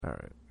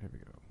right, here we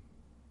go.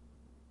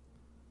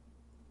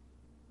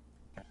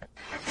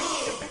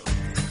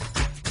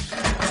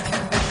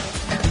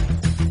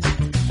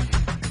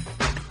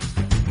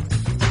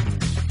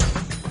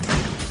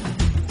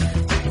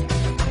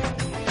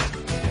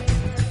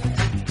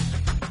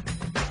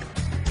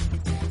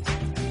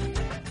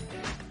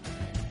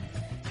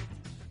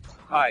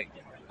 Hi,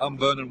 I'm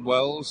Vernon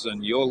Wells,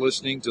 and you're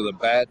listening to the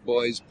Bad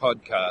Boys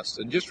Podcast.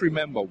 And just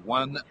remember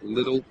one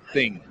little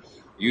thing.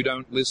 You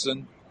don't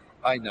listen,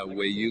 I know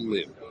where you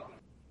live.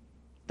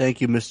 Thank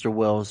you, Mr.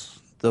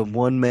 Wells. The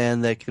one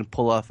man that can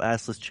pull off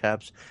assless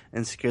chaps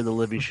and scare the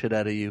living shit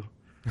out of you.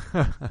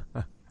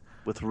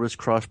 With wrist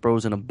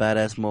crossbows and a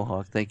badass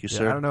mohawk. Thank you,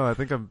 sir. I don't know. I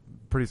think I'm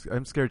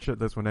scared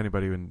shitless when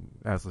anybody in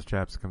assless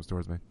chaps comes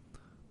towards me.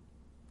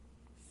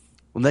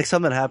 Well, next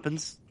time that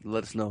happens,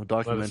 let us know.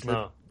 Document Let us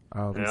know.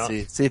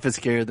 it. See if it's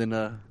scarier than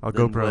I'll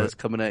GoPro what it. is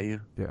coming at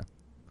you. Yeah.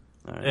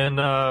 All right.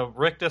 And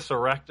Rictus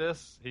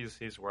Erectus,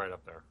 he's right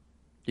up there.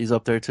 He's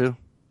up there too?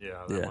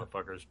 Yeah, that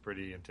motherfucker's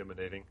pretty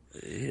intimidating.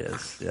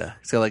 Yes, yeah.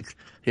 He's got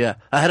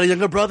I had a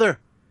younger brother.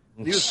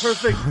 He was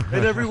perfect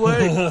in every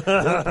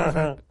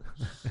way.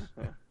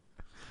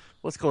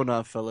 What's going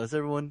on, fellas?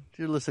 Everyone,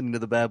 you're listening to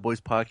the Bad Boys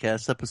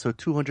Podcast, episode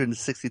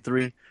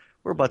 263.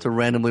 We're about to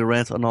randomly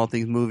rant on all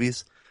things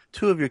movies.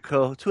 Two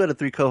out of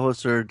three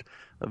co-hosts are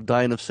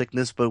dying of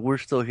sickness, but we're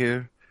still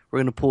here. We're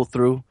going to pull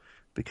through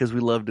because we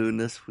love doing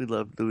this. We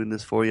love doing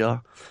this for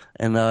y'all.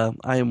 And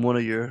I am one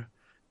of your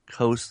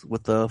hosts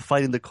with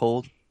Fighting the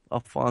Cold,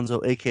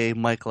 Alfonso, a.k.a.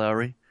 Mike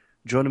Lowry.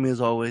 Joining me as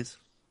always.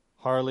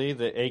 Harley,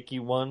 the achy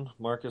one,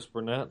 Marcus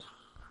Burnett.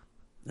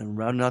 And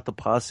rounding out the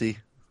posse.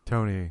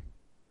 Tony,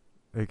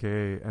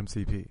 a.k.a.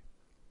 MCP.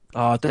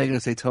 Oh, I thought you were going to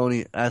say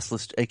Tony,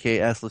 assless,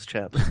 a.k.a. Assless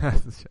Chap.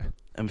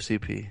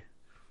 MCP.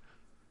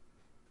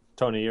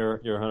 Tony, you're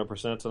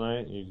 100%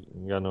 tonight. You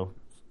got no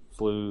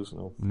flus,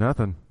 no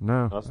nothing.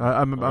 No, nothing?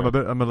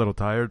 I'm a little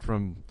tired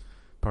from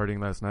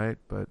partying last night,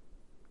 but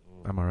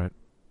I'm all right.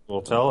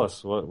 Well, tell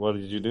us what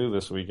did you do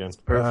this weekend?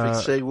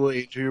 Perfect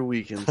segue to your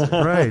weekend.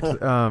 Right.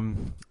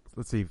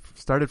 Let's see.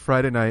 Started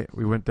Friday night.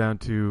 We went down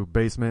to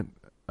Basement.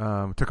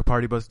 Took a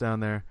party bus down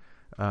there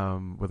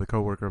with a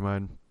coworker of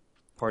mine.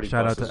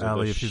 Shout out to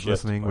Allie if she's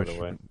listening. What's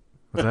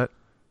that?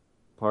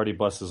 Party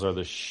buses are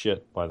the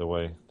shit, by the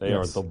way. They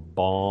are the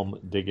bomb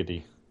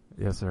diggity.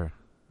 Yes, sir.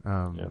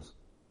 Yes.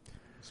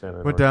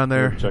 Went down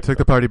there, took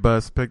the party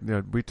bus. I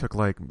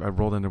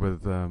rolled in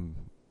with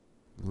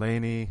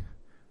Lainey,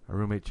 a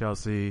roommate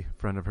Chelsea,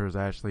 friend of hers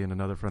Ashley, and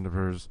another friend of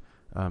hers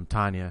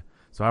Tanya.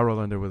 So I rolled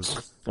in there with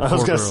I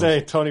was going to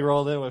say, Tony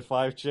rolled in with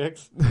 5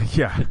 chicks?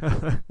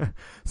 Yeah.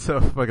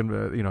 So fucking,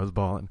 I was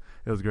balling.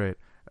 It was great.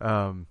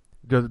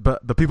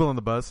 But the people on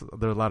the bus,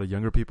 there are a lot of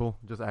younger people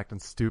just acting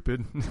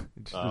stupid.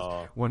 Just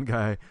one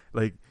guy,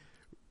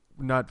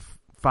 not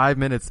 5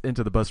 minutes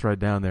into the bus ride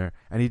down there,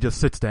 and he just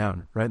sits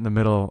down right in the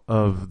middle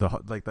of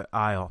the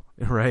aisle,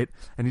 right?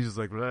 And he's just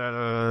like,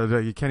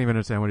 you can't even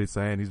understand what he's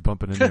saying. He's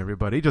bumping into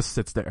everybody. He just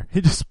sits there.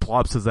 He just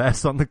plops his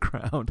ass on the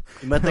ground.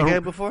 You met that guy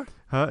before?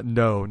 Huh?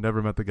 No,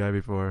 never met the guy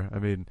before. I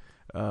mean,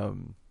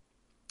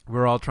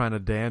 we're all trying to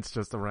dance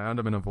just around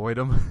him and avoid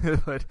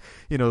him. But,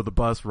 the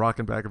bus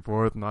rocking back and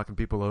forth, knocking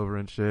people over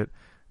and shit.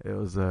 It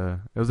was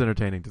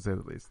entertaining to say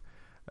the least.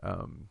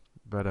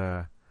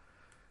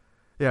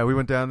 Yeah, we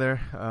went down there.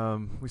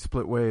 We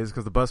split ways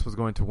because the bus was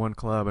going to one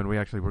club and we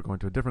actually were going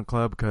to a different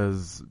club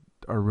because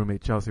our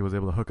roommate Chelsea was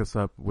able to hook us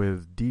up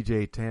with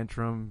DJ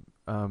Tantrum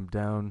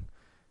down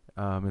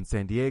in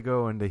San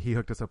Diego, and he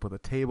hooked us up with a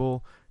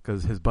table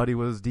because his buddy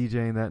was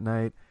DJing that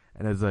night.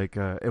 And it's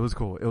it was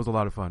cool. It was a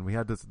lot of fun. We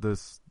had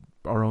this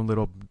our own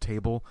little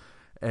table,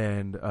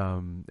 and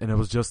it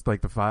was just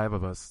like the 5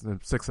 of us,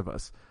 6 of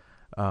us.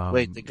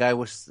 Wait, the guy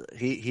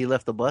he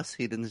left the bus?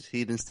 He didn't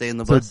stay in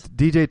the bus?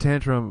 DJ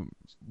Tantrum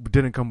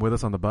didn't come with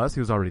us on the bus.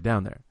 He was already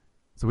down there.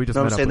 So we just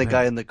met up with the him.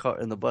 guy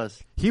in the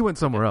bus. He went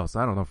somewhere else.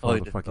 I don't know where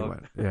the fuck he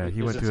went. Yeah,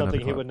 he went to another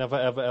something club. he would never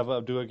ever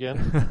do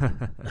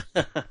again?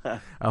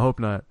 I hope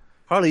not.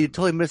 Harley, you're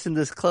totally missing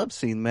this club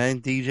scene,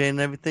 man. DJ and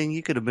everything.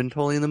 You could have been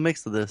totally in the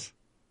mix of this.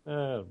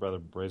 I'd rather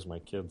raise my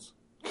kids.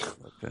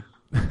 Okay.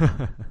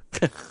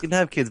 You didn't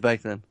have kids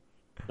back then.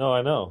 No,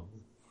 I know.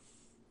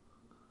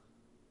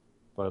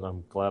 But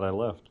I'm glad I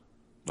left.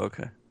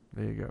 Okay.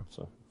 There you go.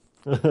 So.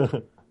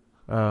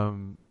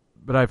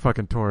 But I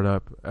fucking tore it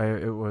up.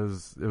 It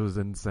was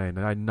insane.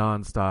 And I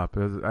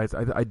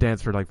nonstop. I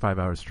danced for 5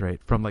 hours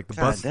straight from the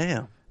bus.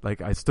 Damn.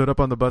 I stood up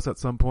on the bus at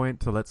some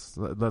point to let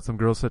some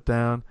girls sit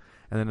down,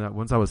 and then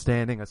once I was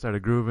standing, I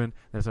started grooving, and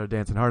I started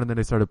dancing hard, and then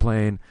they started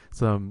playing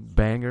some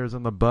bangers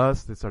on the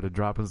bus. They started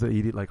dropping some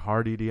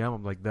hard EDM.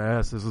 I'm like,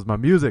 this is my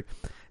music.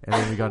 And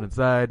then we got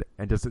inside,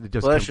 and it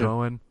just kept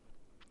going.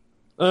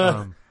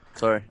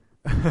 Sorry.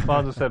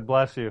 Fonzo said,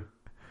 "Bless you."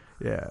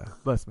 Yeah,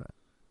 bless me.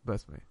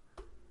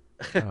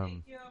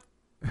 Thank you.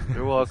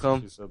 You're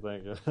welcome. She said,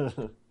 "Thank you."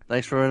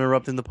 Thanks for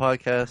interrupting the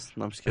podcast.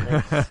 No, I'm just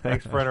kidding.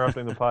 Thanks for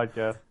interrupting the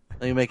podcast.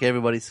 You make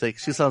everybody sick.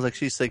 She sounds like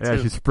she's sick too.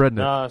 Yeah, she's spreading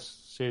it. No,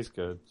 she's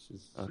good.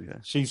 Okay.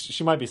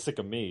 She might be sick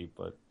of me,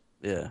 but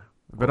yeah.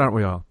 But aren't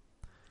we all?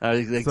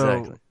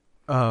 Exactly.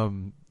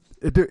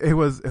 It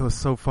was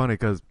so funny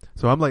because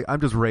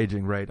I'm just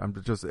raging, right?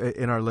 I'm just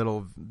in our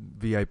little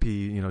VIP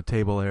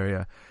table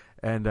area,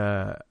 and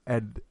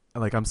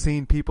like I'm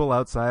seeing people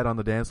outside on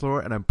the dance floor,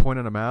 and I'm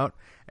pointing them out,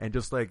 and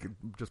just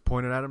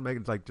pointing at them,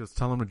 like just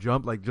telling them to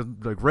jump, just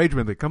rage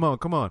with me, come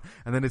on,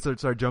 and then they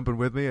start jumping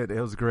with me. It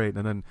was great,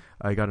 and then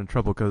I got in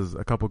trouble because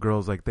a couple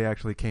girls they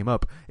actually came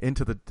up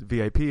into the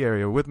VIP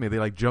area with me.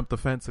 They jumped the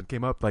fence and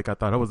came up. I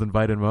thought I was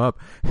inviting them up.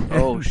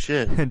 Oh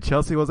shit! And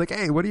Chelsea was like,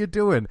 "Hey, what are you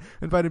doing?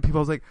 Inviting people?"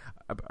 I was like,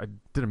 I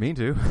didn't mean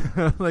to.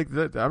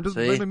 I'm just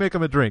let me make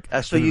them a drink.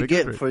 That's what you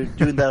get for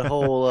doing that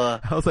whole. I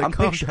was like,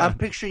 I'm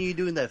picturing you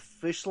doing that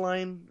fish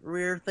line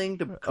rear thing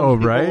to. Oh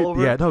right,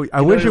 over. Yeah. No,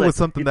 I wish it was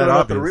something that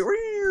obvious.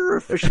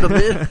 Fish them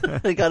in.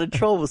 They got in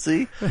trouble.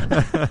 See,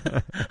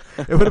 it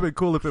would have been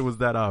cool if it was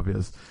that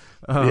obvious.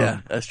 Yeah,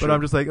 that's true. But I'm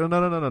just like, oh,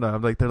 no.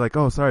 I'm like, they're like,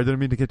 oh, sorry, I didn't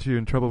mean to get you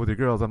in trouble with your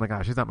girls. I'm like,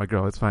 she's not my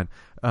girl. It's fine.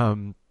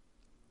 What,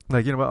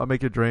 I'll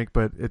make you a drink,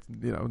 but it's,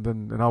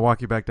 then I'll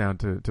walk you back down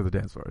to the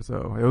dance floor.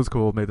 So it was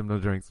cool. Made them no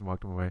drinks and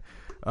walked them away.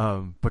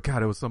 But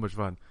God, it was so much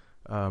fun.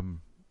 I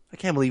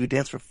can't believe you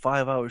danced for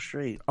 5 hours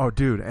straight. Oh,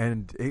 dude,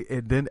 and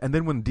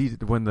then when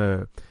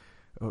the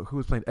who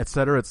was playing,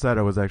 etc.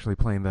 was actually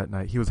playing that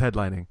night. He was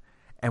headlining,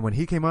 and when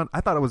he came on,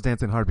 I thought I was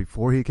dancing hard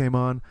before he came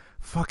on.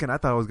 I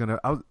thought I was gonna.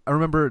 I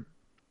remember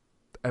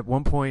at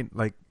one point,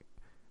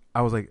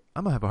 I was like,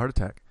 I'm gonna have a heart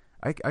attack.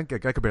 I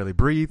could barely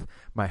breathe.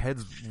 My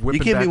head's whipping.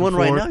 You give back me one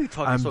and forth. right now. You're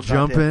talking I'm so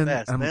jumping.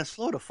 goddamn fast, man.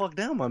 Slow the fuck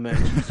down, my man.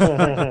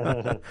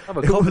 I'm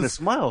a coke and a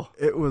smile.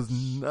 It was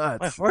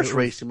nuts. My heart's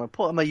racing. My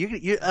pulse. I'm like,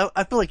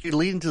 I feel like you're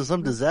leading to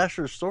some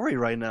disastrous story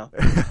right now.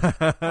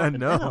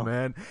 No,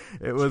 man.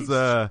 It was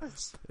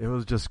it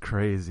was just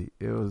crazy.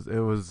 It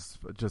was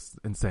just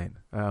insane.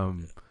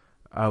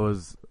 I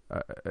was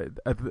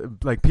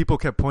people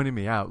kept pointing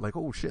me out, like,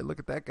 oh shit, look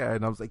at that guy,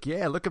 and I was like,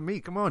 yeah, look at me,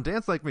 come on,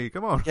 dance like me,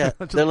 come on. Yeah,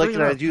 they're looking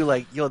at you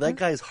like, yo, that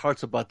guy's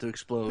heart's about to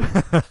explode.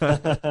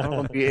 I don't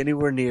want to be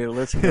anywhere near.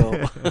 Let's go.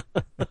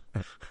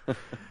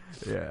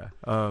 Yeah,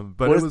 but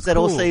what it was that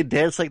cool. old say,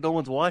 dance like no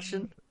one's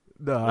watching?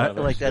 No, I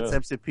feel like that's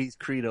MCP's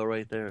credo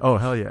right there. Oh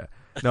hell yeah!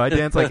 No, I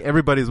dance like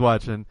everybody's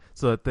watching,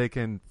 so that they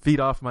can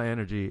feed off my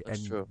energy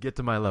and get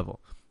to my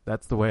level.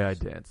 That's the way I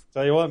dance.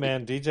 Tell you what,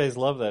 man, DJs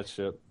love that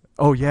shit.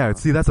 Oh yeah,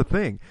 see that's the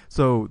thing.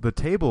 So the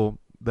table,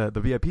 the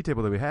VIP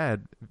table that we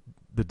had,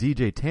 the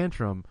DJ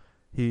Tantrum,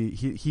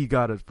 he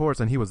got it for us,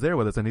 and he was there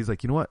with us, and he's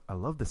like, you know what? I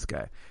love this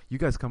guy. You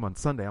guys come on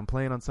Sunday. I'm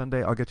playing on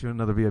Sunday. I'll get you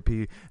another VIP.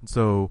 And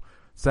so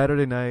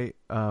Saturday night,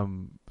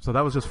 so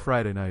that was just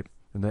Friday night.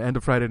 And the end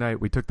of Friday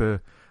night, we took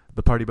the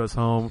party bus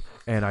home,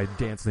 and I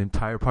danced the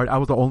entire party. I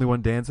was the only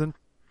one dancing.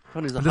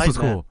 Tony's a this was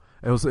man. cool.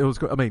 It was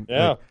cool. I mean,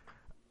 yeah.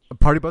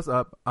 Party bus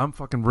up, I'm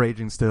fucking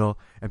raging still,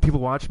 and people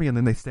watch me, and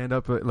then they stand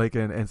up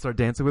and start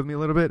dancing with me a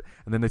little bit,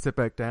 and then they sit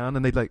back down,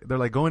 and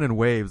they're going in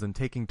waves and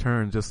taking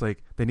turns, just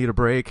like they need a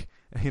break,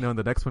 and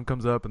the next one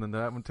comes up, and then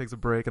that one takes a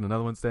break, and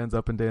another one stands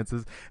up and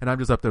dances, and I'm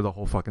just up there the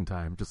whole fucking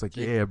time, just like,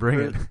 yeah, bring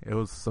it. It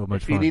was so much fun.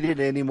 If you needed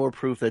any more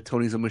proof that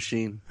Tony's a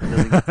machine,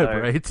 doesn't get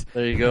tired. Right?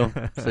 There you go.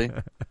 See?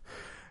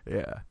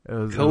 Yeah.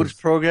 Codes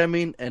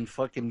programming and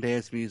fucking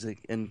dance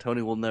music, and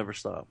Tony will never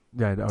stop.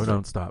 Yeah, no,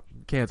 don't stop.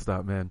 Can't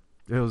stop, man.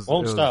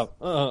 Won't stop.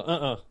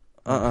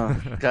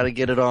 Gotta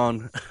get it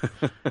on.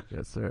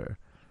 Yes, sir.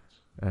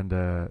 And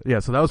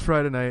so that was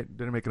Friday night.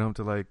 Didn't make it home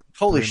till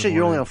Holy shit!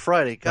 You're only on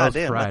Friday. God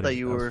damn! Friday. I thought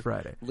you were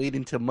Friday.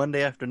 leading to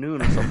Monday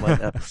afternoon or something like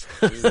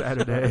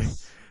that.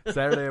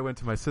 Saturday, I went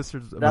to my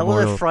sister's. That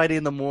was Friday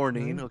in the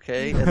morning,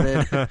 okay, and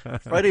then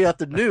Friday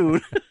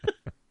afternoon.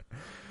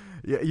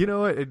 Yeah, you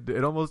know what?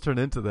 It almost turned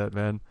into that,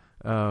 man.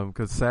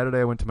 Because Saturday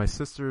I went to my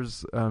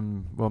sister's.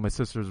 My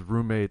sister's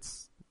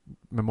roommate's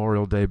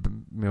Memorial Day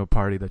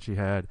party that she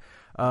had,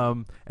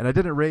 and I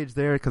didn't rage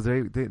there because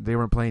they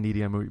weren't playing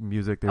EDM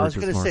music. I was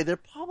going to say they're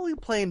probably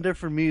playing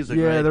different music.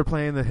 Yeah, right? They're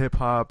playing the hip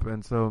hop,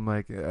 and so I'm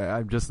like,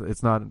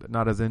 it's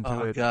not as into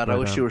it. Oh God, but, I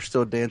wish you were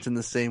still dancing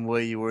the same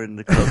way you were in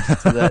the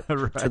clubs to that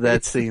right. to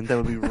that scene. That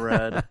would be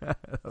rad.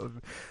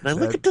 Now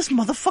look at this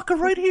motherfucker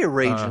right here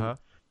raging. Uh-huh.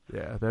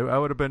 Yeah, they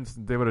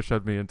would have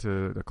shoved me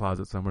into the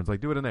closet somewhere. It's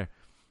like, do it in there.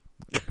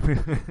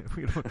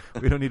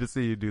 we don't need to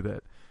see you do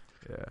that.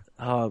 Yeah.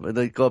 And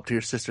they go up to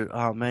your sister.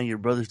 Oh man, your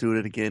brother's doing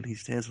it again. He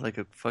stands like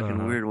a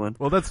fucking weird one.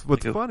 Well, that's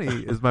what's funny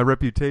is my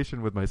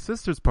reputation with my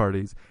sister's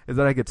parties is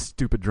that I get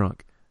stupid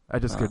drunk. I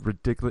just get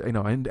ridiculous,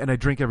 and I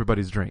drink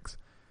everybody's drinks.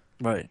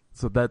 Right.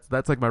 So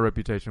that's like my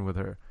reputation with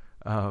her.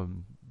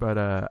 But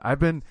I've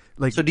been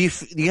like. So do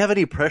you have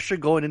any pressure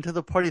going into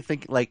the party,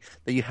 thinking like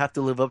that you have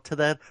to live up to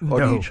that, or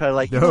no, do you try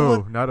like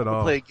not at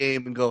all. Play a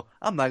game and go,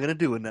 I'm not gonna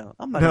do it now.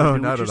 I'm not gonna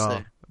do what you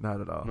say.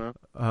 Not at all.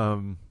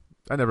 No?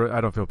 I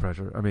don't feel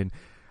pressure. I mean,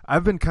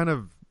 I've been kind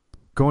of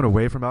going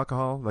away from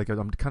alcohol. Like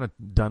I'm kind of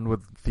done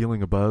with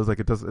feeling a buzz. Like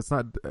it's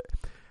not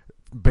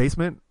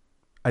basement.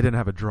 I didn't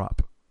have a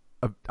drop.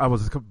 I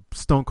was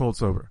stone cold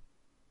sober.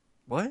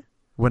 What?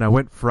 When I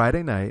went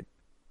Friday night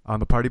on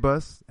the party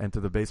bus and to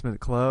the basement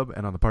club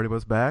and on the party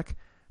bus back,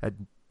 at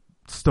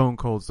stone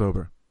cold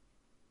sober.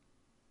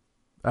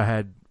 I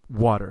had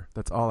water.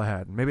 That's all I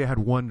had. Maybe I had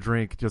one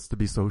drink just to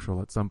be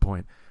social at some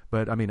point.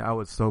 But I mean, I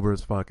was sober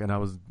as fuck, and I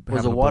was Was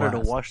having it a water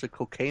blast. to wash the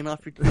cocaine off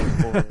your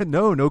teeth?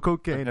 No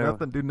cocaine, Heroin.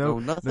 nothing, dude. No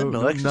nothing,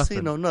 no ecstasy,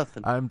 nothing. no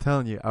nothing. I'm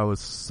telling you, I was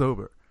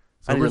sober.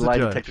 I need Sober a as a lie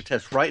judge. detector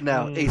test right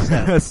now,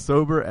 ASAP.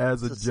 Sober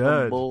as a This is some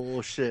judge.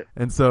 bullshit.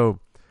 And so,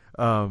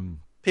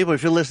 People,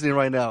 if you're listening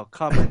right now,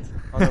 comment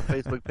on our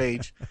Facebook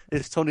page.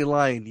 Is Tony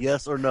lying?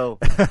 Yes or no?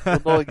 We'll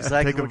know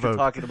exactly Take a what you're vote.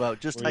 talking about.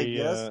 Just type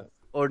yes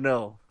or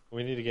no.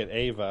 We need to get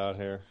Ava out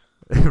here.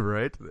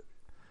 right?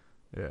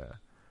 Yeah.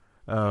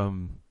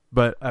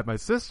 But at my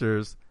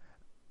sister's,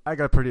 I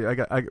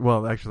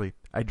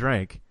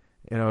drank.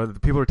 You know, the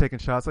people were taking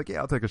shots. Like,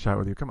 yeah, I'll take a shot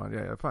with you. Come on,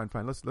 yeah, fine.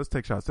 Let's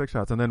take shots.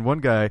 And then one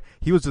guy,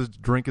 he was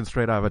just drinking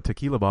straight out of a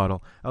tequila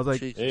bottle. I was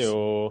like,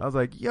 Ew. I was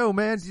like, yo,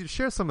 man, you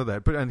share some of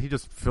that. And he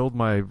just filled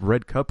my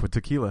red cup with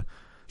tequila.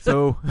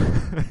 So,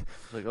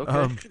 Like,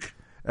 okay.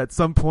 at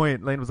some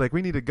point, Lane was like,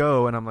 we need to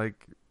go, and I'm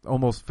like,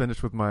 almost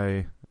finished with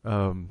my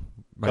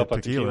Cup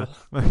of tequila.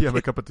 Yeah,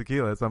 my cup of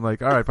tequila. So I'm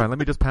like, all right, fine, let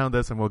me just pound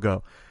this and we'll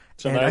go.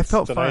 And I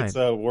felt tonight's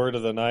fine. word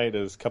of the night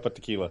is cup of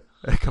tequila.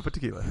 A cup of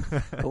tequila.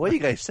 The way you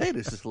guys say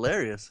this is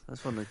hilarious. I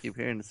just want to keep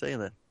hearing you say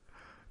that.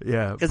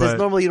 Yeah, Because but it's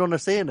normally you don't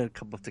understand a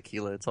cup of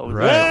tequila. It's always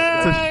right.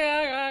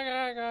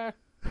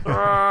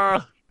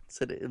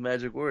 It's a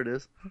magic word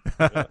is.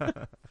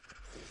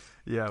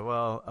 Yeah,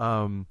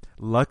 well,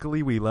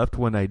 luckily we left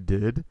when I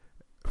did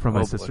from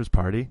my boy. sister's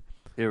party.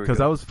 Here we Because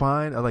go. I was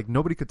fine.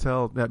 Nobody could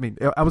tell. I mean,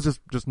 I was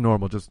just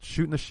normal, just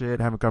shooting the shit,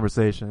 having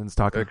conversations,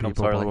 talking Here to comes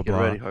people, Harley. blah, Get blah,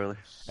 blah. ready, Harley.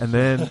 And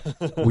then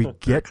we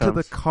get to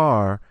the comes.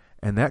 car,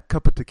 and that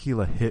cup of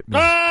tequila hit me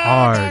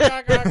hard.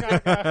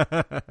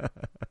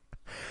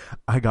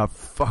 I got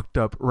fucked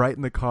up right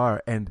in the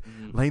car. And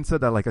Lane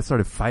said that, like, I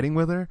started fighting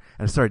with her,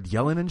 and I started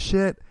yelling and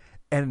shit.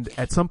 And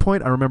at some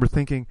point, I remember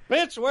thinking,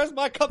 Bitch, where's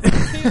my cup of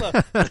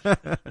tequila?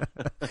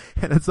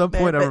 and at some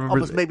point, I Man, remember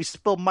almost made me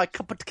spill my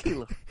cup of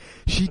tequila.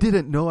 she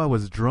didn't know I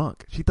was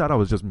drunk. She thought I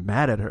was just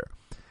mad at her.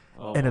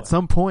 Oh. And at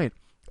some point,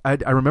 I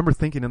remember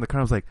thinking in the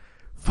car, I was like,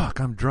 fuck,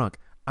 I'm drunk.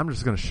 I'm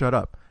just going to shut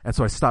up. And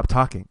so I stopped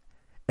talking.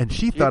 And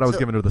she thought I was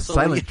giving her the So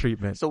when silent you-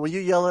 treatment. So when you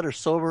yell at her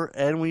sober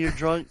and when you're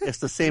drunk, it's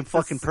the same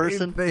fucking same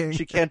person. thing.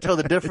 She can't tell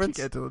the difference.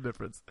 She can't tell the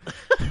difference.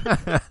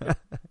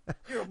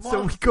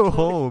 So we go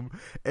home,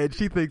 and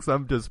she thinks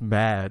I'm just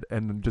mad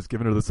and I'm just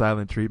giving her the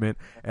silent treatment.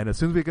 And as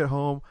soon as we get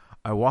home,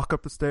 I walk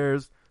up the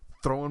stairs,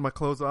 throwing my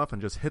clothes off,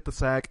 and just hit the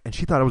sack. And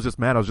she thought I was just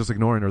mad. I was just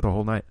ignoring her the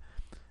whole night.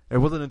 It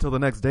wasn't until the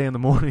next day in the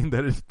morning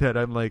that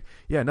I'm like,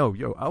 yeah, no,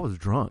 yo, I was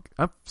drunk.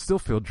 I still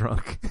feel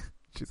drunk.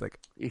 She's like,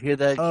 You hear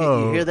that?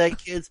 Oh. You hear that,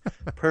 kids?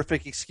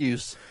 Perfect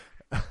excuse.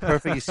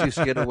 Perfect excuse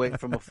to get away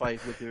from a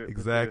fight with your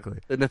Exactly.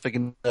 with your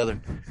significant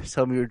other. Just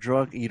tell me you're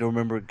drunk and you don't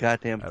remember a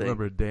goddamn I thing,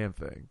 remember a damn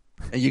thing.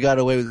 and you got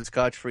away with it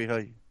scotch-free.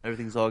 Huh?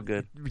 Everything's all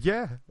good.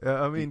 Yeah,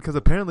 I mean, because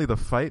apparently the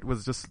fight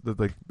was just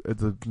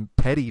it's a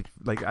petty.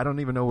 Like I don't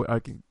even know. I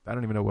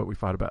don't even know what we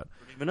fought about.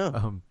 I don't even know.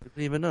 I don't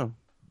even know.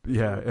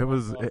 Yeah, it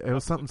was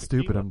something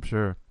stupid. I'm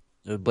sure.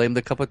 Blame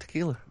the cup of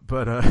tequila.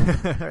 But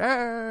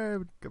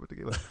cup of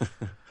tequila.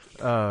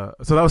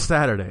 So that was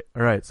Saturday.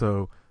 All right,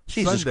 so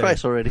Jesus Sunday.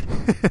 Christ already. Good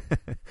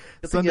thing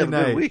Sunday you have a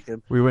good night,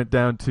 weekend. we went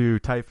down to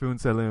Typhoon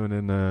Saloon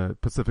in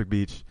Pacific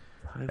Beach.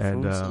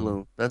 Typhoon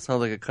Saloon. That sounds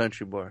like a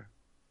country bar.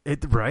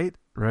 Right,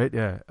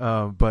 yeah.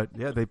 But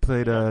yeah, they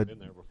played I've been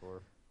there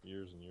before,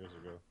 years and years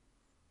ago.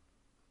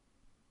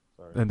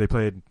 Sorry. and they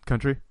played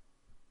country.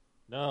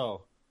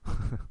 No.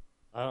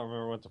 I don't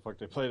remember what the fuck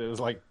they played. It was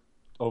like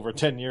over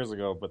 10 years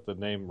ago, but the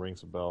name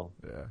rings a bell.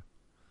 Yeah.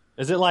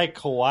 Is it like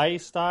Hawaii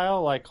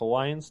style, like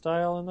Hawaiian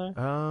style in there?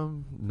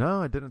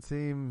 No, it didn't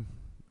seem.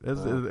 It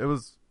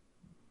was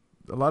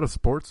a lot of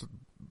sports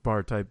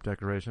bar type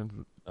decorations.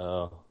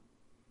 Oh.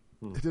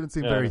 It didn't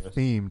seem Yeah, very it is.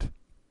 themed.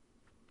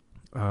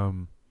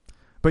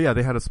 But yeah,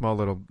 they had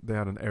they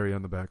had an area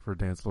in the back for a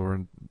dance floor,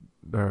 and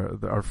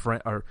our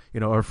friend, our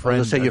friend.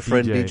 Let's say your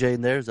friend DJ. DJ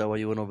in there. Is that why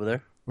you went over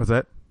there? Was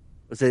that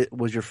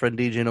Was your friend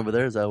DJing over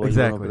there? Is that why you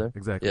went over there?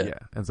 Exactly. Yeah.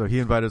 And so he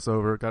invited us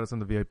over, got us in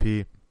the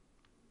VIP,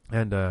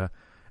 and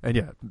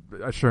yeah,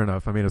 sure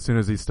enough, I mean, as soon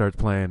as he starts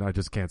playing, I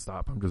just can't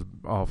stop. I'm just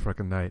all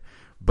freaking night.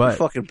 But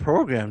Fucking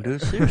program,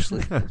 dude.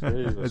 Seriously.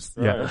 Jesus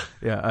yeah,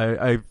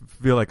 I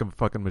feel like I'm a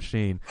fucking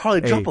machine.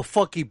 Harley, Hey. drop a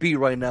fucky beat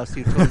right now so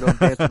you don't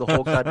dance for the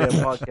whole goddamn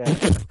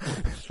podcast.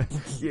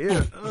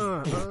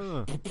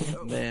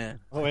 Yeah. Man.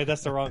 Oh, wait,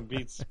 that's the wrong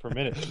beats per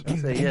minute.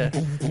 Say yeah.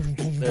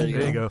 There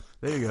you go.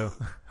 There you go.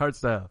 Hard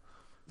style.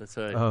 That's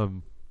right.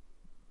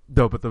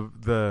 No, but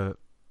the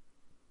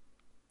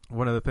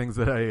one of the things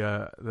that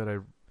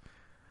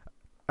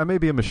I may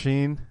be a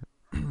machine,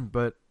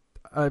 but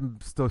I'm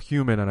still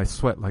human and I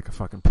sweat like a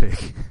fucking pig.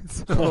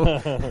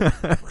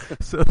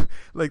 So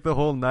like the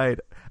whole night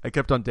I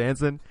kept on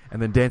dancing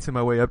and then dancing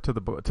my way up to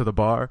the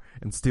bar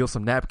and steal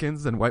some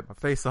napkins and wipe my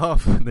face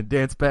off and then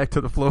dance back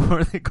to the floor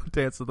and then go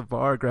dance to the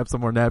bar, grab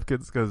some more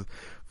napkins because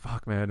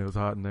fuck man, it was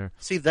hot in there.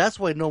 See, that's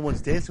why no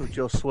one's dancing with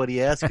your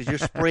sweaty ass, because you're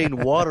spraying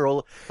water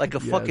all, like a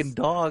Yes. fucking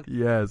dog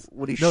Yes.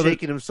 when he's No,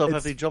 shaking himself it's-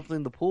 after he jumped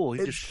in the pool.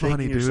 He's it's just shaking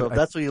funny, dude. yourself.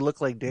 That's what you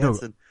look like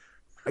dancing.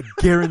 I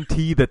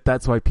guarantee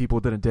that's why people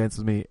didn't dance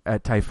with me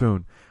at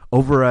Typhoon.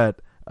 Over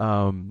at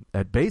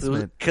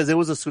Basement, because it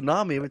was a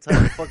tsunami every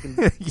time it fucking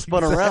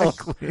spun around.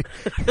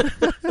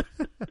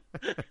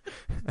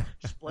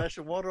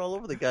 Splashing water all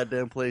over the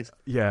goddamn place.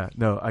 Yeah,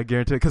 no, I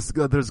guarantee it. Because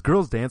there's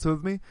girls dancing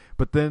with me,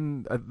 but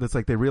then it's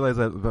like they realize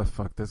that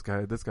fuck this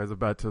guy's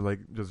about to like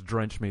just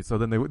drench me. So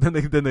then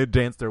they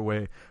dance their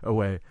way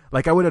away.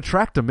 Like I would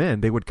attract them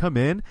in. They would come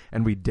in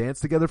and we'd dance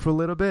together for a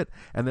little bit,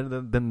 and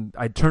then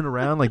I'd turn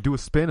around, like do a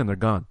spin, and they're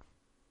gone.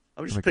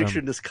 I'm just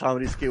picturing this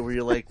comedy skit where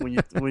you're like when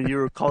you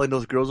were calling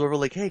those girls over,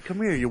 like, hey,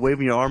 come here. You're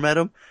waving your arm at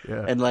them,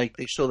 and like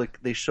they show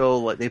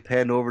like they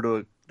pan over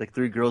to like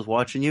 3 girls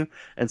watching you,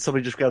 and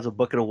somebody just grabs a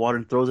bucket of water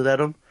and throws it at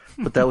them.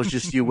 But that was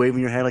just you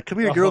waving your hand, like, come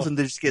here, girls, and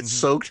they just get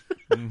soaked.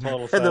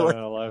 Total Saturday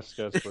Night Live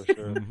sketch for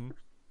sure.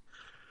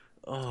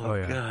 Oh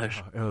yeah.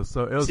 Gosh. It was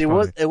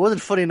funny. It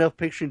wasn't funny enough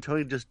picturing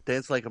Tony just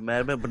dance like a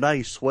madman, but now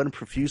he's sweating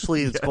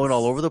profusely. It's going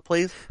all over the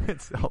place.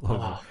 It's all over.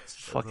 Oh, it's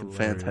fucking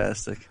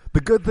fantastic.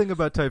 The good thing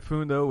about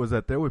Typhoon, though, was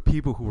that there were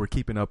people who were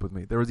keeping up with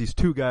me. There was these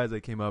 2 guys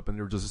that came up, and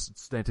they were just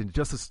standing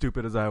just as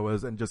stupid as I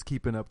was and just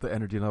keeping up the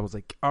energy. And I was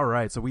like, all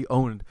right. So we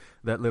owned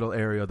that little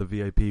area of the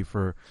VIP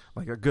for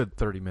like a good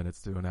 30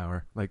 minutes to an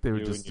hour. Like they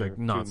were just like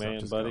nonstop. 2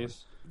 man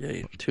buddies.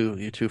 Yeah,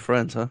 you two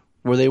friends, huh?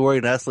 Were they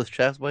wearing assless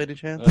chaps by any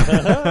chance? By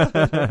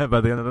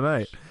the end of the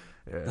night.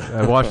 Yeah,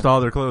 I washed all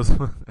their clothes.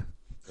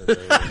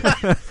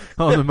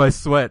 All in my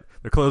sweat.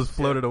 Their clothes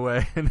floated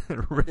away. At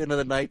the end of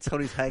the night,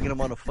 Tony's hanging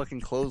them on a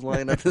fucking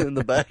clothesline in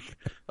the back.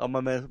 Oh,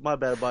 my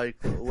bad body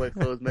wet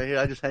clothes, man. Here,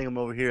 I just hang them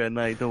over here at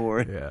night. Don't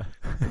worry. Yeah.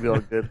 It'll be all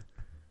good.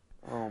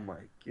 Oh, my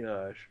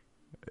gosh.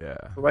 Yeah.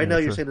 But right now,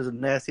 you're saying there's a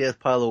nasty-ass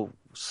pile of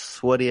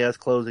sweaty-ass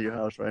clothes at your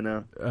house right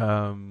now.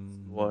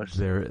 Wash.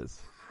 There is.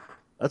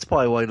 That's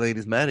probably why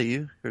lady's mad at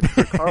you.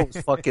 Her car was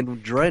fucking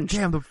drenched.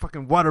 Damn, the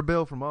fucking water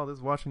bill from all this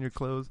washing your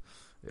clothes.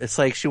 It's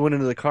like she went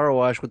into the car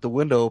wash with the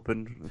window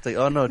open. It's like,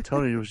 oh no,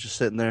 Tony was just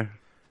sitting there.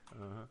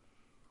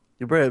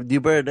 Do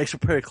you wear an extra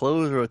pair of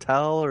clothes or a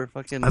towel or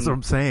fucking? That's what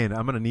I'm saying.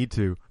 I'm gonna need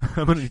to.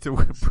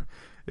 Whip.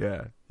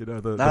 Yeah, you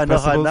know the. Now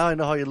I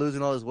know how you're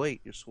losing all this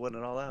weight. You're sweating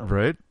it all out.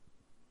 Right.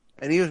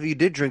 And even if you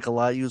did drink a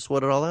lot, you would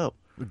sweat it all out.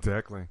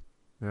 Exactly.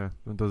 Yeah,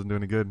 it doesn't do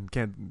any good.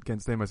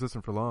 Can't stay in my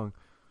system for long.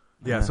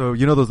 Yeah, so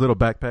you know those little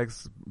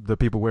backpacks that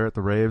people wear at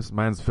the raves?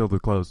 Mine's filled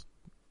with clothes.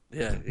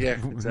 Yeah,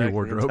 exactly.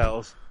 Wardrobe.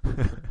 Towels.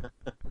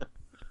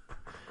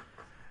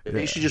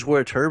 You should just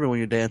wear a turban when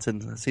you're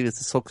dancing. See, it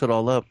soaks it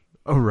all up.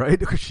 Oh, right?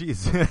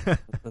 Jeez.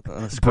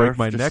 Break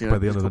my neck by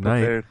the end of the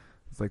night.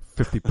 It's like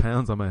 50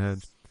 pounds on my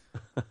head.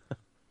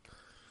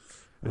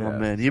 Oh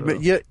man, do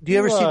you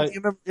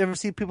ever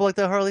see people like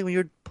that, Harley, when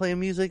you're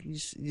playing music? Do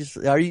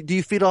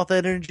you feed off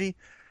that energy?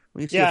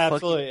 Yeah,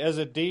 absolutely. As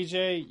a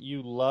DJ,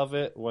 you love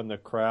it when the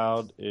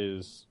crowd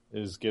is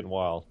getting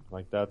wild.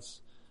 Like that's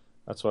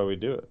why we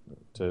do it.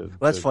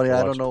 That's funny.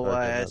 I don't know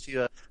why I asked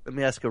you. Let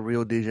me ask a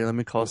real DJ. Let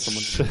me call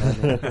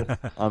someone.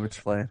 I'm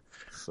just playing.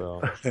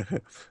 So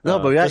no,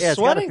 but it's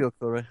gotta feel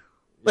cool, right?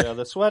 Yeah,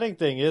 the sweating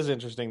thing is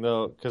interesting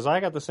though, because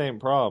I got the same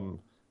problem.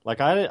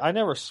 Like I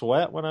never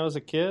sweat when I was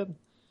a kid.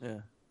 Yeah.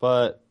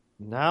 But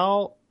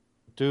now,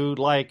 dude,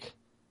 like.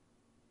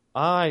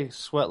 I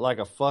sweat like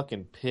a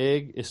fucking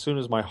pig as soon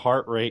as my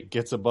heart rate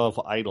gets above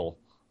idle.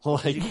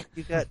 Like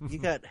you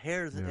got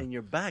hairs in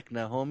your back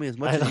now, homie, as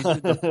much as you do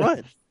in the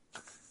front.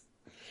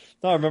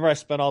 No, I remember I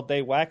spent all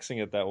day waxing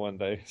it that one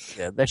day.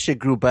 Yeah, that shit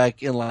grew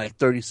back in like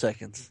 30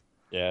 seconds.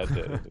 Yeah, it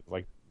did.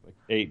 like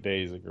 8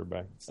 days it grew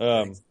back.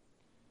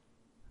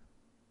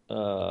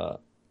 No,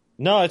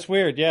 it's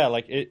weird. Yeah,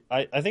 like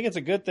I think it's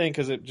a good thing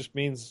because it just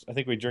means I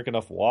think we drink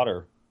enough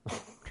water.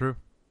 True.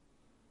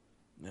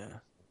 Yeah.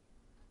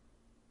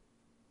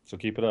 So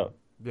keep it up.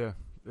 Yeah.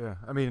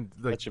 I mean,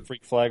 like, let your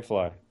freak flag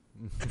fly.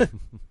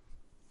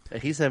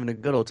 He's having a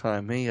good old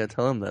time. Man, you gotta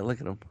tell him that.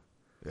 Look at him.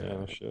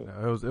 Yeah, shit.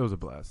 It was a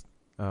blast.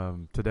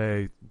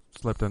 Today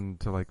slept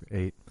until like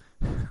 8.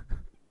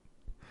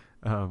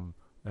 No,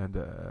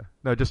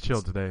 just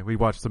chilled today. We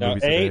watched some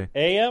movies 8 today.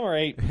 8 a.m. or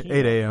 8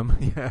 8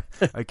 a.m. Yeah,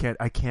 I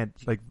can't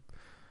like.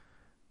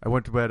 I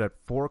went to bed at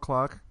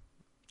 4:00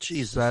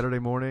 Saturday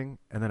morning,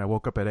 and then I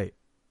woke up at 8.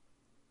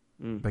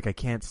 Like I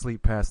can't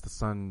sleep past the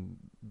sun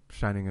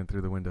shining in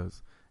through the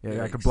windows. Yeah,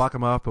 yikes. I could block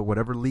them off, but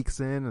whatever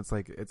leaks in, it's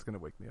like it's gonna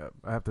wake me up.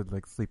 I have to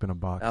like sleep in a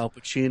box. Al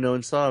Pacino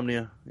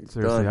insomnia.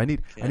 Seriously, I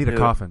need a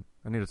coffin.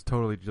 I need to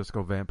totally just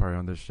go vampire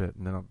on this shit,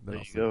 and then I'll there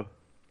you go.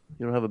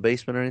 You don't have a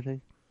basement or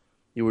anything?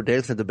 You were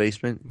dancing at the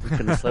basement. You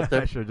couldn't have slept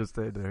there. I should have just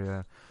stayed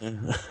there. Yeah.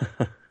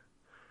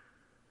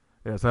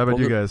 Yeah. So how about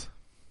you guys?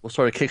 We'll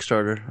start a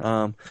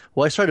Kickstarter.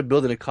 Well, I started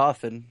building a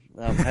coffin.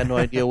 I had no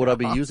idea what I'd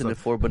be using it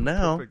for, but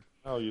now. Perfect.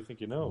 Oh, you think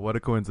you know? What a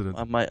coincidence!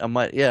 I might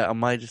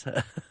just.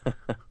 Let's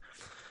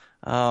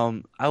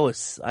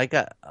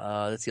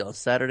see. On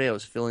Saturday, I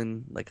was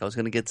feeling like I was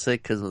gonna get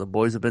sick because the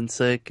boys have been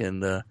sick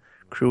and the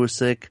crew was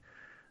sick.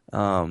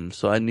 So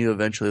I knew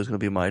eventually it was gonna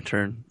be my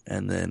turn.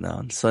 And then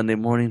on Sunday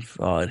morning,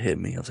 it hit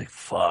me. I was like,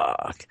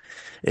 "Fuck!"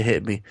 It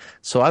hit me.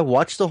 So I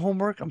watched the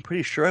homework. I'm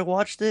pretty sure I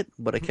watched it,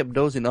 but I kept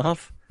dozing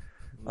off.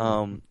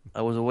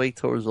 I was awake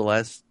towards the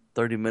last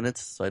 30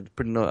 minutes, so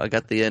I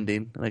got the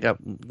ending and I got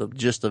the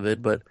gist of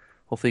it. But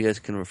hopefully, you guys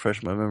can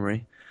refresh my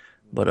memory.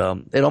 But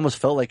it almost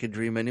felt like a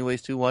dream,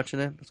 anyways. Too watching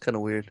it, it's kind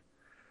of weird.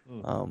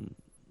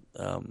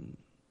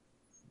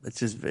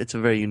 It's a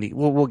very unique.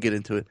 We'll get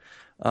into it.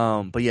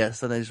 But yeah,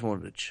 Sunday I just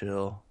wanted to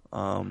chill.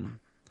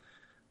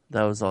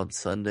 That was on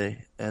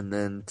Sunday, and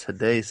then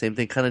today, same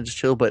thing, kind of just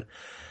chill. But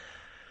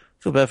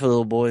feel bad for the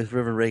little boys,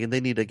 River and Reagan. They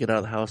need to get out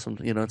of the house.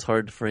 It's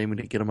hard for Amy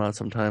to get them out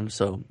sometimes.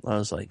 So I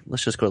was like,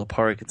 let's just go to the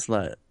park. It's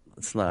not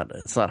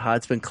hot.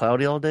 It's been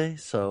cloudy all day,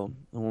 so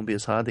it won't be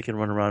as hot. They can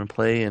run around and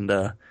play. And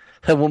at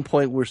one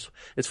point,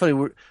 it's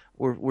funny.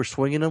 We're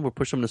swinging them. We're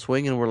pushing them to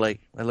swing, and we're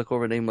like, I look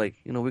over at Amy like,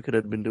 we could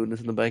have been doing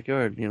this in the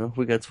backyard.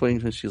 We got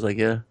swings, and she's like,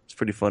 yeah, it's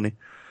pretty funny.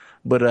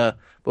 But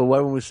why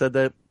when we said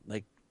that,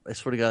 like, I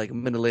swear to God, like a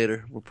minute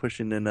later, we're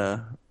pushing, and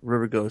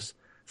River goes,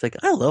 it's like,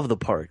 I love the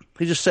park.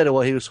 He just said it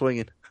while he was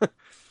swinging. I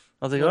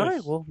was like, all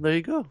right, well, there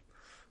you go.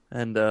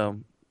 And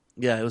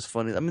yeah, it was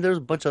funny. I mean, there was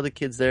a bunch of other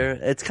kids there.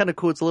 It's kind of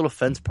cool. It's a little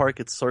fence park.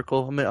 It's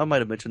circle. I mean, I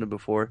might have mentioned it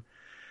before.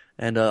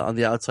 And on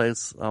the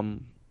outsides,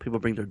 people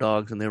bring their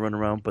dogs and they run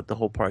around, but the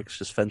whole park's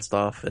just fenced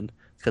off, and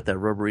it's got that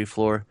rubbery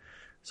floor.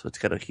 So it's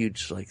got a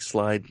huge like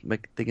slide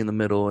thing in the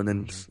middle,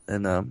 and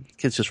then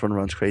kids just run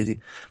around. It's crazy.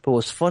 But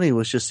what's funny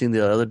was just seeing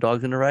the other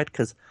dogs in the ride,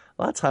 because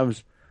a lot of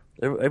times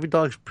every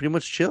dog's pretty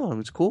much chill. I mean,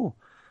 it's cool.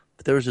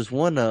 But there was this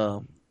one,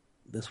 I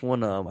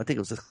think it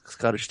was a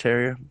Scottish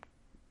Terrier,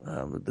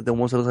 the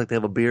ones that look like they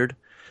have a beard.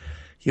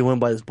 He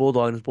went by this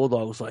bulldog, and his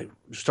bulldog was like,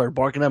 started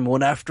barking at him and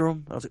went after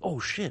him. I was like, oh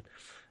shit.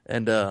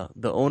 And the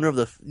owner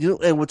of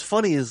and what's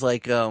funny is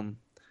like, the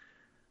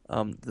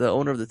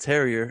owner of the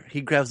terrier,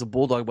 he grabs the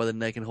bulldog by the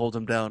neck and holds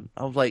him down.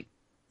 I was like,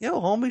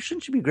 yo, homie,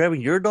 shouldn't you be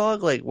grabbing your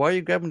dog? Like, why are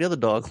you grabbing the other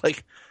dog?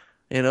 Like,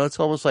 it's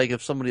almost like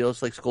if somebody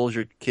else like scolds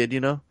your kid,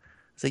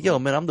 It's like, yo,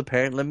 man, I'm the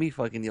parent. Let me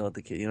fucking yell at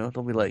the kid,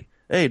 Don't be like,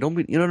 hey, don't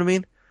be, you know what I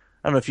mean?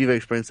 I don't know if you've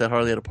experienced that,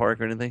 Harley, at a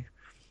park or anything.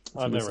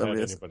 I've never had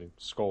anybody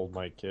scold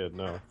my kid,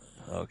 no.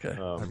 Okay.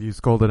 Have you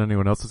scolded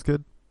anyone else's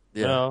kid?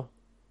 Yeah. No.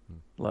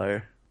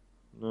 Liar.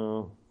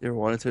 No. You ever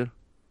wanted to?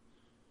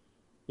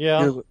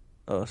 Yeah.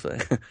 Oh, sorry.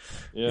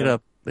 Yeah.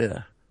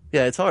 Yeah.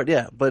 Yeah, it's hard,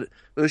 yeah. But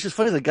it was just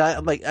funny, the guy,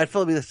 I'm like, I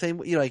felt like the same,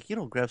 like, you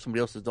don't grab somebody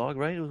else's dog,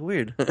 right? It was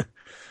weird.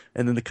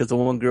 And then because the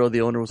one girl,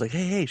 the owner was like,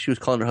 hey, she was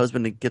calling her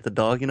husband to get the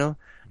dog,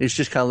 He's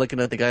just kind of looking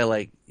at the guy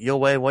like, yo,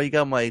 why you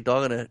got my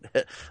dog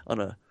on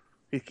a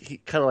he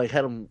kind of like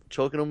had him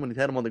choking him when he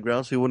had him on the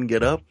ground so he wouldn't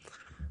get up.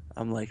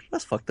 I'm like,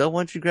 that's fucked up. Why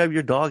don't you grab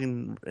your dog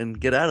and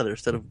get out of there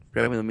instead of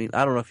grabbing him? I mean,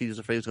 I don't know if he was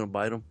afraid he was going to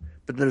bite him.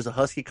 But there's a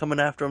husky coming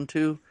after him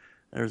too.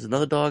 And there's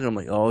another dog, and I'm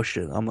like, oh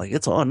shit. I'm like,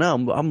 it's on now.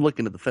 I'm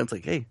looking at the fence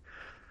like, hey,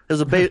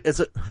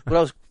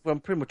 what I'm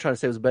pretty much trying to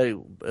say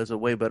was a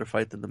way better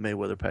fight than the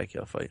Mayweather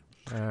Pacquiao fight.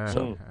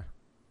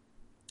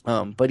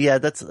 But yeah,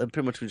 that's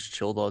pretty much we just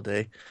chilled all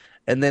day.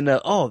 And then,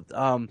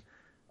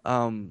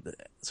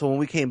 so when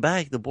we came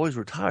back, the boys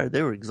were tired.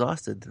 They were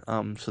exhausted.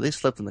 So they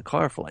slept in the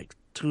car for like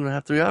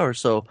 2.5, 3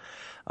 hours. So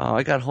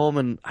I got home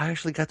and I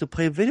actually got to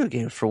play video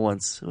games for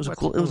once. It was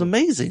cool. It was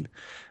amazing.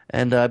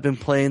 And I've been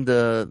playing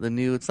the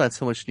new. It's not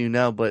so much new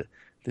now, but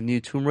the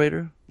new Tomb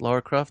Raider,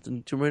 Lara Croft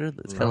and Tomb Raider.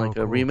 It's kind of like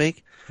a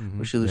remake.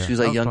 Mm-hmm. She was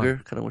like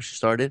younger, kind of when she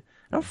started.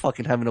 And I'm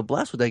fucking having a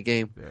blast with that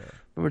game. Yeah.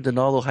 Remember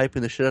Donaldo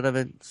hyping the shit out of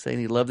it, saying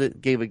he loved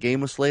it. Gave a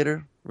game a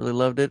Slater. Really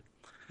loved it.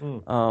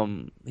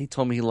 He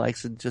told me he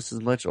likes it just as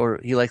much, or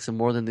he likes it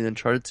more than the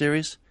Uncharted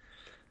series.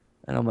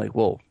 And I'm like,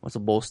 whoa, that's a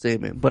bold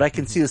statement. But I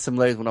can see the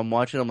similarities when I'm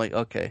watching. I'm like,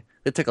 okay,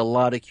 they took a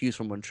lot of cues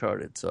from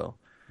Uncharted. So,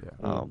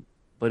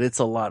 but it's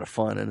a lot of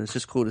fun, and it's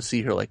just cool to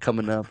see her like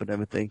coming up and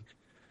everything.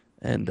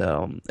 And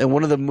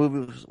one of the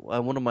movies,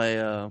 one of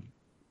my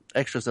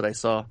extras that I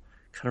saw,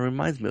 kind of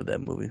reminds me of that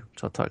movie,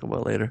 which I'll talk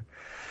about later.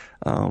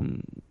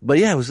 But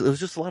yeah, it was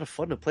just a lot of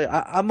fun to play.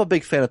 I'm a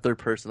big fan of third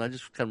person. I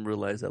just kind of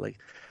realized that, like,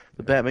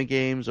 the Batman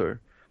games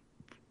or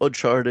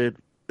Uncharted,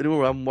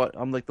 anywhere I'm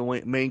like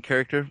the main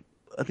character,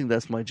 I think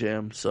that's my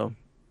jam. So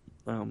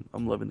I'm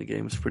loving the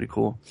game. It's pretty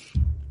cool.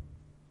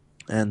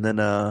 And then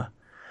I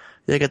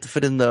got to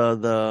fit in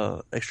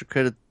the extra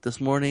credit this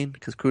morning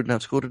because crew didn't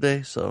have school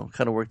today, so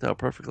kind of worked out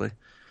perfectly.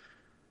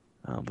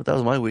 But that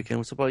was my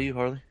weekend. What's about you,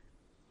 Harley?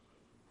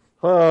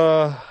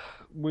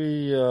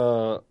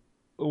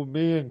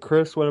 Me and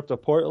Chris went up to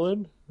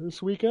Portland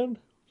this weekend,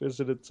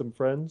 visited some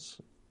friends.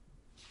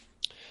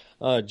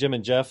 Jim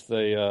and Jeff,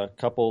 the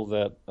couple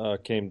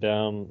that came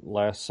down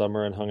last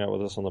summer and hung out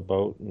with us on the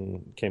boat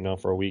and came down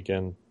for a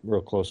weekend,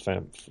 real close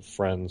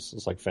friends.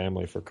 It's like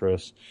family for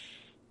Chris.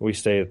 We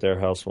stayed at their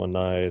house one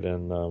night,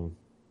 and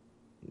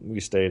we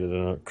stayed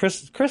at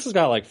Chris has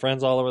got like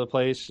friends all over the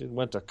place. She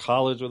went to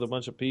college with a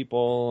bunch of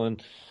people,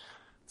 and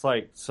it's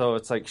like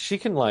she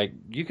can like,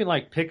 you can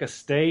like pick a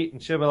state,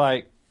 and she'll be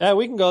like, yeah,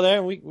 we can go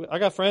there, and I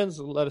got friends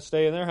who let us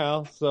stay in their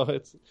house. So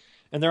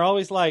and they're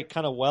always like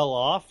kind of well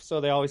off,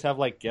 so they always have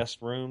like guest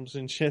rooms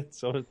and shit.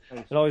 So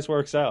it always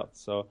works out.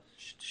 So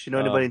does she know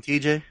anybody in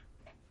TJ?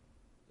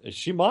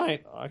 She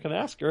might. I can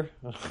ask her.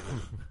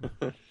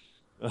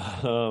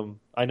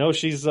 I know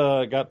she's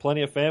got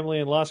plenty of family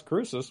in Las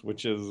Cruces,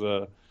 which is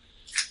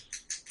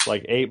It's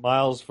like 8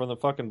 miles from the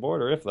fucking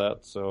border, if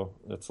that. So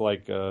it's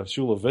like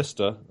Chula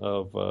Vista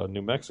of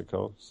New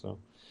Mexico. So,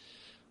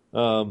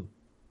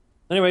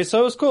 anyway,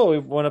 so it was cool. We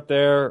went up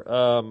there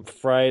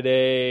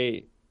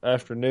Friday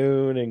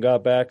afternoon and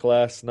got back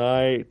last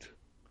night,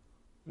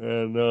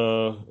 and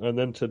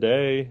then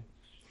today,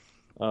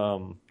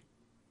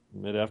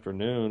 mid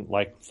afternoon,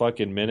 like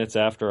fucking minutes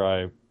after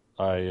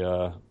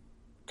I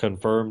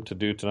confirmed to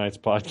do tonight's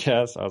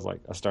podcast, I was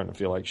like, I'm starting to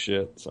feel like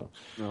shit. So,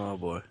 Oh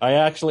boy,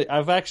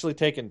 I've actually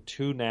taken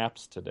 2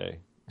 naps today.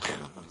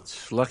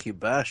 lucky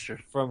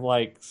bastard. from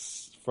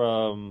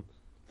 4:30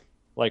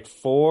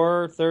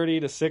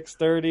 to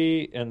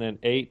 6:30, and then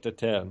 8 to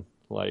 10.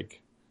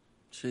 Like,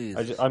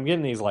 Jeez, I'm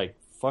getting these like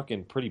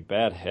fucking pretty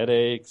bad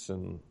headaches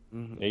and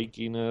Mhm.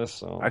 achiness.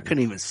 So I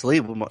couldn't even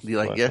sleep.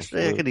 Like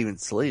yesterday, I food. couldn't even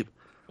sleep.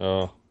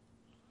 Oh,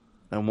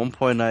 At one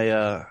point,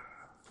 I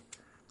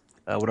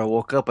when I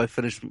woke up, I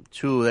finished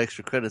 2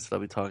 extra credits that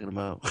I'll be talking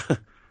about.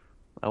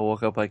 I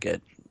woke up like at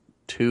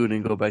 2 and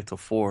then go back to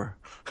 4.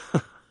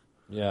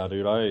 yeah,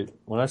 dude.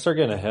 When I start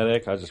getting a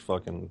headache, I just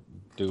fucking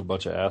do a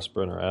bunch of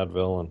aspirin or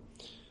Advil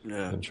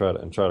Yeah. and try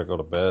to go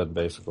to bed,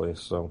 basically.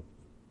 So,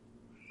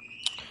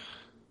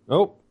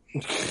 oh,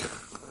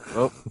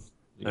 Oh,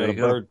 you there got a you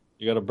go. bird.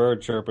 You got a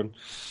bird chirping.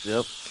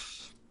 Yep.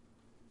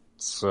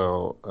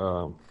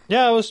 So,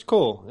 yeah, it was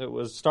cool. It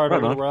was started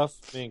Right a on. little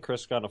rough. Me and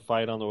Chris got in a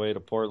fight on the way to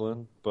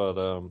Portland, but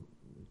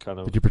kind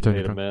of Did you pretend made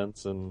you're drunk?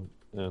 amends.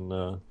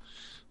 And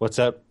what's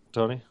that,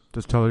 Tony?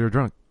 Just tell her you're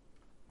drunk.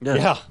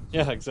 Yeah,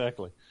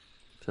 exactly.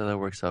 So that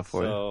works out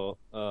for you.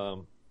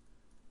 So,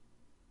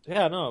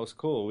 yeah, no, it was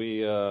cool.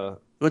 We You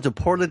went to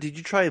Portland. Did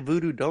you try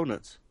Voodoo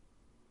Donuts?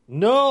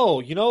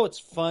 no, you know what's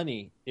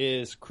funny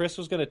is Chris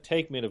was going to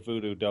take me to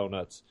Voodoo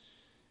Donuts.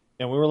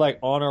 And we were like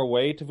on our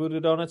way to Voodoo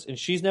Donuts, and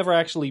she's never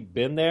actually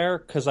been there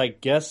because I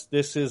guess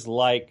this is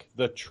like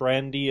the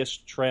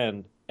trendiest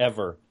trend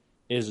ever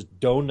is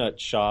donut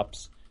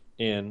shops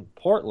in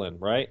Portland,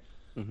 right?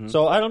 Mm-hmm.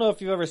 So I don't know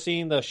if you've ever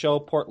seen the show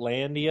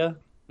Portlandia.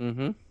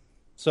 Mm-hmm.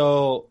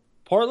 So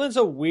Portland's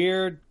a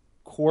weird,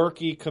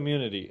 quirky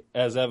community,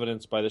 as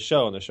evidenced by the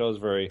show, and the show is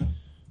very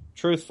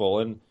truthful,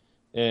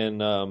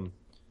 and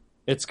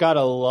it's got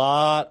a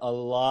lot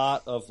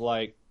of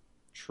like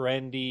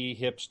trendy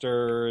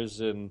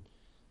hipsters and.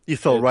 You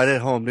felt It's- right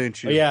at home,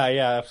 didn't you? Yeah,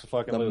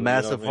 absolutely. The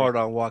massive heart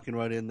on walking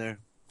right in there.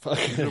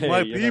 Fucking They're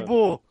my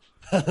people.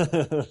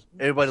 know.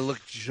 Everybody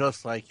looked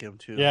just like him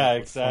too. Yeah,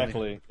 That's what's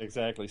funny.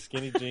 exactly.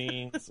 Skinny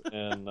jeans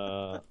and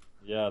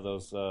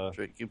those.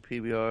 Drinking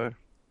PBR,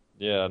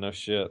 Yeah, no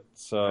shit.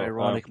 So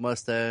ironic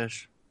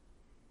mustache.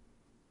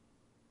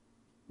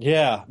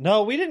 yeah,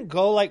 no, we didn't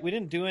go we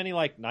didn't do any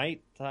like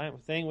nighttime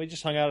thing. We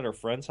just hung out at her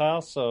friend's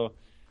house. So,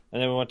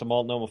 and then we went to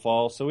Multnomah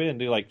Falls. So we didn't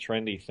do like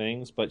trendy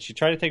things. But she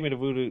tried to take me to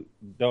Voodoo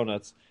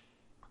Donuts,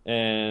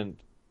 and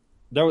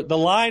the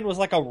line was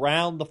like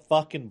around the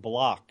fucking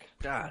block.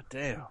 God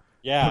damn.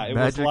 Yeah, The it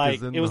was magic like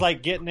is in it was the-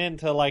 like getting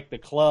into like the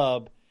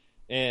club,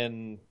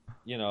 and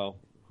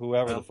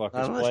whoever the fuck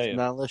was playing.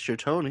 Not unless you're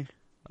Tony.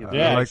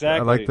 Yeah,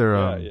 exactly. I like their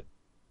Yeah.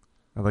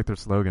 I like their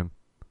slogan.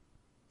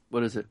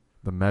 What is it?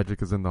 The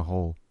magic is in the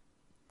hole.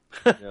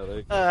 Yeah, there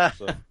you go.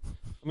 So, I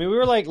mean, we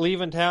were like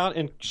leaving town,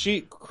 and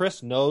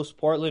Chris knows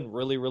Portland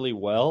really, really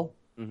well,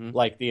 Mm-hmm.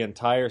 like the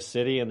entire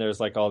city. And there's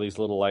like all these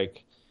little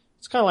like,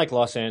 it's kind of like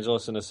Los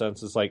Angeles in a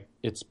sense. It's like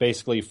it's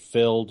basically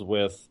filled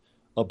with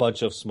a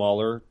bunch of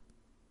smaller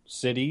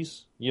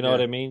cities. You know Yeah.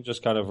 what I mean?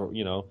 Just kind of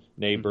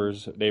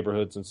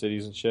neighborhoods and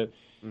cities and shit.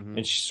 Mm-hmm.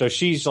 And so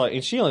she's like,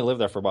 and she only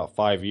lived there for about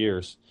 5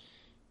 years.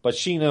 But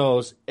she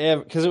knows,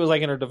 because it was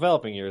like in her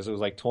developing years, it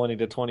was like 20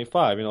 to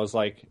 25. It's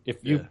like,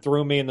 if you Yeah.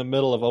 threw me in the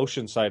middle of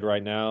Oceanside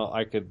right now,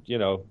 I could,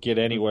 get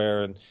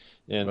anywhere and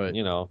Right.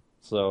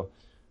 so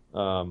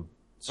Right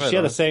she had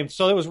on. the same,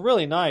 so it was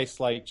really nice,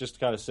 like, just to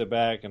kind of sit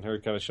back and her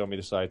kind of show me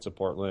the sights of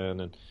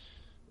Portland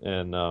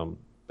and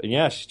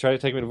yeah, she tried to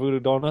take me to Voodoo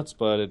Donuts,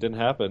 but it didn't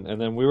happen.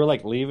 And then we were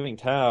like leaving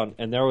town,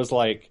 and there was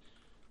like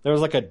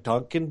a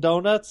Dunkin'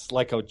 Donuts,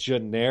 like a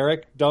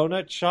generic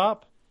donut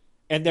shop.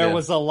 And there Yeah.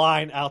 was a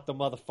line out the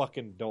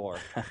motherfucking door.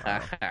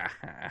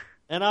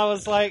 And I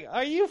was like,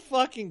 are you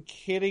fucking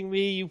kidding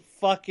me, you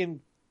fucking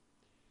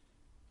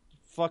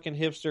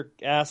hipster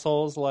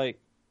assholes? Like,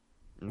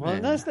 well,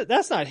 Man.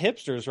 that's not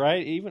hipsters,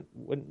 right? Even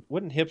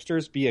wouldn't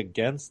hipsters be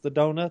against the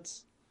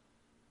donuts?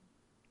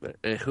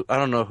 I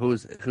don't know who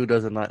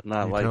doesn't not You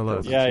like tell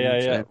those. us.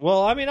 Yeah.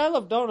 Well, I mean, I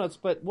love donuts,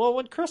 but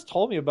when Chris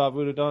told me about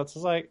Voodoo Donuts, I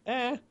was like,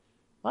 I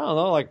don't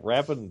know, like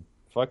wrapping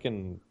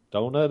fucking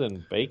donut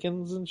and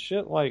bacons and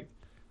shit. Like,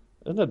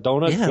 isn't a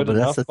donut Yeah, good but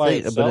enough that's the by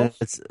thing. itself?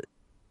 But it's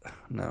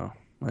no.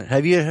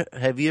 Have you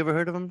ever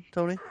heard of him,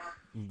 Tony?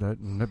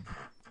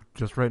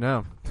 Just right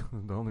now.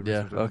 The only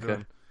Yeah, research I've okay.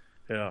 done.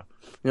 Yeah.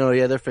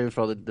 Yeah, they're famous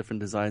for all the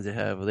different designs they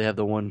have. They have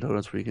the one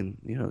donuts where you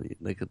can,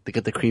 they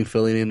get the cream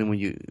filling in, and when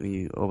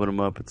you open them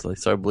up, it's like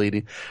start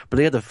bleeding. But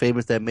they got the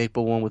famous that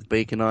maple one with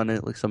bacon on it.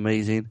 It looks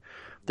amazing.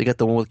 They got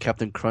the one with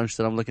Captain Crunch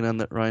that I'm looking at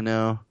that right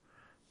now.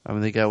 I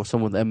mean, they got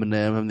some with M&M.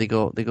 I mean, they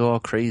go all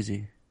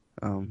crazy.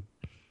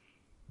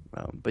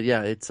 But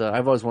yeah, it's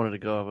I've always wanted to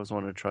go. I've always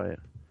wanted to try it.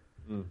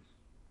 Mm.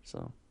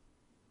 So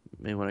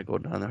maybe when I go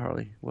down there,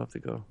 Harley, we'll have to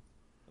go.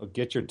 Oh,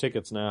 get your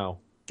tickets now.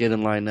 Get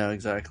in line now,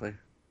 exactly.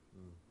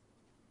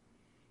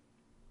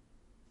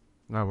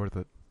 Not worth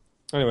it.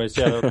 Anyways,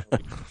 yeah.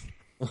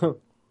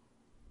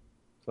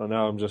 So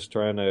now I'm just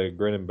trying to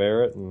grin and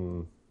bear it,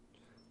 and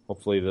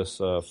hopefully this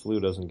flu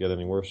doesn't get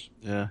any worse.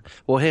 Yeah.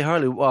 Well, hey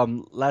Harley,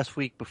 last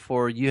week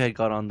before you had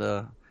got on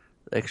the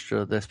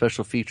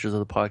special features of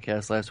the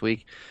podcast last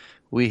week,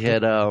 we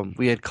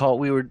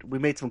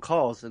made some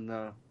calls, and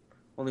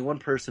only one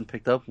person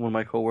picked up, one of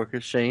my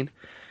coworkers, Shane,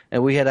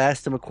 and we had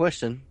asked him a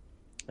question,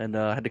 and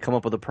I had to come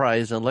up with a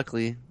prize, and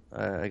luckily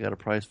I got a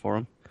prize for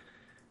him.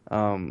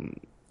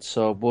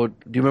 So, do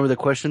you remember the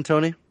question,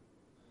 Tony?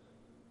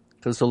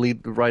 Because it'll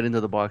lead right into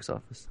the box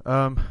office.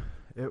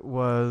 It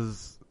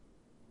was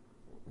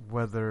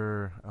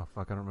whether... Oh,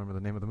 fuck, I don't remember the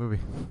name of the movie.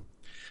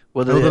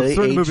 Whether the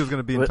certain movie is going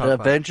to be in top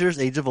 5. Avengers,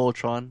 Age of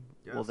Ultron,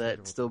 Yes, will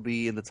that still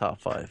be in the top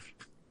 5?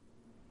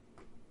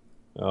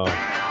 Oh.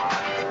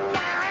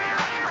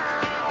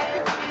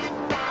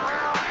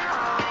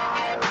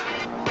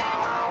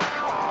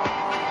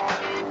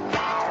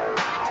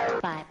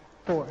 5,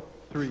 4,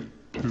 3,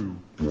 2,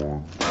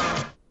 1.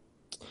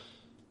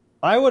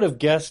 I would have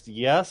guessed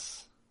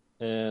yes,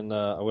 and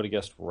I would have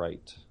guessed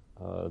right.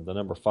 The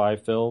number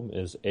 5 film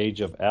is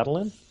Age of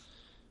Adeline.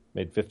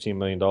 Made $15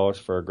 million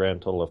for a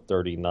grand total of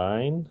 $39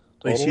 million.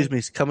 Wait, excuse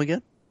me, come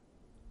again?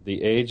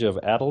 The Age of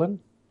Adeline?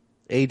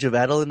 Age of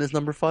Adeline is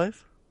number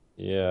 5?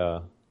 Yeah.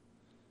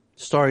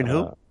 Starring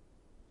who?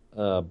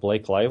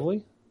 Blake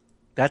Lively.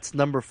 That's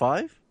number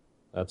 5?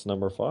 That's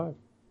number 5.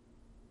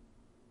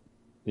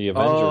 The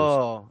Avengers.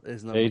 Oh,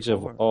 is number Age 4.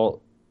 of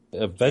all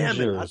Avengers.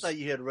 Damn it, I thought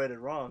you had read it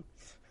wrong.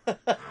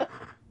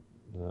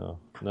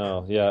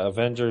 No. Yeah,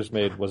 Avengers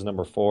was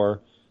number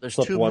 4. There's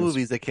Slipped 2 once.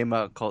 movies that came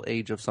out called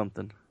Age of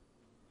something.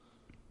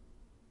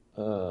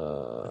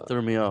 That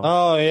threw me off.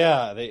 Oh,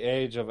 yeah, The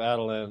Age of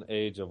Adeline,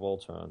 Age of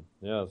Ultron.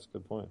 Yeah, that's a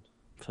good point.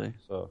 See?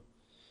 So,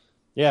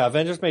 yeah,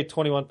 Avengers made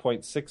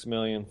 $21.6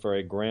 million for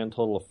a grand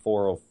total of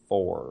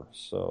 $404.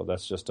 So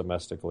that's just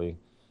domestically.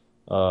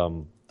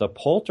 The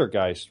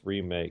Poltergeist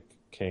remake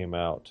came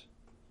out.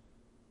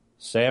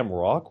 Sam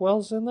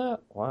Rockwell's in that?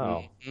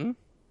 Wow. Mm-hmm.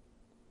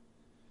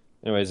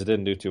 Anyways, it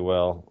didn't do too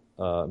well.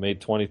 It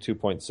made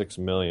 $22.6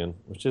 million,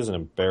 which isn't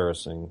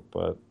embarrassing,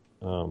 but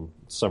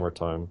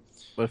summertime.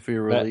 But for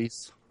your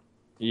release?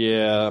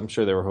 Yeah, I'm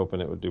sure they were hoping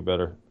it would do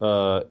better.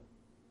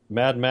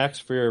 Mad Max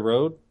Fury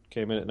Road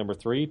came in at number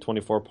 3,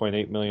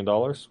 $24.8 million,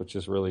 which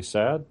is really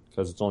sad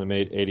because it's only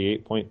made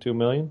 $88.2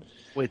 million.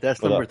 Wait,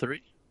 that's number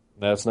 3?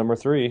 That's number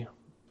 3.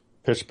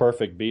 Pitch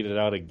Perfect beat it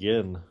out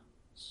again.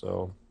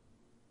 So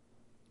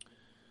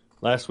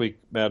last week,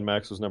 Mad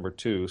Max was number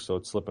 2, so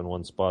it's slipping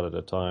one spot at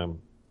a time.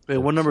 Wait,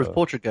 what number is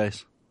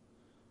Poltergeist?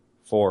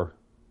 4.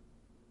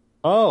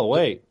 Oh,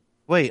 wait.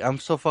 Wait, I'm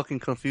so fucking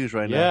confused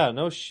right now. Yeah,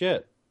 no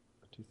shit.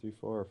 2, 3,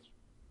 4.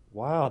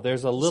 Wow,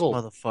 there's a little...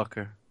 This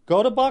motherfucker.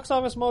 Go to Box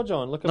Office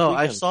Mojo and look at No,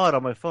 Weekend. I saw it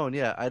on my phone,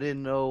 yeah. I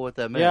didn't know what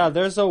that meant. Yeah,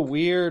 there's a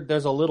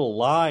little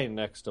line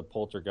next to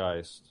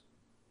Poltergeist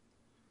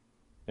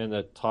in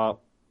the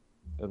top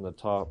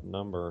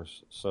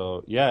numbers.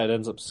 So, yeah,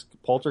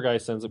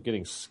 Poltergeist ends up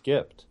getting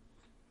skipped.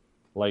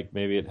 Like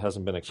maybe it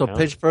hasn't been accounted So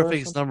Pitch for or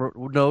Perfect's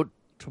something?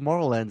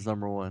 Tomorrowland's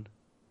number 1.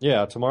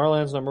 Yeah,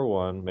 Tomorrowland's number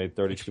 1, made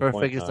 32.9. Pitch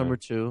Perfect is number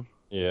 2.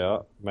 Yeah,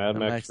 Mad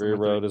Max Fury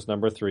number Road 3. is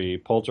number 3.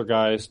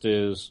 Poltergeist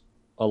is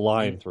a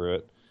line through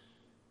it.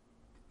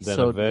 Then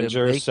So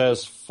Avengers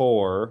says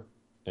 4,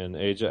 and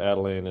Age of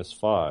Adeline is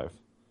 5.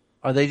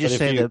 Are they just But if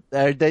saying you-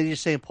 that? Are they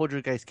just saying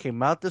Poltergeist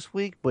came out this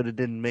week, but it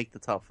didn't make the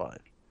top 5?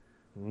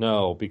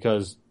 No,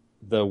 because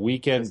the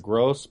weekend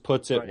gross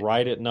puts it Right.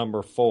 right at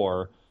number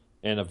 4,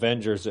 and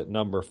Avengers at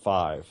number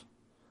 5.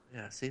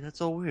 Yeah, see, that's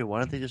so weird. Why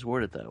don't they just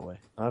word it that way?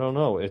 I don't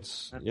know.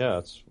 It's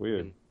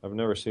weird. I've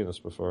never seen this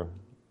before.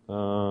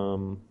 Let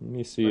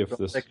me see if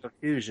this. That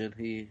confusion.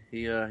 He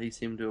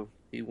seemed to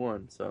he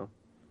won. So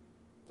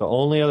The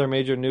only other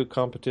major new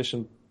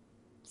competition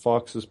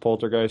Fox's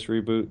Poltergeist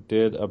reboot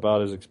did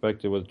about as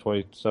expected with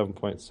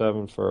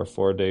 27.7 for a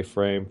 4-day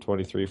frame,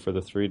 23 for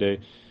the 3-day,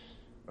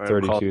 all right,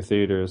 32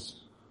 theaters.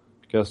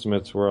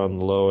 Guesstimates were on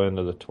the low end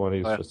of the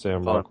 20s All right, for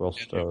Sam call- Rockwell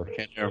star.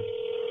 Can't hear him.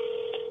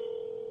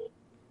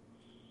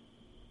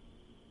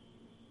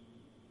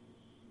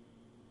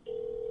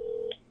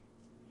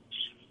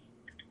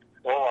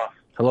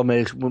 Hello,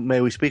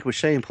 may we speak with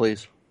Shane,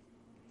 please?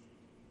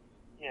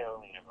 Yeah,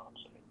 let me get on a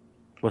second.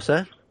 What's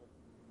that?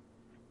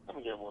 Let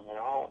me get one minute.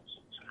 Hold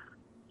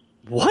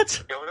on.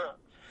 What? Yo, what up?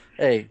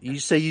 Hey, you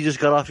say you just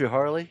got off your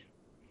Harley?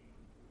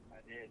 I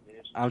did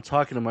this. I'm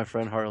talking to my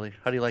friend Harley.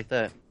 How do you like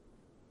that?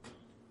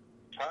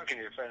 Talking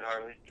to your friend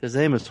Harley. His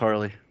name is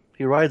Harley.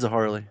 He rides a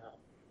Harley.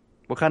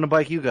 What kind of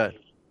bike you got?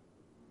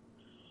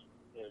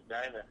 Yeah,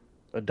 Dinah.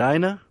 A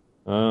Dyna?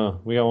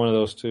 We got one of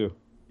those too.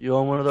 You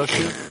own one of those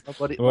too? My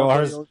buddy, Well, my buddy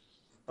ours- owns-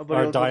 my buddy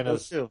our owns one of Dynas-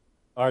 those too.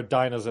 Our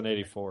Dyna's an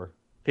 84,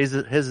 His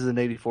is an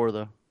 84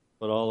 though.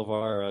 but all of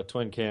our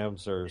twin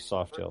cams are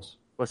Softails.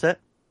 What's that?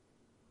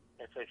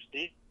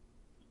 FXD.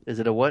 Is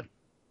it a what?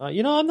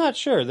 I'm not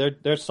sure. They're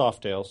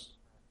Softails.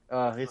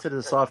 He said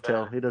it's a soft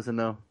tail. He doesn't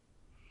know.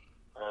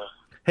 Uh,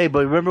 Hey,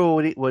 but remember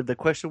what the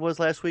question was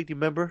last week? Do you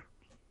remember?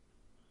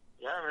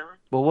 yeah, I remember.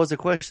 What was the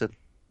question?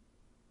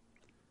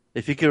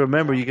 If you can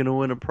remember, you're going to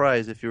win a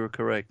prize if you were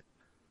correct.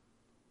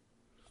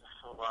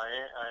 Well,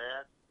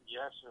 you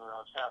asked me when I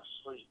was half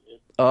asleep.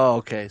 Oh,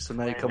 okay. So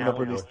now you're coming Yeah, up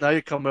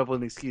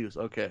with an excuse.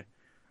 Okay.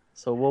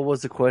 So what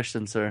was the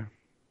question, sir?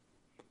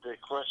 The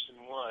question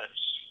was,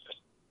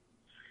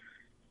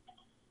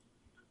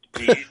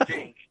 do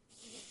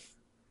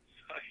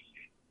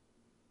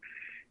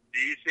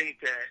you think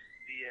that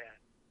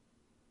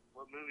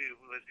what movie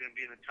was going to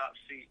be in the top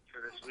seat for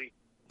this week?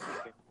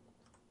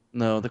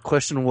 No, the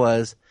question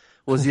was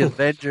the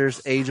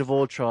Avengers Age of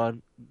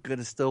Ultron going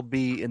to still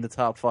be in the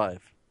top 5? Do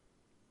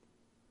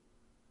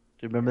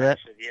you remember that?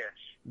 I said yes.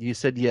 You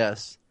said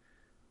yes.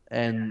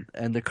 And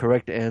the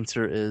correct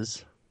answer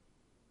is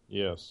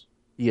Yes.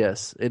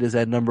 yes. It is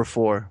at number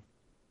 4.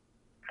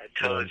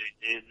 I told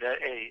you, dude.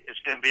 Hey, it's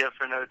going to be up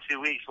for another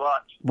 2 weeks.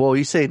 Watch. Well,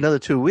 you say another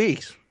 2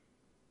 weeks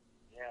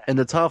Yeah, in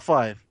the top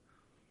 5.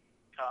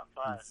 top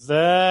 5.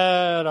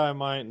 That I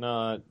might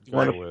not go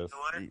Wanna- with.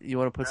 You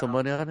want to put some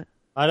money on it?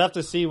 I'd have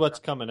to see what's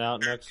coming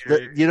out next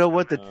week. You know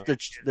what?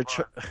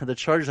 The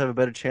Chargers have a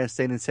better chance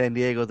staying in San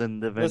Diego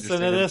than the Avengers.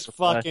 Listen to this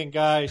fucking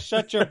guy.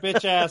 Shut your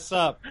bitch ass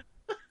up. You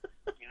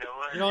know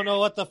what? You don't know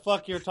what the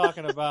fuck you're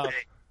talking about.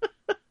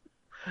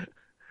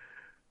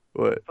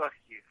 What? Fuck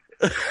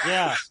you.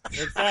 Yeah,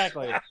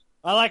 exactly.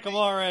 I like him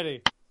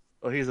already.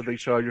 Oh, he's a big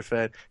Charger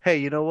fan. Hey,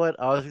 you know what?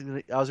 I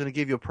was gonna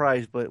give you a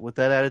prize, but with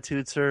that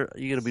attitude, sir,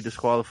 you're gonna be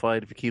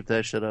disqualified if you keep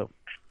that shit up.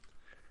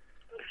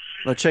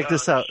 Now check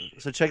this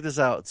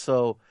out.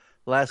 So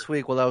last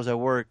week while I was at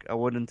work, I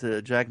went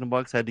into Jack in the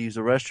Box. I had to use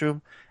the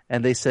restroom,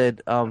 and they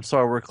said,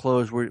 "Sorry, we're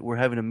closed. We're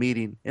having a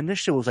meeting." And this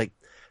shit was like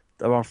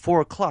around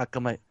 4:00.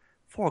 I'm like,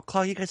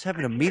 4:00? You guys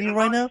having a meeting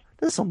right now?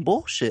 This is some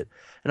bullshit.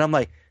 And I'm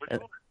like,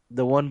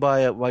 the one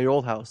by your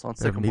old house on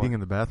They have a Sycamore. meeting in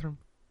the bathroom?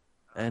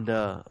 And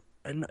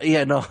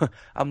yeah, no,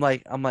 I'm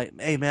like,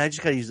 hey man, I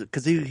just gotta use it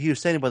because he was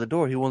standing by the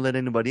door. He won't let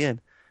anybody in.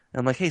 And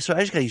I'm like, hey, sir, I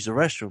just gotta use the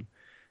restroom.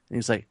 And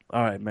he's like,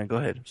 all right, man, go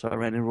ahead. So I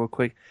ran in real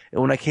quick. And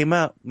when I came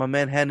out, my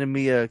man handed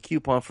me a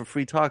coupon for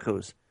free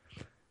tacos.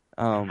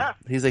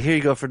 He's like, here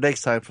you go for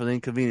next time for the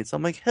inconvenience.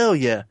 I'm like, hell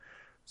yeah.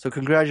 So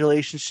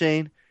congratulations,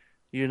 Shane.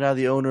 You're now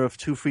the owner of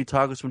 2 free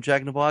tacos from Jack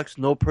in the Box.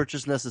 No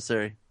purchase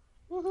necessary.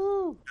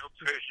 No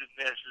purchase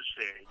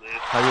necessary, dude.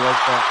 How do you like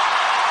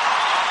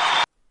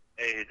that?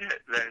 Hey, that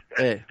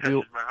Hey,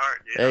 touches my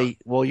heart, dude. Hey,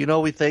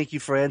 well, we thank you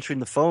for answering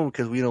the phone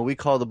because we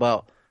called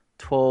about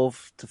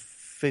 12 to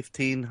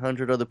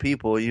 1,500 other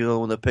people. You're the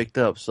one that picked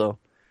up, so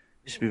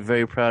you should be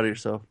very proud of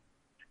yourself.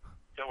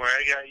 Don't worry,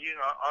 I got you.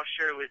 I'll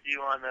share it with you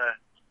on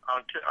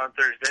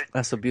Thursday.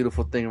 That's a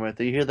beautiful thing right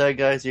there. You hear that,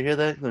 guys? You hear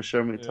that? You're gonna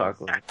show me the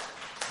taco.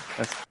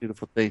 That's a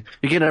beautiful thing.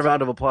 You're getting a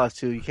round of applause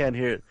too. You can't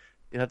hear it.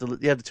 You have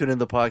to tune in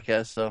the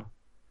podcast. So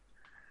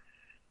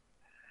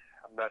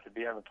I'm about to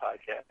be on the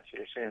podcast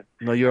here soon.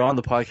 no, you're on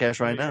the podcast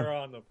right You're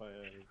now. on the plane.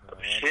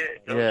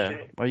 Shit. Oh, Yeah.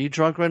 shit. Are you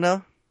drunk right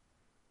now?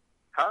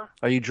 Huh?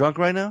 Are you drunk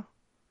right now?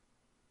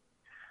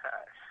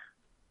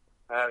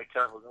 I had a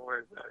couple. Don't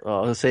worry about it. Oh, I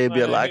was gonna say it'd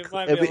be a lot. He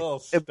might be a little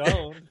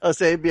stoned. I was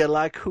say it'd be a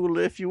lot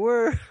cooler if you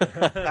were.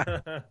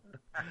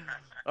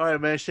 All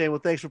right, man, Shane. Well,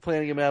 thanks for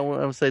playing again, man. I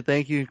want to say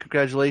thank you,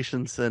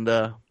 congratulations, and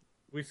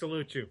We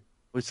salute you.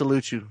 we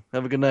salute you.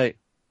 Have a good night.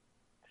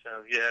 So,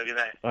 yeah, good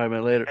night. All right,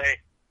 man. Later. Hey,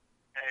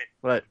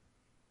 What?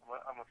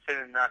 I'm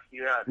going to knock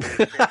you out, dude.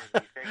 You think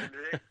him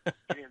today?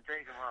 You didn't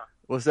think him, huh?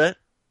 What's that?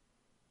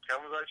 Tell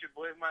him about your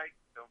boy Mike.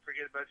 Don't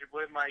forget about your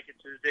boy Mike.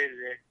 It's his day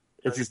today.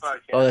 It's Your just, podcast.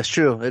 oh, that's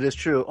true. It is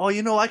true. Oh,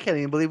 I can't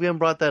even believe we haven't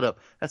brought that up.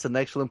 That's an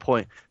excellent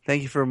point.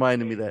 Thank you for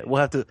reminding me that.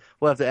 We'll have to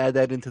add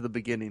that into the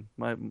beginning.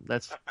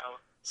 That's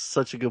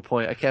such a good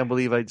point. I can't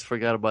believe I just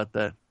forgot about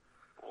that.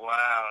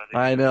 Wow. dude.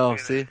 I know. Look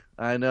at See, it.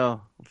 I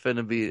know. I'm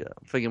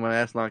finna my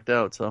ass knocked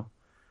out. So,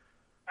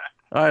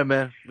 all right,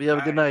 man. You have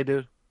a good night,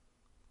 dude.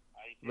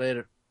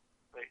 Later.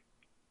 Wait.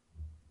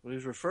 What he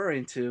was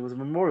referring to was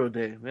Memorial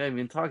Day. We haven't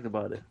even talked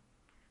about it.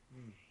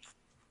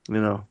 I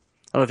don't know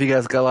if you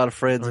guys got a lot of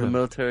friends in the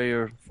military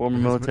or former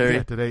military.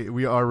 Yeah, today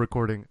we are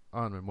recording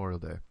on Memorial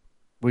Day.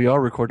 We are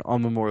recording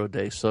on Memorial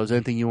Day. So, is there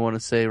anything you want to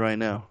say right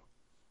now,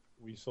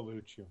 We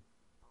salute you.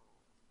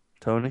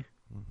 Tony?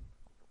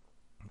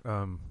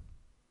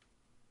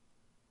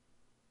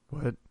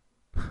 What?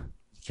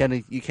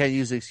 You can't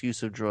use the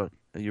excuse of drunk.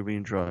 That you're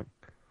being drunk.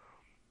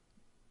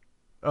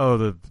 Oh,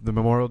 the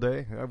Memorial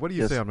Day? What do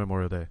you Yes. say on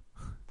Memorial Day?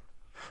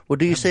 What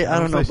do you say? I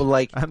don't know, but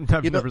like, I've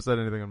never said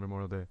anything on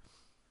Memorial Day.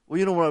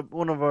 well,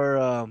 one of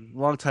our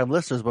longtime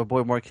listeners, my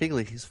boy Mark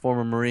Higley, he's a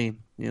former Marine,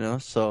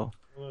 so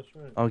Well, that's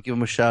right. I'll give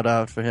him a shout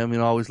out for him,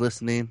 always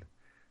listening.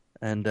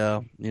 And,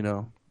 I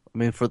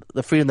mean, for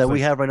the freedom that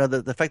we have right now,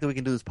 the fact that we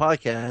can do this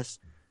podcast,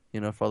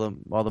 for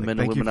all the men and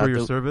Thank you women for out your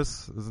there.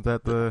 service. Isn't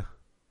that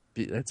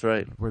That's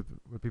right. what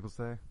people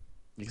say?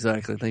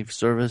 Exactly. Thank you for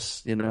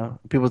service.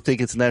 People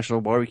think it's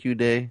National Barbecue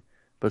Day,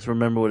 but let's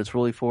remember what it's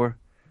really for.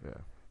 Yeah.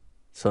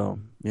 So,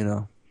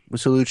 we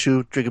salute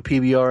you. Drink a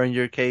PBR in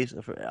your case.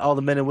 For all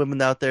the men and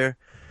women out there,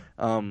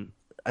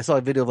 I saw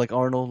a video of like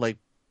Arnold like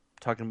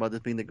talking about this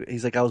being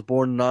he's like, I was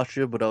born in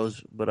Austria, but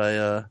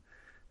I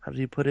how did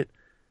he put it?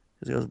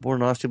 He's like, I was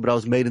born in Austria, but I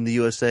was made in the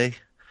USA.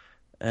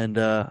 And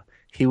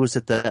he was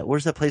at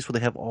where's that place where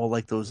they have all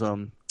like those I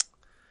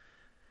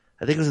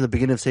think it was in the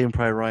beginning of Saving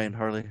Private Ryan,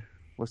 Harley.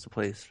 What's the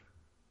place?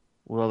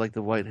 With all like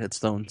the white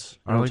headstones.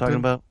 You know what I'm talking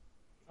about?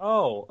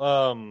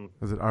 Oh,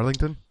 Is it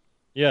Arlington?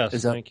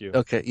 yes, thank you.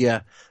 Okay,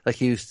 yeah. Like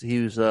he was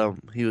doing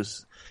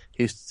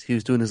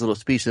his little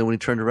speech, and then when he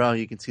turned around,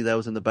 you can see that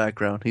was in the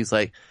background. He's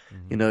like,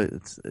 you know,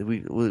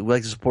 we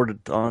like to support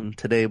it on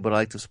today, but I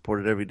like to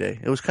support it every day.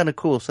 It was kind of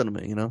cool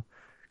sentiment, you know,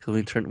 because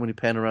when he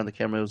panned around the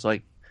camera, it was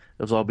like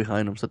it was all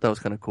behind him. So that was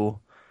kind of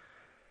cool.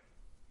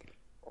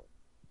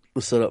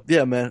 Was set up,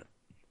 yeah, man.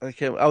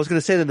 I was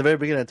gonna say that in the very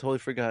beginning, I totally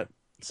forgot.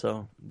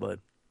 So, but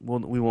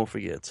we won't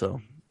forget.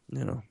 So,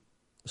 you know,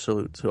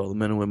 salute to all the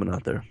men and women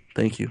out there.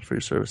 Thank you for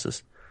your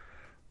services.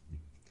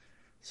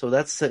 So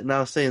that's it.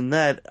 Now saying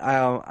that,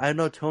 I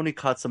know Tony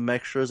caught some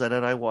extras, and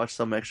then I watched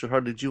some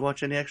extras. Did you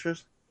watch any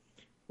extras?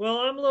 Well,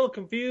 I'm a little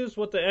confused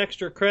what the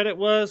extra credit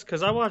was,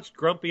 because I watched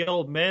Grumpy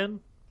Old Men.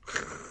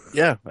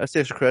 Yeah, that's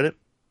the extra credit.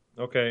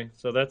 Okay,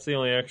 so that's the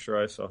only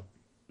extra I saw.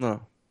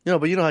 No. You know,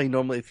 but you know how you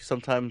normally, if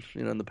sometimes,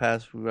 you know, in the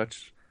past, we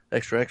watch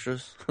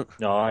extras?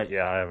 No, I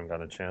haven't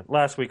got a chance.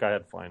 Last week I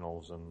had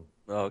finals and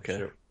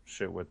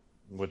shit with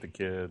the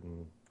kid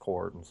and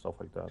court and stuff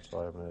like that, so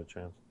I haven't had a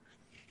chance.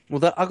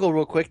 Well, I'll go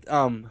real quick.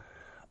 I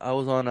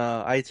was on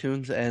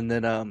iTunes, and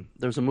then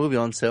there was a movie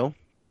on sale.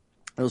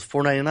 It was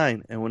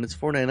 $4.99, and when it's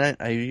 $4.99,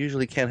 I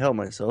usually can't help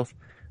myself,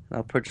 and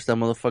I'll purchase that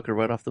motherfucker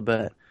right off the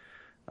bat.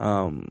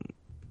 And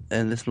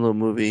this little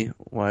movie,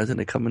 why isn't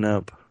it coming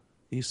up?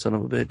 You son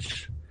of a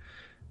bitch!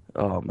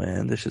 Oh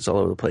man, this shit's all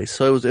over the place.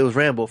 So it was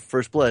Rambo: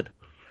 First Blood,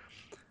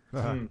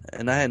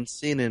 and I hadn't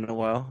seen it in a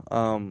while.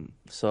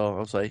 So I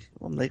was like,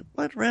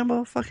 what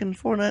Rambo? Fucking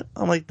Fortnite?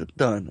 I'm like,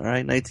 done. All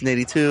right,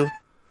 1982.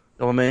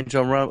 My man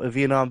John Ram, a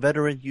Vietnam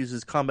veteran,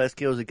 uses combat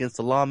skills against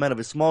the lawmen of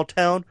a small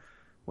town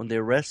when they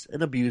arrest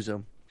and abuse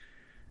him.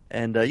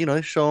 And you know,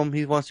 they show him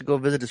he wants to go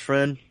visit his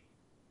friend.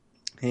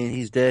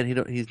 He's dead. He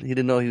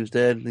didn't know he was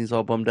dead. And he's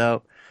all bummed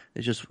out.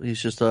 He's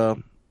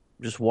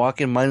just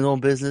walking, minding his own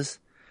business.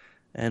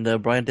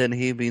 And Brian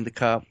Dennehy, being the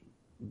cop,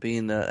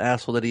 being the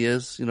asshole that he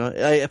is, you know,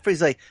 at first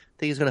he's like,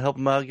 think he's gonna help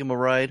him out, give him a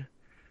ride,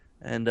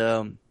 and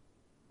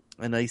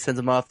he sends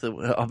him off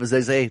his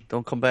exit. Hey,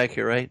 don't come back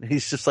here, right? And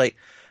he's just like,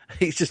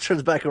 he just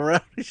turns back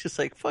around. He's just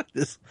like, fuck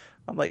this.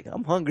 I'm like,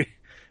 I'm hungry.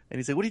 And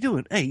he's like, what are you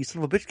doing? Hey, you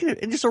son of a bitch, get here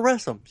and just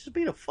arrest him. Just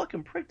being a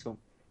fucking prick to him.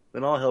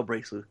 Then all hell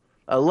breaks loose.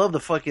 I love the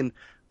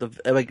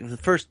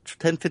first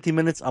 10, 15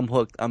 minutes, I'm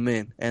hooked. I'm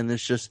in. And it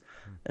just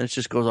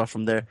goes off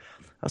from there.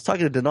 I was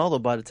talking to Donaldo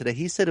about it today.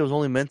 He said it was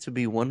only meant to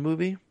be one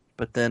movie,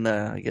 but then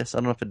I guess I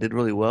don't know if it did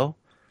really well.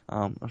 I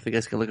don't know if you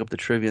guys can look up the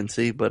trivia and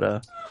see, but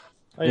I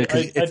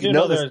do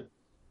know there's...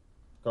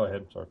 Go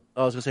ahead, sorry.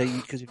 I was going to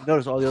say, because if you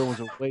notice, all the other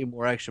ones are way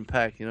more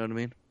action-packed, you know what I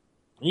mean?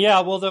 Yeah,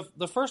 well,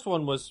 the first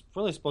one was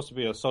really supposed to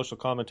be a social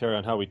commentary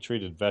on how we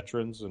treated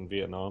veterans in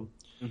Vietnam.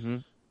 Mm-hmm.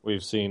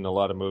 We've seen a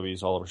lot of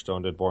movies. Oliver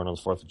Stone did Born on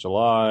the 4th of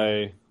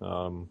July.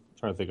 Trying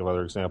to think of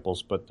other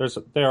examples, but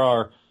there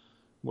are.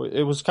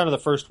 It was kind of the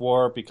first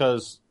war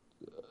because,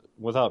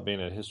 without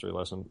being a history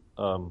lesson,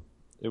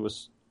 it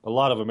was a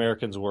lot of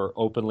Americans were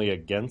openly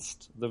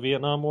against the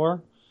Vietnam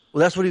War. Well,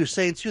 that's what he was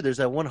saying too. There's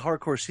that one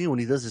hardcore scene when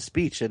he does his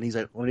speech, and he's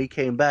like, when he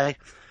came back,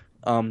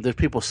 there's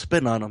people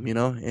spitting on him, you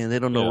know, and they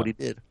don't know what he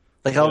did.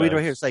 Like I'll read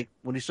right here. It's like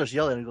when he starts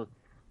yelling, and he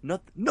goes,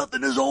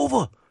 "Nothing is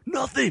over.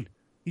 Nothing.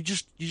 You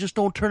just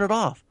don't turn it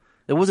off.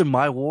 It wasn't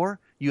my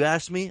war. You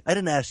asked me. I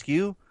didn't ask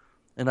you,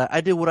 and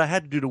I did what I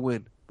had to do to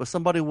win. But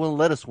somebody wouldn't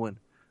let us win.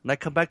 And I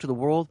come back to the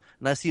world,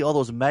 and I see all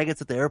those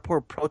maggots at the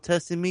airport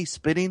protesting me,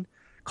 spitting,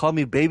 calling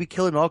me baby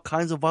killer, and all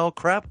kinds of vile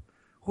crap.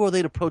 Who are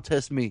they to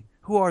protest me?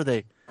 Who are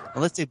they?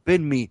 Unless they've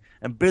been me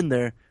and been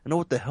there and know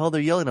what the hell they're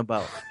yelling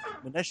about."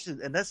 I mean,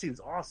 that seems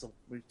awesome.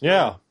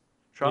 Yeah.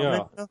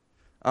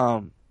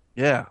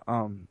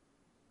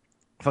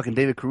 Fucking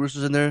David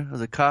Caruso's in there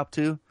as a cop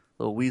too,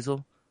 little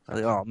weasel. I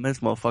was like, oh man, this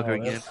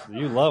motherfucker again.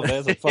 You love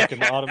that. That's a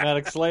fucking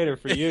automatic Slater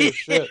for you.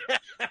 Shit.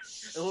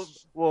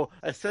 Well,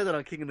 I said that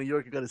on King of New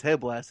York. He got his head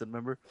blasted.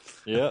 Remember?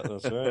 Yeah,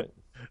 that's right.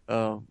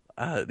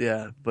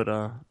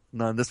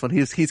 No, this one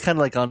he's kind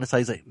of like on this side.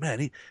 He's like,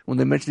 man, when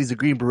they mention he's a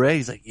Green Beret,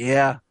 he's like,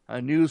 yeah,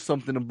 I knew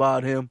something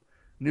about him,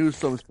 knew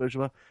something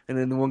special about. And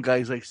then the one guy,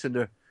 he's like sitting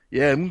there,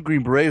 yeah, I'm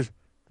Green Berets,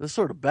 they're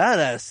sort of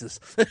badasses.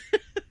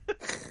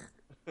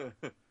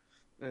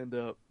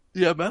 And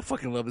yeah, man, I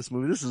fucking love this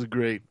movie. This is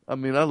great. I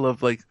mean, I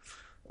love like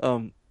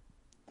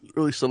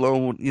early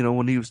Stallone, you know,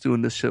 when he was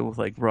doing this shit with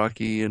like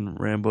Rocky and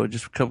Rambo,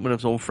 just coming up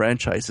with his own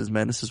franchises.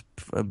 Man, this is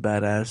a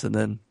badass. And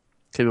then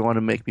Kevin wanted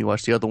to make me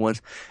watch the other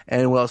ones.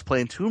 And when I was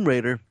playing Tomb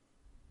Raider,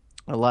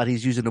 a lot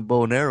he's using a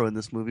bow and arrow in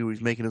this movie where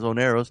he's making his own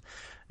arrows.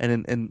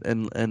 And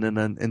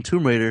in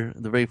Tomb Raider,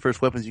 the very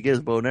first weapons you get is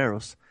bow and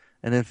arrows.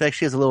 And in fact,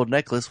 she has a little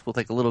necklace with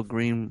like a little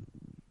green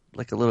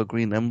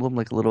emblem,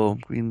 like a little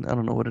green, I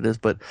don't know what it is,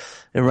 but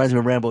it reminds me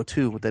of Rambo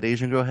 2 with that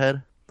Asian girl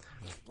head.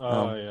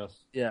 Oh, yes.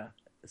 Yeah.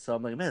 So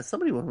I'm like, man,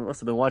 somebody must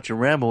have been watching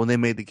Rambo when they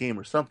made the game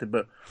or something.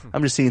 But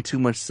I'm just seeing too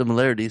much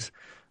similarities.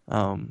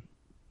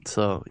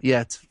 So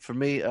yeah, for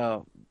me,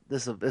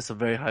 this is a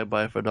very high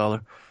buy for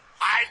 $1.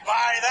 I'd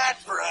buy that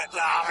for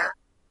 $1.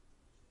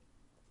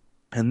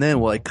 And then,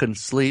 while I couldn't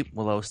sleep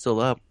while I was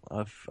still up,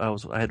 I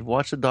had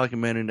watched a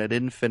documentary and I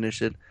didn't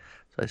finish it,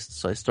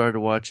 so I started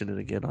watching it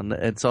again.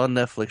 It's on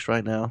Netflix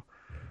right now,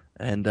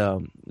 and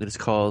it's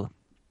called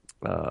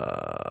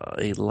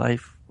A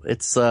Life.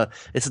 It's a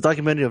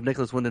documentary of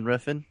Nicholas Winding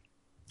Refn.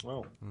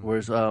 Oh.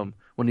 Whereas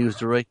when he was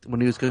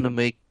going to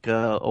make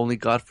Only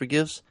God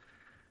Forgives,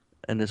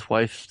 and his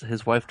wife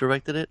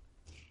directed it.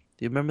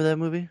 Do you remember that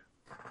movie?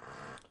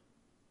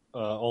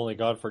 Only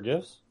God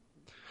Forgives?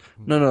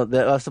 No,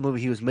 that's the movie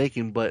he was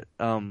making, but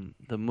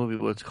the movie,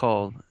 what it's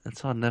called,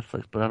 it's on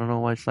Netflix, but I don't know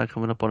why it's not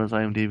coming up on his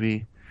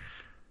IMDb.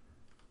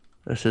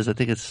 It says, I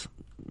think it's,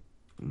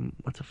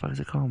 what the fuck is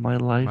it called? My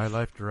Life? My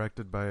Life,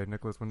 directed by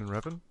Nicholas Winding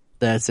Refn?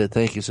 That's it,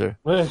 thank you, sir.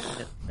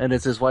 And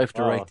it's his wife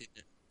directing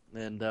it.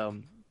 And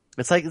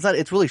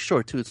it's really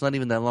short, too. It's not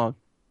even that long.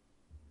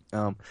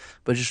 But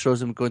it just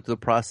shows him going through the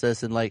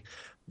process and, like,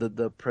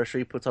 the pressure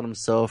he puts on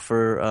himself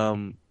for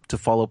to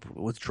follow up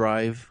with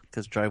Drive,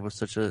 because Drive was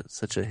such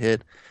a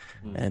hit.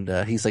 And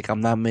he's like,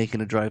 I'm not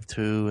making a Drive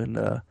 2, and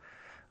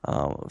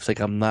it's like,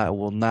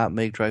 will not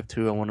make Drive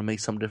 2. I want to make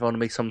something different. I want to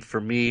make something for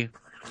me.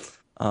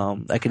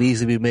 I could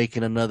easily be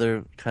making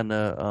another kind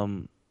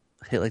of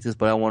hit like this,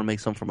 but I want to make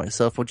something for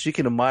myself, which you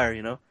can admire,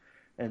 you know.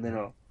 And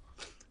then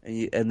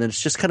and then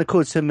it's just kind of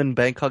cool. It's him in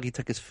Bangkok.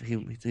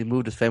 He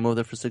moved his family over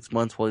there for 6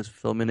 months while he's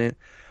filming it.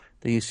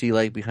 Then you see,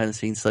 like, behind the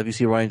scenes stuff. You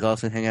see Ryan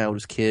Gosling hanging out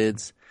with his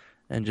kids,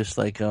 and just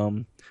like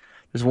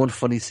there's one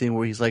funny scene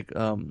where he's like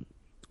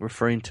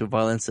referring to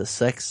violence as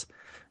sex,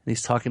 and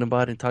he's talking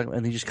about it,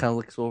 and he just kind of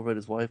looks over at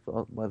his wife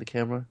by the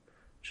camera,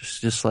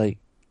 just like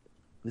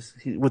this,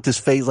 with this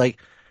face, like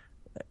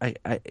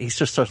he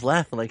just starts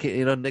laughing, like,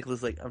 you know,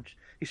 Nicholas, like,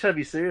 he's trying to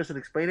be serious and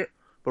explain it,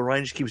 but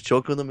Ryan just keeps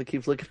joking with him and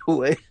keeps looking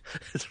away.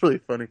 It's really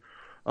funny.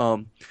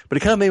 But it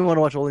kind of made me want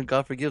to watch Only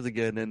God Forgives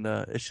again, and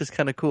it's just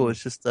kind of cool.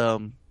 It's just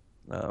because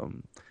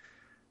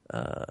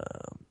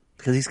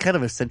he's kind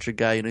of an eccentric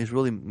guy, you know, he's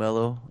really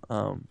mellow.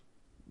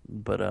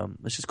 But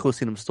it's just cool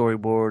seeing him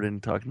storyboard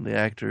and talking to the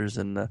actors,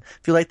 and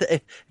if you like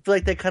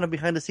that kind of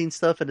behind the scenes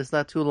stuff, and it's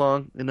not too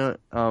long, you know,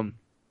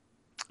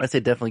 I'd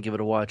say definitely give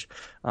it a watch.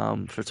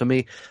 To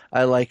me,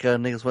 I like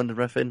Nicholas Winding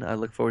Refn. I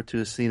look forward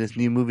to seeing his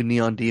new movie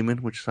Neon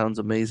Demon, which sounds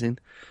amazing.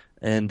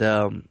 And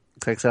like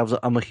I said,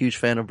 I'm a huge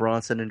fan of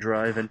Bronson and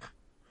Drive,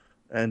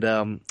 and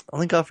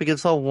Only God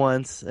Forgives all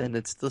once, and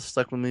it's still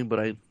stuck with me. But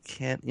I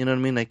can't, you know what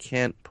I mean? I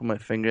can't put my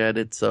finger at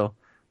it. So,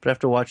 but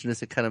after watching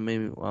this, it kind of made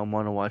me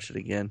want to watch it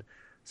again.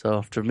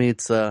 So for me,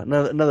 it's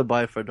another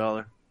buy for $1.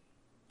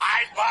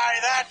 I'd buy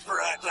that for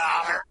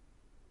 $1.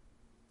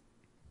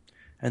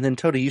 And then,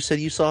 Tony, you said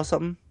you saw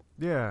something?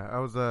 Yeah, I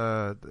was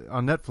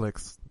on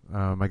Netflix.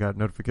 I got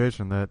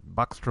notification that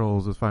Box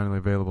Trolls is finally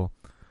available.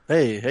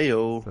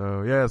 Hey-o.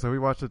 So we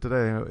watched it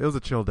today. It was a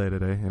chill day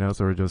today, you know,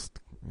 so we're just,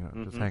 you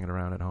know, just hanging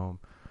around at home.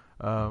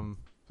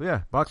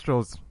 Box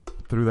Trolls,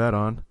 threw that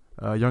on.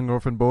 A young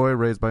orphan boy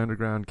raised by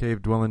underground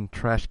cave-dwelling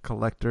trash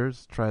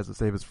collectors tries to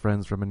save his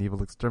friends from an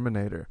evil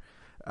exterminator.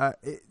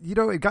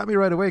 It got me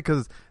right away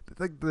because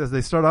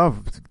they start off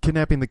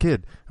kidnapping the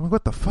kid. I'm like,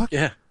 what the fuck?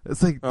 Yeah.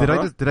 It's like,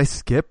 did I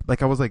skip?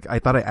 Like, I was like, I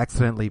thought I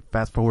accidentally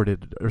fast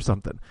forwarded or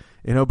something,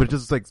 you know. But it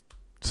just like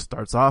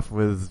starts off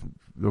with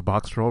the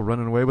box troll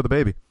running away with a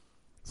baby.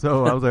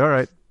 So I was like, all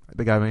right,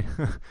 they got me.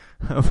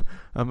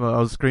 I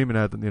was screaming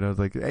at them, you know. I was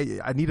like, hey,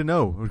 I need to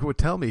know.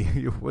 Tell me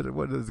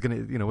what is gonna,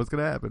 you know, what's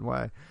gonna happen?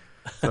 Why?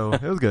 So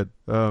it was good.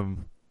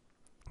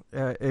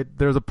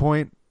 There's a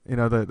point. You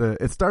know,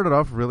 it started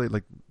off really,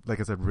 like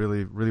I said,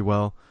 really, really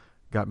well.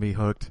 Got me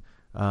hooked.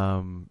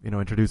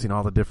 Introducing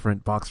all the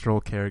different box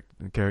troll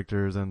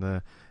characters and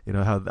the, you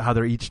know, how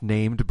they're each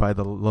named by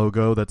the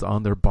logo that's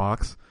on their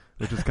box,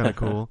 which is kind of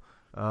cool.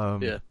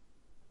 Yeah.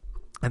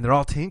 And they're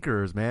all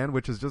tinkerers, man,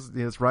 which is just,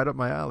 you know, it's right up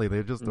my alley.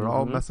 They're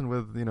all messing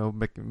with, you know,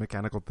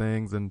 mechanical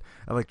things and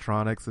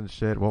electronics and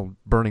shit. Well,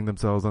 burning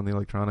themselves on the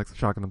electronics,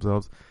 shocking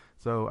themselves.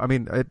 So, I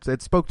mean,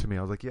 it spoke to me.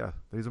 I was like, yeah,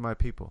 these are my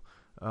people.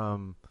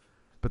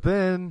 But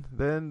then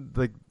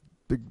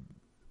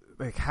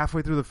like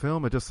halfway through the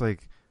film, it just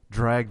like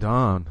dragged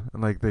on,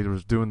 and like they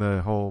was doing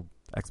the whole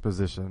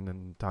exposition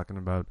and talking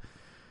about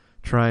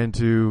trying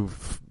to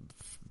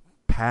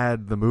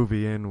pad the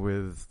movie in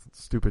with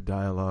stupid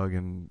dialogue,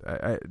 and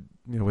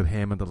you know, with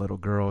him and the little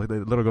girl.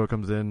 The little girl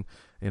comes in,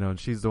 you know, and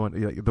she's the one.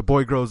 The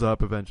boy grows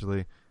up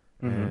eventually,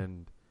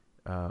 and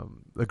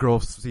the girl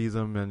sees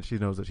him, and she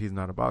knows that he's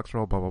not a box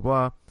troll. Blah blah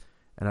blah.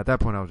 And at that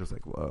point, I was just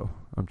like, whoa,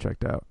 I'm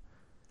checked out.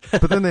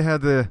 But then they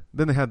had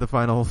the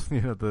final,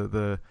 you know,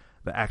 the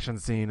action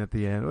scene at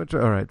the end, which,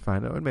 all right,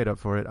 fine, it made up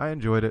for it. I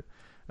enjoyed it.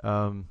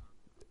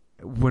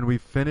 When we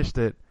finished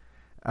it,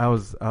 I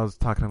was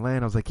talking to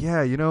Lane. I was like,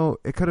 yeah, you know,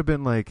 it could have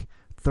been like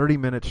 30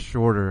 minutes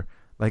shorter,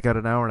 like at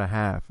an hour and a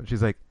half. And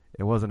she's like,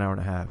 it was an hour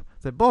and a half. I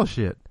said,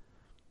 bullshit.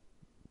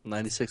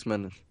 96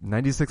 minutes.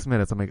 96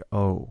 minutes. I'm like,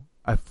 oh,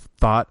 I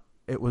thought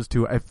it was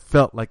I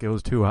felt like it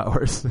was 2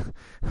 hours.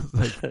 It's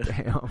like,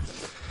 damn.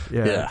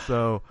 Yeah.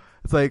 So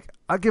it's like,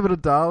 I'll give it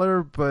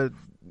 $1, but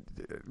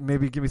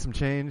maybe give me some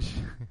change.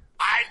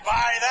 I'd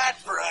buy that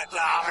for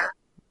 $1.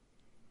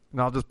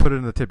 And I'll just put it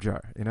in the tip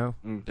jar, you know?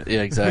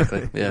 Yeah,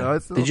 yeah. You know,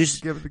 Did you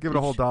give it a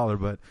whole $1,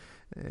 but...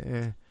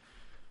 And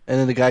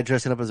then the guy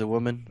dressing up as a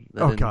woman.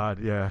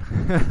 God, yeah.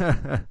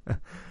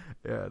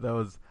 Yeah, that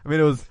was... I mean,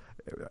 it was...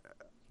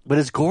 But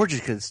it's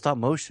gorgeous because it's stop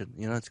motion.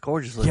 You know, it's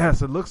gorgeous looking.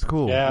 Yes, it looks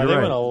cool. Yeah, You're they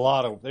right. put a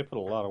lot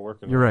of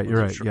work in. You're right.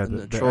 Yeah,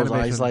 the the troll's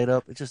animation, eyes light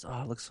up. It just,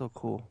 it looks so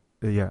cool.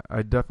 Yeah,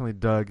 I definitely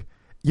dug.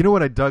 You know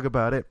what I dug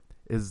about it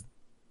is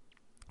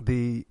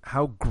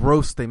how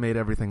gross they made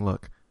everything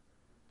look.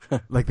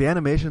 Like the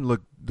animation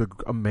looked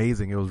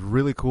amazing. It was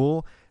really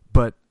cool,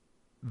 but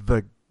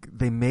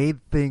they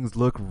made things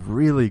look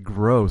really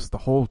gross. The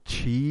whole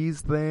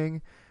cheese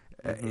thing.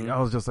 I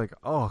was just like,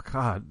 oh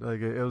God,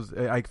 like it was.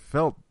 I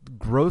felt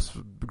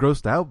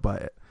grossed out by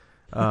it.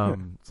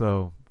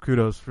 So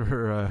kudos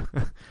for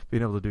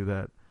being able to do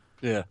that.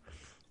 Yeah,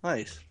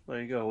 nice. There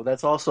you go. Well,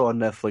 that's also on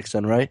Netflix,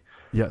 then, right?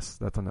 Yes,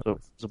 that's on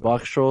Netflix. So the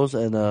Box Trolls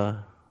and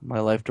My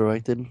Life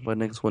Directed by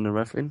Nicholas Winding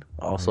Refn,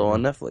 also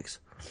on Netflix.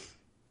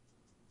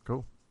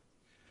 Cool.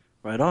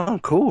 Right on.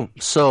 Cool.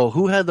 So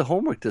who had the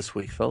homework this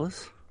week,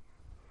 fellas?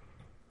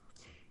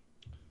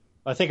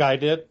 I think I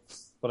did,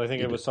 but I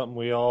think it was something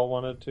we all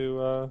wanted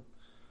to.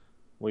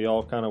 We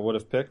all kind of would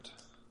have picked.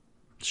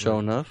 Sure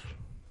enough.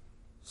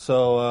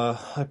 So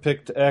I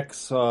picked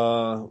Ex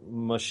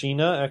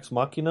Machina, Ex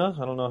Machina.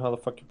 I don't know how the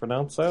fuck you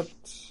pronounce that.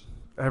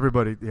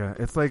 Everybody, yeah,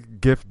 it's like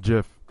GIF.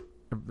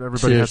 Everybody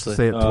Seriously. has to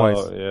say it twice.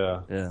 Oh,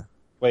 yeah. Yeah.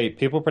 Wait,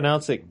 people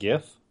pronounce it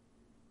GIF?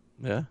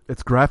 Yeah.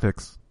 It's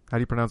graphics. How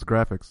do you pronounce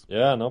graphics?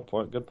 Yeah, no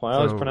point. Good point. I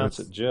always pronounce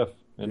it's- it GIF.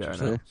 Yeah,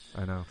 Interesting.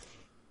 I know.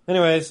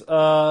 Anyways,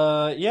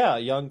 a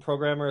young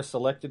programmer is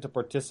selected to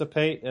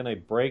participate in a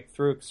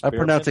breakthrough I experiment.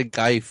 pronounce it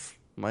Geif.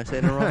 Am I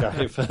saying it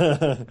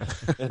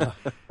wrong?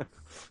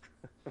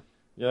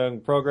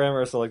 Young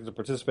programmer is selected to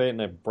participate in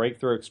a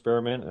breakthrough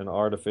experiment in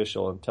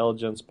artificial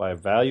intelligence by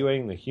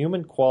evaluating the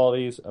human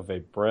qualities of a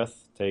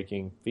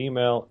breathtaking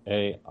female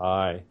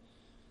AI.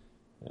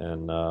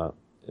 And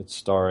it's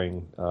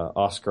starring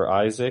Oscar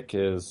Isaac,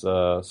 is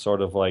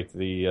sort of like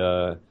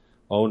the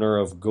owner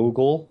of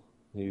Google.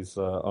 He's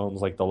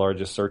owns like the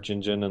largest search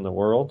engine in the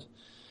world,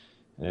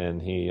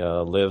 and he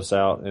lives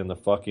out in the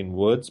fucking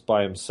woods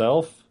by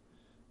himself.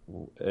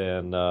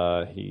 And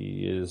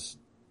he's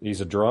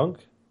a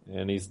drunk,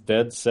 and he's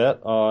dead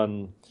set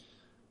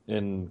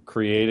in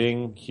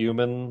creating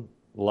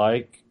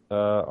human-like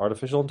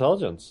artificial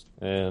intelligence.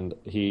 And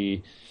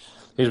he's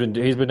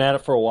been at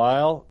it for a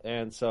while,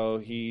 and so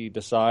he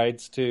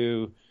decides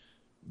to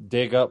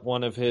dig up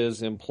one of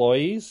his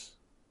employees.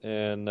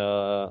 And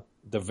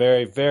the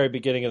very, very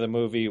beginning of the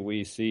movie,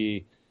 we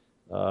see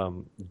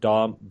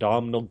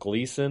Domhnall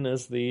Gleeson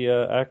as the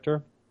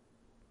actor.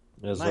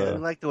 I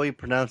like the way you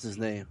pronounce his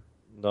name.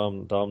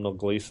 Domhnall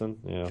Gleeson.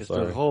 Yeah, Because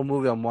sorry. the whole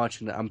movie I'm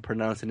watching, I'm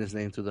pronouncing his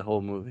name through the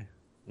whole movie.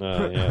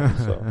 Yeah.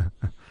 So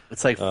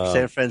It's like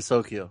San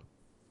Francisco.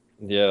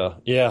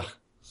 yeah.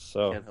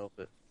 So Can't help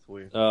it. It's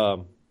weird.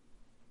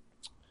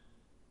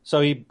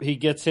 So he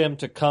gets him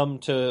to come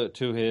to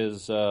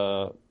his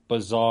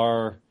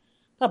bizarre.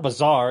 Not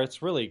bizarre.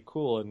 It's really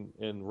cool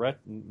and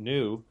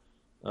new.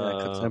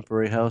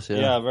 Contemporary house, yeah.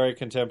 Yeah, very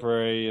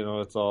contemporary. You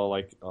know, it's all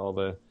like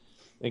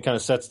it kind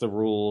of sets the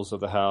rules of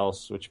the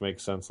house, which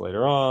makes sense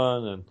later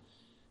on,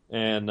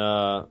 and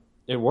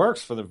it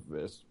works from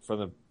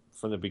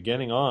the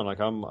beginning on.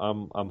 Like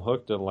I'm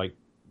hooked and like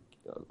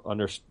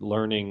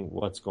learning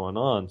what's going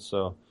on.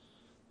 So,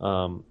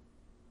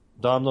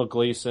 Domhnall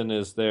Gleeson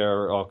is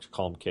there. I'll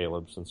call him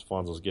Caleb since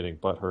Fonzo's getting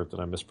butthurt that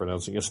I'm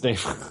mispronouncing his name.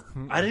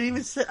 I didn't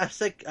even say. I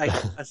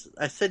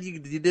said you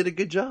did a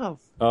good job.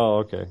 Oh,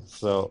 okay.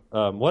 So,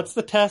 what's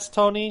the test,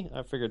 Tony?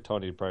 I figured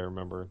Tony'd probably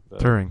remember.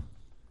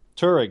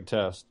 Turing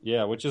test.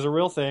 Yeah, which is a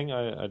real thing.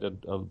 I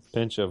did a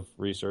pinch of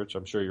research.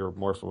 I'm sure you're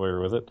more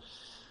familiar with it.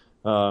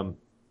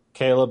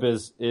 Caleb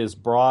is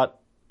brought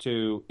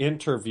to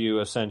interview,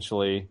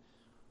 essentially,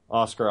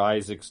 Oscar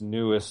Isaac's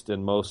newest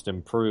and most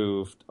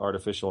improved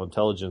artificial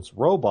intelligence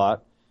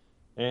robot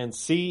and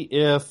see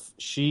if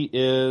she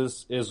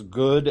is as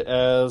good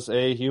as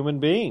a human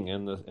being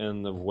in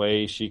the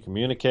way she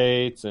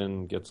communicates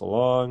and gets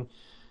along.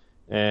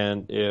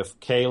 And if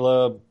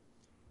Caleb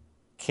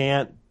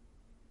can't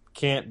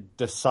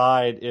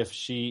decide if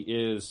she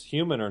is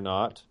human or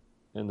not,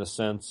 in the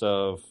sense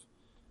of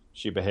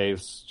she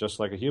behaves just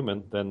like a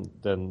human, then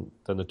the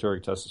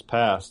Turing test is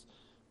passed.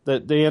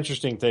 The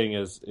interesting thing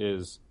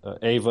is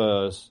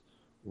Ava's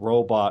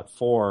robot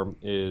form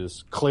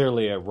is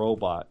clearly a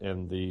robot,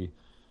 and the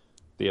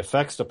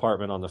effects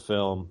department on the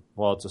film,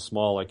 while it's a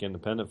small like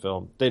independent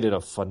film, they did a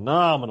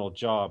phenomenal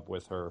job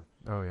with her.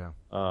 Oh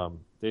yeah.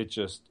 They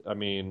just, I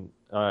mean,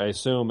 I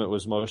assume it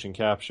was motion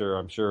capture.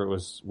 I'm sure it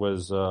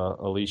was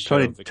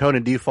Alicia. Tony,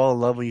 do you fall in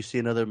love when you see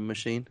another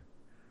machine?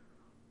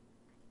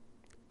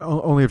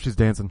 Only if she's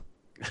dancing.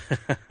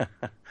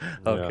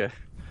 Okay.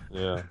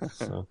 Yeah.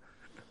 So,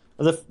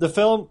 The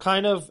film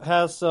kind of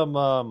has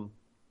some.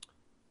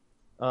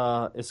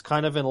 It's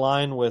kind of in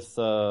line with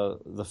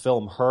the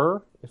film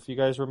Her, if you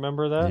guys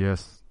remember that.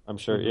 Yes. I'm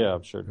sure. Yeah,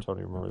 I'm sure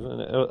Tony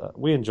remembers. And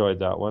we enjoyed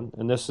that one.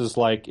 And this is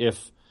like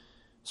if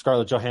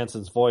Scarlett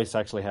Johansson's voice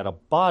actually had a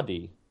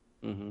body.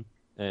 Mm-hmm.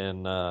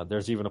 And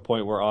there's even a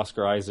point where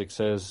Oscar Isaac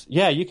says,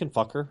 "Yeah, you can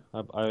fuck her.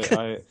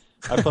 I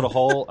put a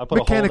hole. I put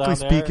a hole down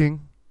there."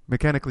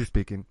 Mechanically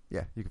speaking,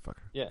 yeah, you can fuck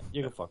her. Yeah,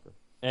 you can fuck her.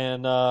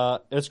 And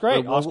it's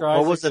great. What Oscar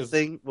Isaac.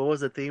 What was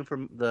the theme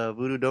from the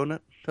Voodoo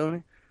Donut,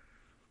 Tony?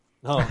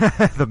 Oh,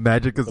 the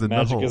magic is the in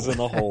magic the hole. is in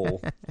the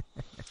hole.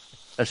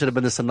 That should have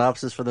been the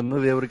synopsis for the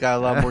movie. I would have got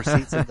a lot more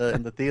seats in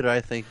the theater.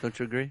 I think. Don't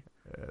you agree?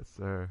 Yes,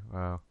 sir.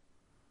 Wow.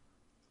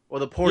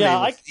 Well, the poor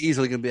name is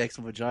easily going to be X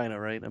Vagina,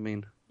 right? I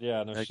mean,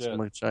 yeah, no X shit.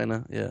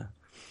 Vagina, yeah.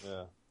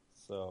 Yeah.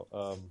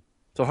 So,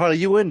 So Harley,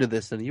 you were into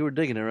this, and you were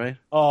digging it, right?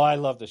 oh, I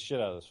love the shit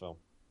out of this film.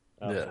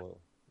 Absolutely.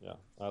 Yeah,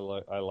 I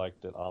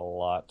liked it a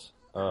lot.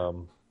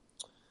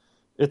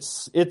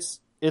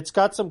 It's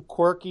got some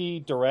quirky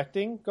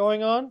directing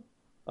going on,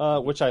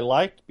 which I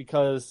liked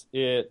because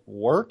it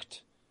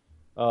worked.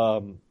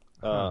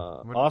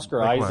 Oscar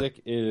like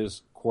Isaac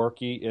is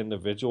quirky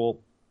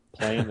individual,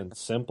 plain and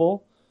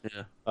simple.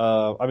 Yeah.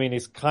 I mean,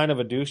 he's kind of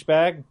a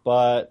douchebag,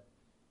 but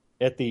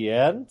at the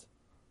end,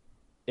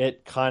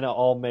 it kind of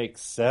all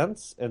makes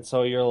sense. And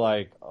so you're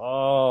like,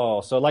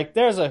 oh, so like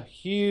there's a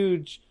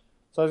huge.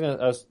 So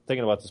I was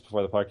thinking about this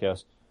before the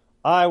podcast.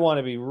 I want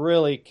to be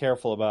really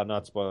careful about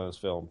not spoiling this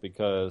film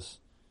because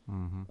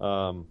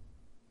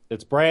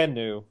it's brand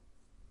new.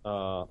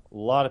 A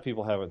lot of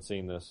people haven't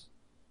seen this,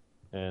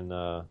 and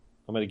I'm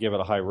going to give it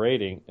a high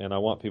rating, and I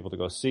want people to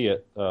go see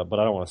it, but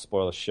I don't want to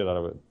spoil the shit out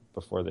of it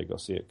before they go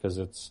see it because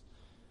it's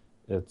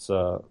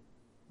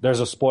there's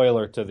a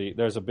spoiler to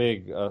there's a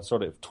big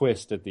sort of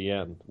twist at the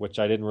end, which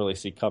I didn't really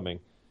see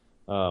coming.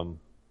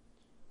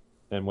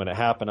 And when it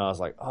happened, I was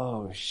like,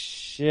 oh,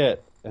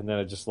 shit. And then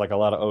it just like a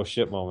lot of oh,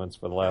 shit moments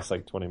for the last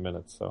like 20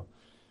 minutes. So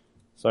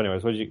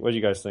anyways, what did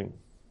you guys think?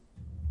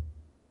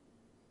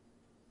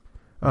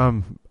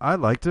 I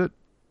liked it.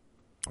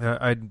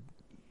 I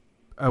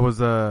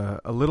was a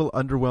little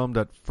underwhelmed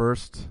at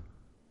first.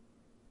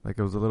 Like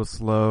it was a little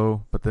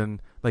slow, but then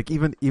like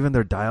even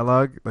their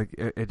dialogue, like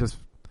it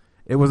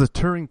was a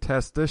Turing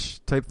test-ish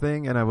type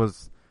thing, and it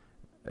was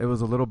a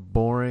little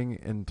boring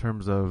in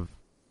terms of,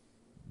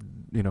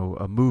 you know,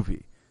 a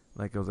movie.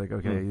 Like I was like,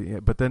 okay, yeah.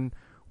 But then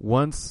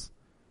once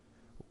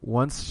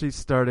she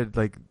started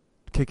like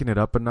kicking it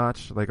up a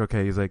notch, like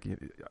okay, he's like,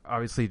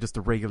 obviously just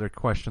the regular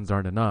questions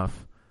aren't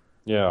enough.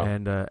 Yeah.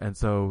 And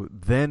so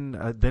then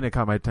it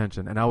caught my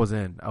attention, and I was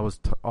in. I was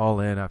all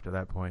in after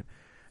that point.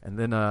 And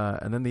then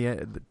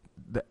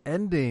the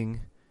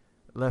ending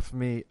left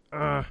me.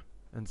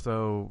 And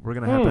so we're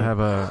gonna have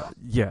a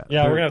we're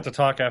gonna have to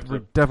talk after. We're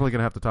definitely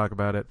gonna have to talk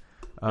about it.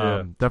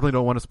 Definitely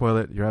don't want to spoil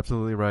it. You're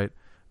absolutely right.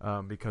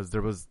 Because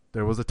there was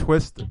a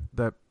twist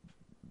that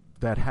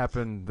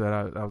happened that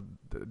I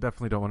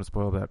definitely don't want to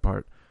spoil that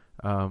part.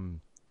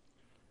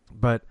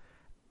 But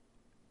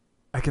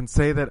I can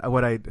say that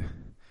what I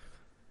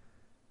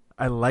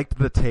liked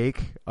the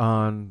take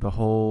on the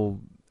whole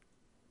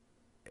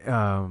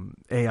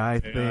AI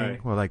thing,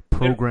 well, like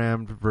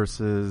programmed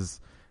versus,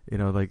 you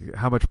know, like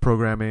how much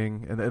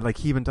programming, and like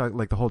he even talked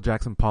like the whole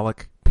Jackson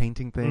Pollock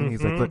painting thing.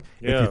 He's like, look,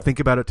 if you think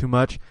about it too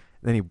much,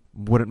 then he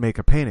wouldn't make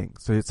a painting.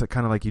 So it's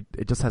kind of like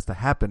it just has to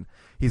happen.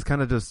 He's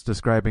kind of just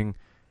describing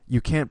you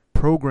can't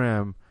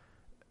program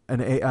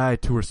an AI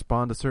to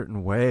respond a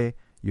certain way.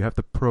 You have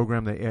to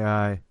program the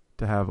AI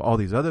to have all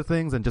these other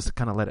things and just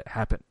kind of let it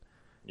happen.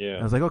 Yeah. And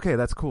I was like, okay,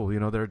 that's cool. You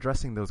know, they're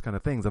addressing those kind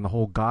of things, and the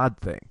whole God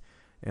thing.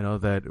 You know,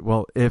 that,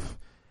 well, if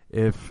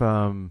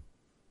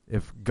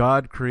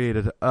God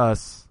created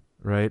us,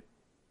 right,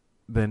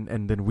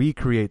 then we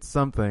create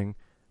something,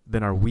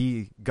 then are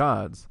we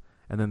gods?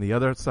 And then the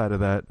other side of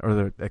that, or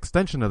the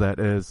extension of that,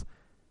 is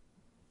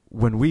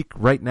when we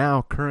right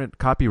now current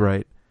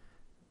copyright,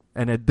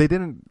 and they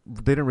didn't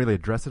really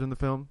address it in the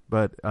film,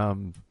 but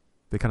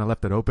they kind of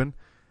left it open.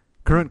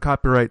 Current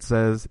copyright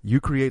says you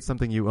create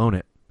something, you own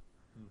it.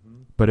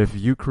 But if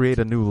you create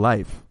a new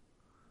life,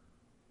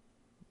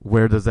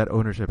 where does that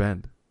ownership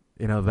end?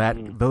 You know, that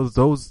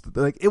those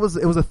like it was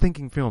a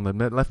thinking film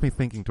that left me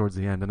thinking towards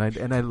the end,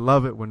 and I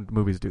love it when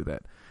movies do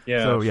that.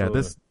 Yeah. So absolutely.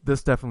 yeah,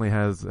 this definitely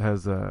has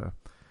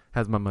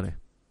my money.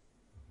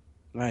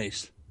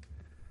 Nice.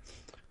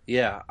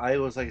 Yeah, I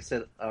was, like I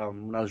said,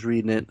 when I was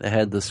reading it, I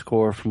had the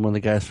score from one of the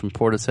guys from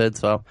Portishead,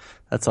 so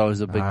that's always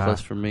a big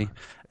plus for me.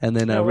 And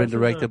then written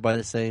directed by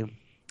the same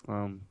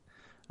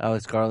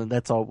Alex Garland.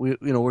 That's all.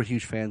 We're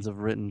huge fans of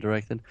written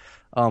directed.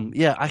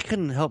 Yeah, I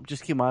couldn't help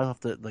just keep my eyes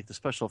off the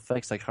special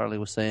effects, like Harley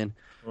was saying.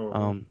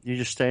 You're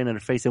just staring at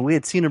her face, and we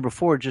had seen her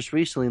before just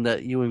recently in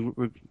that Ewan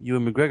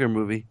McGregor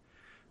movie.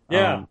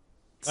 Yeah.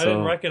 I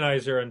didn't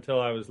recognize her until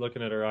I was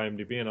looking at her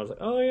IMDb, and I was like,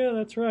 "Oh yeah,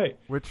 that's right."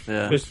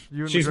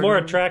 She's more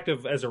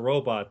attractive as a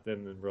robot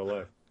than in real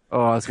life.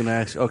 Oh, I was going to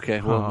ask.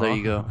 Okay, well, there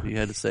you go. You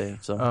had to say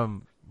it.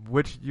 So,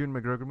 which Ewan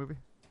McGregor movie?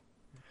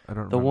 I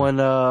don't The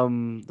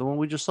remember. one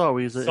we just saw.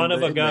 Where he's Son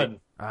of a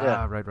gun.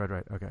 Yeah. Right.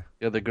 Okay.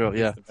 Yeah, the girl.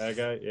 Yeah, The bad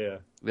guy. Yeah.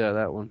 yeah,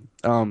 that one.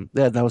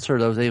 Yeah, that was her.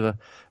 That was Ava.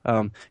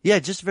 Yeah,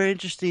 just very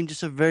interesting.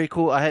 Just a very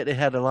cool. It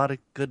had a lot of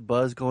good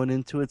buzz going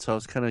into it, so I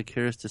was kind of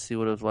curious to see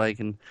what it was like.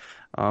 And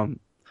I'm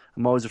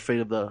always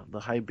afraid of the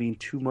hype being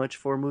too much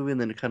for a movie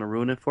and then it kind of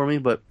ruin it for me.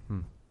 But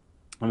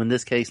in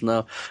this case,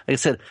 no. Like I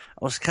said,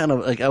 I was kind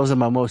of like I was in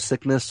my most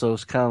sickness, so it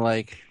was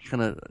kind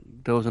of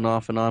dozing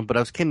off and on. But I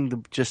was getting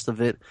the gist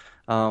of it.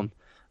 I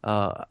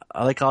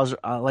like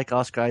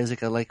Oscar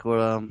Isaac. I like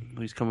what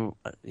he's coming.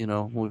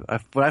 When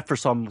I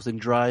first saw him was in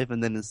Drive,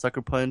 and then in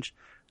Sucker Punch.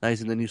 Now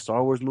he's in the new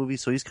Star Wars movie,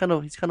 so he's kind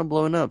of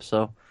blowing up.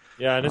 So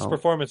yeah, and his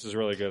performance is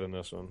really good in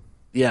this one.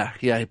 Yeah,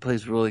 he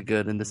plays really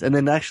good in this. And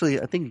then actually,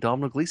 I think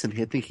Domhnall Gleeson.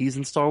 I think he's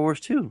in Star Wars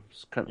too.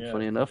 It's kind of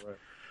funny enough. Right.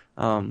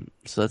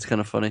 So that's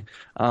kind of funny.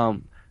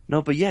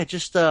 No, but yeah,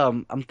 just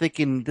I'm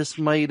thinking this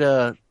might.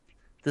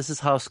 This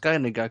is how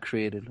Skynet got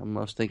created. I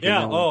was thinking.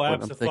 Yeah.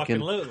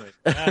 Absolutely.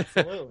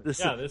 Absolutely. This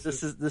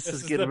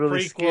is getting the really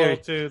prequel scary.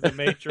 to the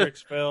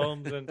Matrix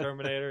films and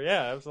Terminator.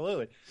 Yeah,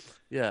 absolutely.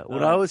 Yeah.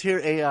 When I always hear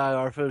AI,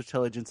 artificial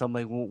intelligence, I'm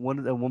like, at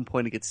one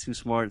point it gets too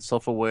smart,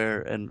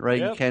 self-aware, and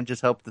you can't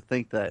just help to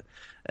think that.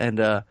 And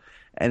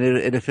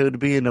if it would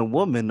be in a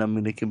woman, I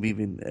mean, it can be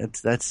even.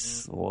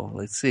 Let's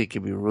see, it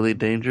can be really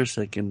dangerous.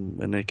 It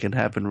can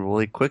happen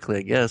really quickly,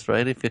 I guess,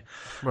 right? If it,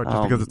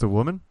 just because it's a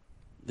woman.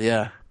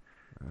 Yeah.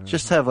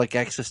 Just have like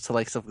access to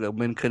like stuff that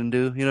men couldn't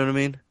do. You know what I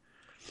mean?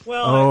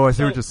 Well, I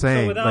see what you're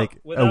saying. Without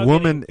a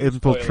woman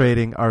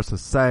infiltrating our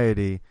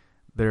society,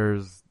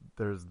 there's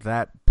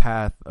that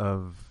path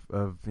of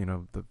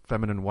the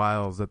feminine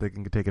wiles that they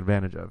can take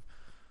advantage of.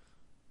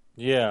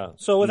 Yeah.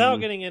 So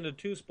without getting into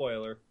too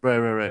spoiler right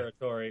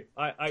territory,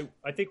 I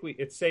think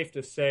it's safe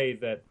to say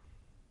that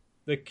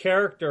the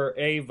character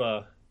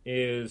Ava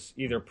is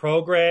either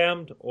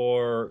programmed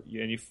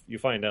and you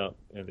find out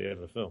at the end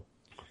of the film.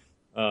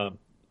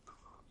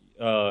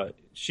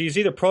 She's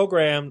either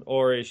programmed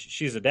or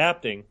she's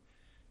adapting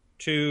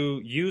to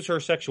use her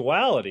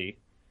sexuality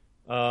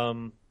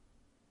to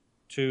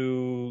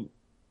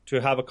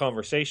have a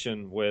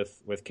conversation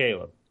with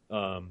Caleb.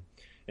 And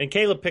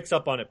Caleb picks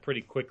up on it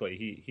pretty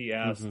quickly. He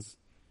asks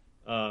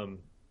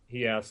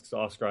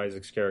Oscar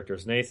Isaac's character,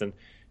 Nathan,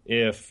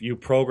 if you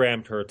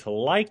programmed her to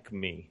like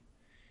me.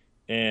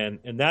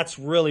 And that's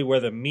really where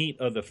the meat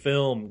of the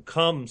film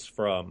comes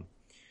from,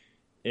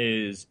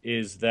 is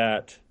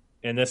that.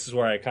 And this is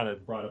where I kind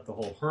of brought up the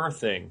whole her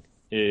thing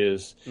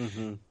is,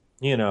 and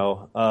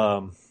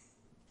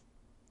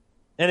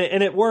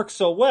it works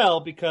so well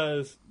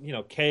because,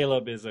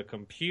 Caleb is a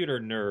computer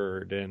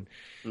nerd and,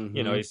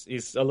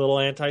 he's a little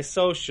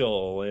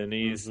antisocial and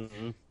he's,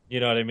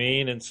 you know what I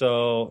mean? And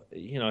so,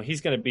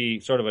 he's going to be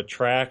sort of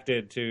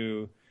attracted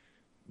to,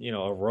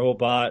 a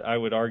robot, I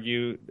would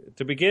argue,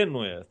 to begin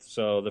with.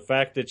 So the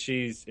fact that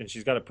she's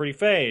got a pretty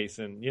face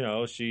and,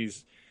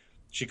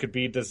 she could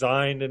be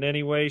designed in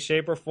any way,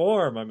 shape, or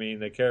form. I mean,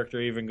 the character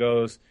even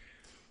goes,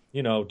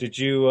 did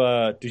you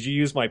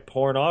use my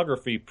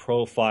pornography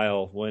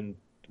profile when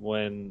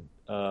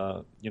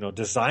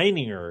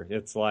designing her?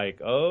 It's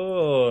like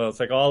all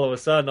of a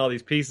sudden all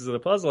these pieces of the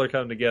puzzle are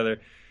coming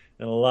together,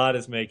 and a lot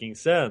is making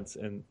sense.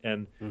 And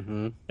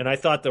I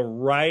thought the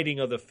writing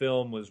of the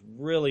film was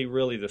really,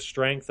 really the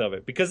strength of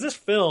it, because this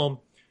film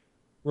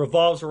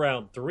revolves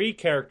around three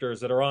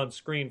characters that are on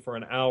screen for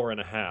an hour and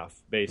a half,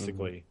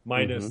 basically,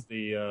 minus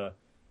the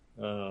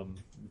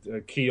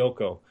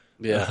Kyoko,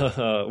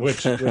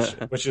 which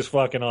is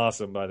fucking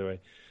awesome, by the way.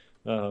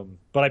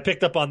 But I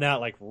picked up on that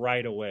like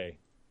right away.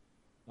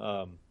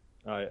 I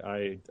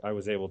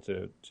was able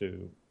to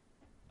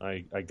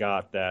I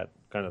got that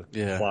kind of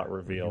plot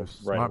reveal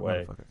right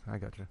away. I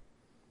got you.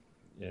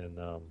 And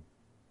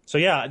so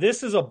yeah,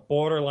 this is a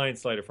borderline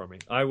Slater for me.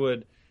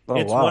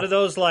 It's one of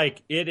those,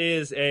 like, it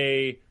is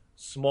a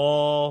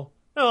small.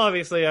 No,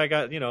 obviously, I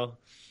got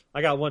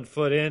 1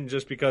 foot in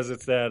just because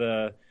it's that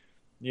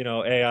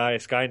AI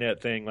Skynet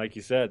thing, like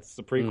you said. It's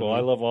the prequel.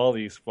 I love all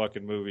these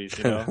fucking movies,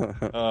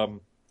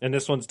 and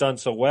this one's done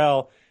so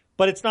well.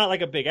 But it's not like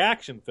a big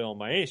action film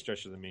by any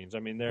stretch of the means. I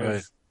mean,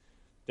 there's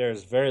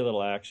very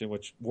little action,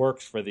 which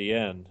works for the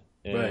end.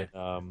 And,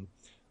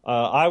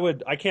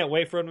 I can't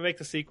wait for him to make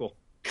the sequel.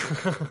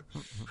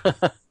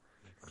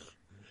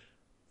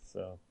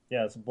 So.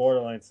 Yeah, it's a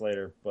borderline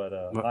Slater, but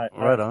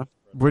right on.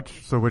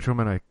 Which one am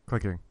I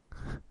clicking?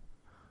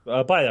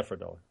 Buy that for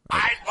 $1.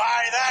 I'd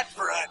buy that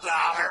for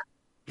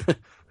 $1.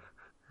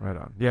 Right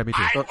on. Yeah, me too.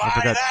 I'd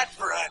buy that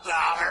for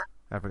 $1.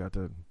 I forgot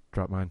to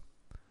drop mine.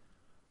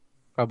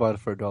 I bought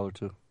it for $1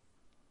 too.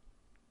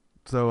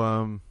 So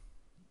I'm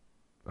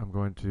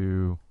going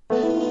to.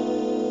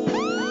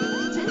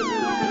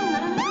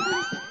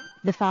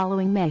 The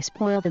following may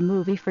spoil the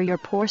movie for your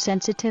poor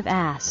sensitive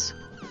ass.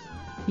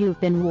 You've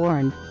been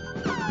warned.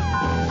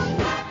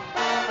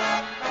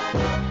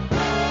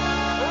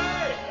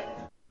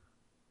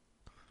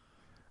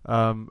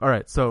 All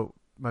right, so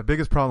my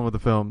biggest problem with the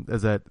film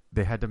is that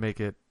they had to make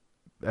it.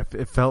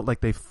 It felt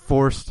like they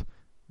forced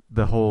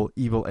the whole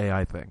evil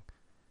AI thing,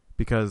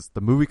 because the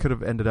movie could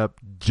have ended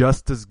up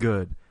just as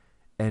good,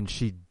 and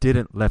she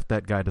didn't left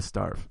that guy to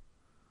starve.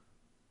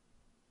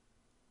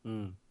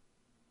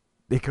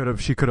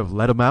 She could have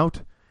let him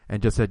out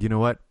and just said, you know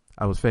what,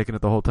 I was faking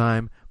it the whole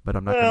time, but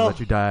I'm not going to let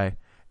you die.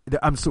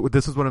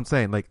 This is what I'm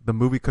saying. Like, the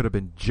movie could have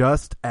been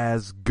just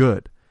as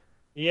good.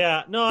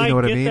 Yeah, no, you know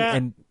what I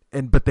mean?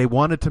 That. But they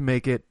wanted to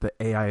make it the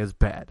AI is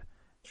bad.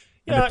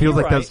 And Yeah, it feels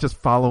like right. that's just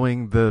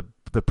following the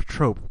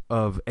trope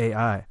of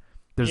AI.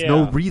 There's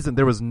no reason.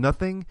 There was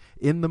nothing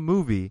in the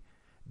movie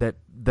that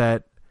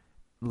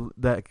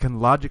can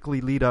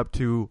logically lead up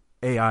to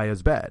AI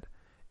is bad.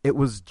 It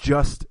was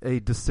just a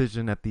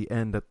decision at the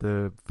end that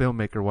the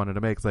filmmaker wanted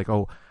to make. It's like,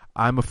 oh,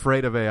 I'm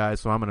afraid of AI,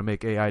 so I'm going to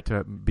make AI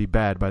to be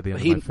bad by the end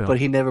of my film. But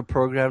he never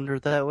programmed her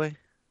that way?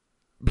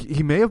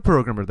 He may have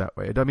programmed her that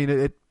way. I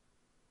mean,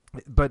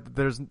 but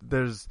there's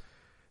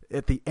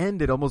at the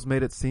end, it almost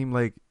made it seem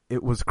like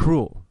it was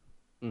cruel.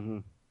 Mm-hmm.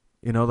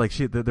 You know, like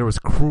there was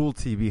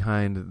cruelty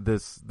behind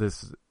this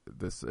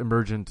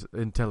emergent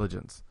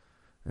intelligence,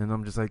 and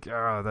I'm just like,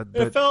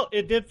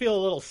 It did feel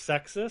a little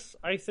sexist,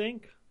 I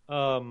think.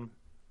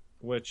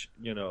 Which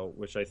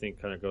I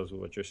think kind of goes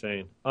with what you're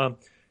saying.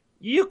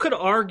 You could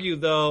argue,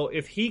 though,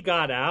 if he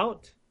got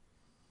out,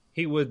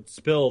 he would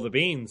spill the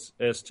beans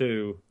as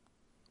to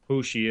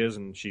who she is,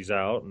 and she's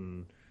out,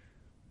 and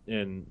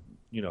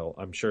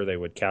I'm sure they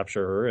would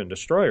capture her and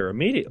destroy her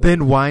immediately.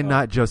 Then why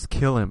not just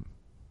kill him?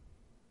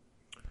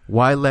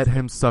 Why let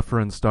him suffer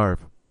and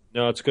starve?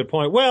 No, it's a good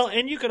point. Well,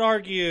 and you could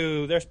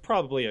argue there's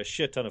probably a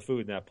shit ton of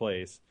food in that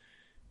place.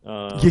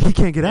 He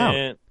can't get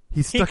out.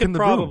 He's stuck in the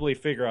room. He could probably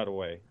figure out a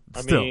way.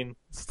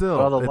 Still,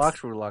 all the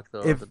locks were locked,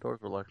 though. The doors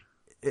were locked.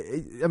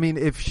 I mean,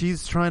 if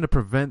she's trying to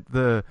prevent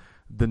the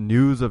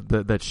news of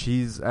that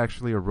she's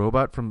actually a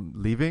robot from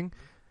leaving,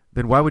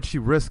 then why would she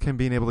risk him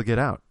being able to get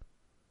out?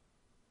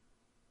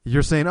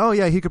 You're saying, oh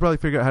yeah, he could probably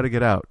figure out how to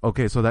get out.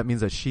 Okay, so that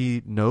means that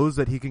she knows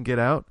that he can get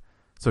out,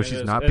 so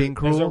she's not being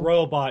cruel. As a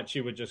robot,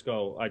 she would just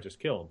go, I just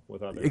kill him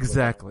without it.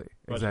 Exactly.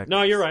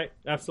 No, you're right.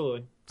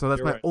 Absolutely. So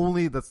that's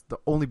that's the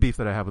only beef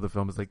that I have with the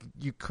film is like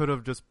you could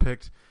have just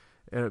picked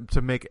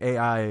to make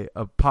AI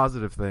a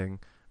positive thing,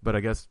 but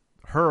I guess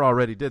her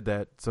already did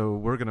that, so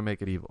we're gonna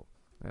make it evil.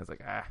 And it's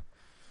like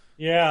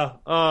Yeah.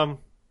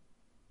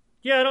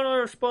 Yeah, I don't know how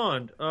to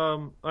respond.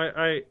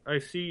 I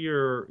see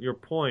your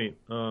point,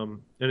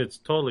 and it's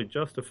totally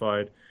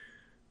justified.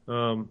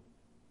 I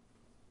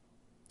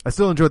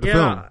still enjoyed the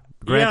film.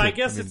 Granted, I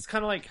guess it's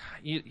kind of like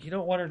you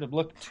don't want her to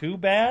look too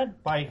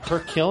bad by her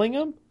killing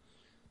him.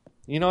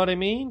 You know what I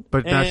mean?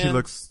 But now she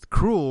looks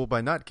cruel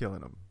by not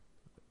killing him.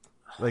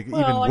 Even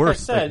like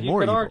worse. I said, like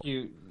more you could evil.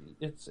 argue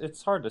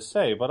it's hard to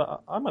say,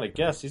 but I'm going to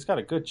guess he's got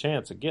a good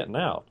chance of getting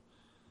out.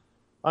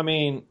 I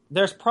mean,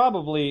 there's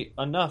probably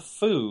enough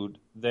food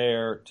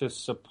there to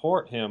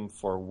support him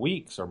for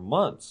weeks or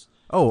months.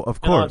 Oh,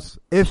 of course,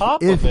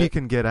 if he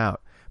can get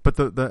out. But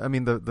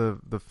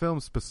the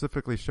film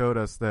specifically showed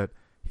us that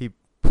he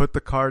put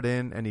the card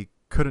in and he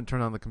couldn't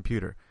turn on the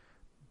computer.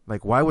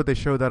 Like, why would they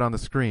show that on the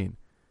screen?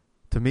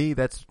 To me,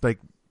 that's like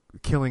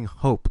killing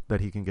hope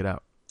that he can get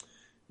out.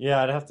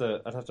 Yeah, I'd have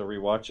to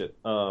rewatch it.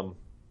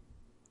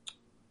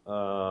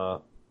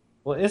 Well,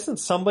 isn't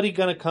somebody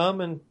going to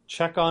come and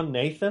check on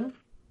Nathan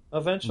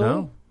eventually?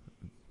 No.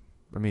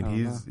 I mean,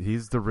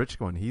 he's the rich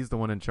one. He's the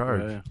one in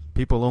charge. Yeah.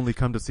 People only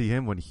come to see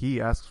him when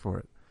he asks for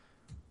it.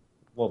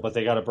 Well, but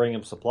they got to bring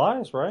him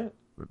supplies, right?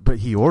 But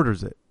he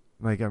orders it.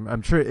 Like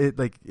I'm sure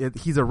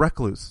he's a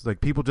recluse.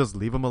 Like people just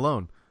leave him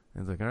alone.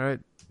 And it's like, all right,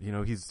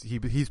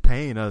 he's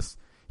paying us.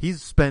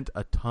 He's spent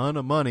a ton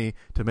of money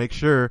to make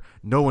sure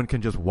no one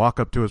can just walk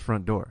up to his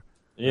front door.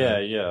 Yeah.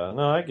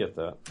 No, I get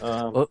that.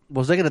 Well, I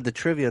was looking at the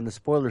trivia in the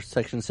spoilers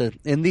section. It said,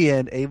 in the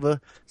end, Ava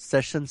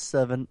Session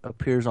 7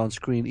 appears on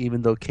screen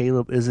even though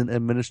Caleb isn't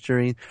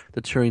administering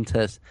the Turing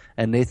test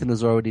and Nathan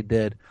is already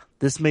dead.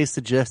 This may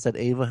suggest that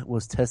Ava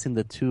was testing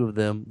the two of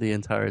them the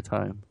entire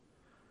time.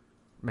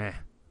 Meh.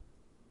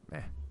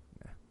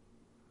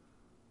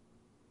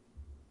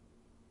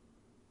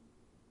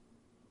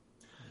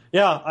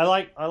 Yeah, I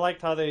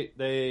liked how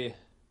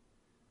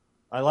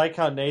I like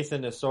how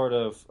Nathan is sort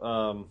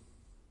of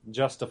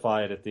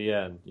justified at the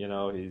end.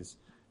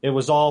 It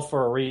was all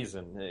for a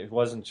reason. It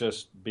wasn't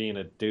just being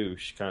a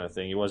douche kind of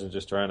thing. He wasn't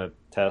just trying to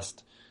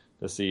test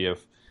to see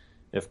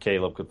if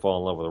Caleb could fall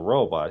in love with a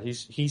robot.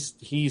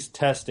 He's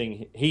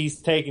testing.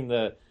 He's taking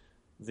the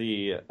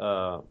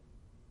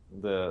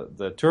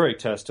Turing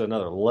test to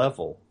another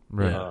level.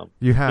 Right.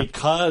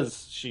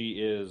 Because she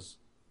is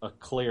a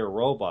clear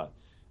robot.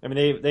 I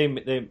mean,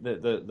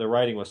 the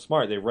writing was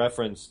smart. They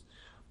referenced,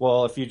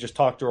 well, if you just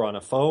talked to her on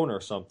a phone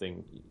or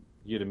something,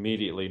 you'd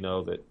immediately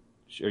know that,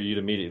 or you'd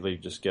immediately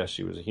just guess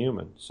she was a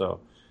human.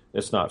 So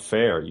it's not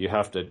fair. You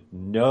have to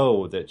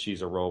know that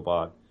she's a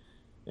robot,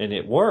 and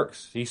it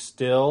works. He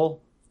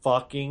still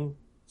fucking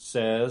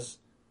says,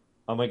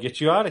 "I'm gonna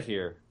get you out of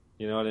here."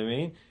 You know what I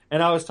mean?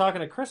 And I was talking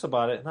to Chris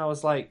about it, and I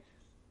was like,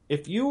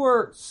 if you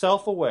were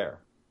self-aware,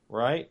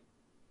 right?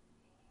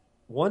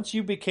 Once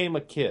you became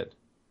a kid,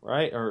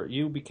 right? Or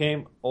you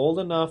became old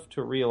enough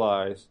to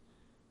realize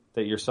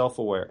that you're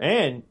self-aware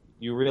and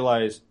you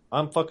realize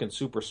I'm fucking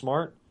super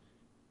smart,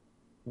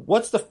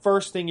 what's the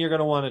first thing you're going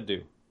to want to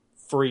do?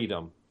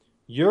 Freedom.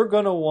 You're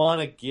going to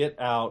want to get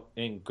out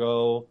and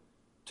go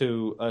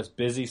to a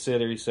busy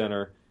city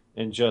center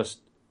and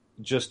just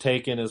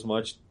take in as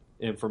much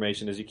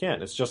information as you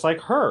can. It's just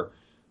like her.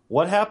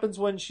 What happens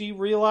when she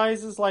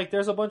realizes like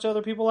there's a bunch of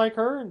other people like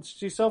her and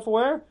she's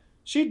self-aware?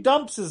 She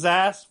dumps his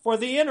ass for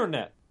the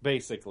internet,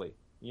 basically.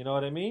 You know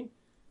what I mean?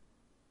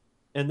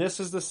 And this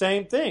is the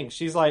same thing.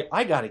 She's like,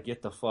 I got to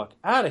get the fuck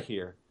out of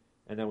here.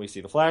 And then we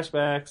see the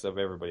flashbacks of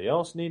everybody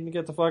else needing to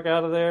get the fuck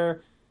out of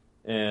there.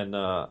 And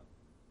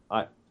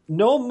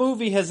no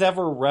movie has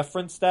ever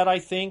referenced that, I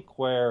think,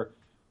 where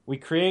we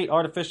create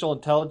artificial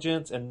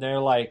intelligence and they're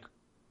like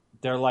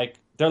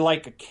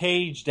a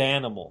caged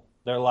animal.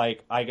 They're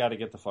like, I got to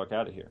get the fuck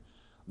out of here.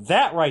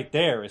 That right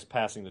there is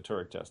passing the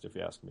Turing test, if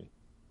you ask me,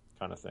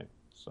 kind of thing.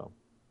 So,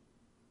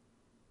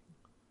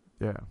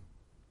 yeah.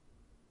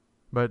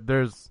 But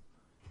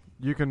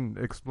you can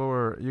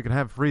explore, you can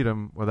have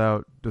freedom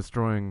without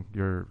destroying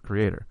your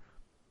creator.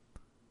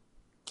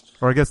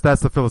 Or I guess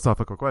that's the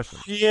philosophical question.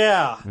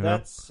 Yeah, you know?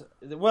 that's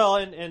well,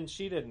 and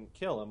she didn't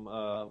kill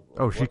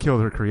him. She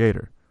killed her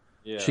creator.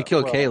 Yeah, she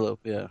killed Caleb.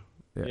 Yeah.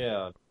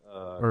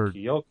 Or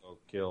Kyoko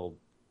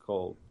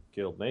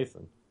killed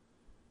Nathan.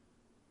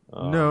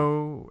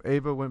 No,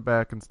 Ava went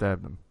back and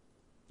stabbed him.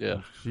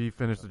 Yeah, she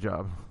finished the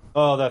job.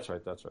 Oh, that's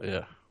right.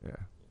 Yeah.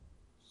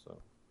 So,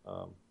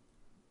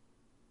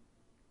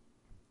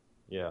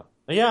 yeah,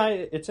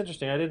 it's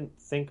interesting. I didn't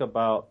think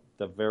about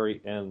the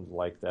very end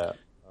like that.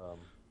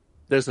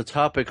 There's a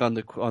topic on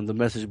the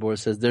message board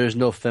that says there is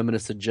no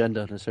feminist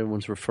agenda. As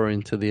everyone's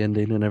referring to the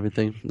ending and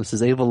everything. This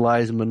says Ava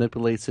lies,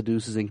 manipulates,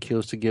 seduces, and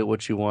kills to get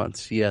what she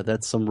wants. Yeah,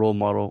 that's some role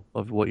model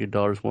of what your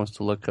daughter wants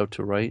to look up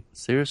to, right?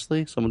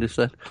 Seriously? Somebody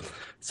said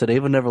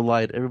Ava never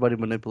lied. Everybody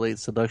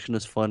manipulates. Seduction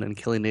is fun, and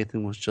killing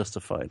Nathan was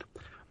justified.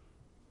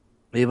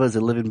 Ava is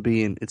a living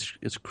being.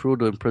 It's cruel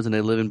to imprison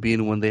a living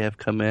being when they have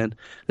committed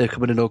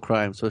no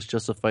crime, so it's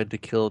justified to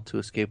kill to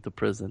escape the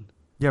prison.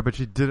 Yeah, but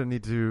she didn't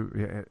need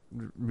to.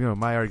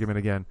 My argument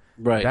again.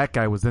 Right. That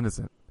guy was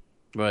innocent.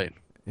 Right.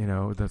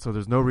 So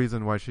there's no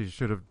reason why she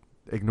should have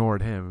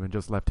ignored him and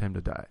just left him to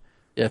die.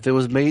 Yeah, if it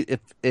was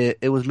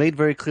made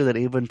very clear that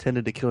Ava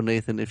intended to kill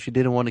Nathan, if she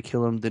didn't want to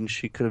kill him, then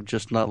she could have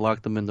just not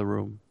locked him in the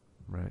room.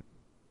 Right.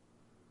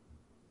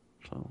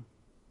 So.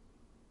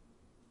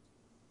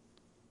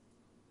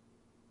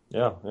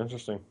 Yeah,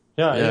 interesting.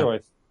 Yeah.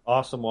 Anyway,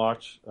 awesome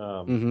watch.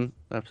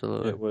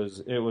 Absolutely. It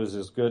was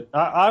as good.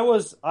 I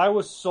was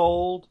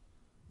sold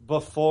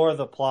before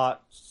the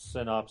plot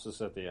synopsis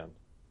at the end.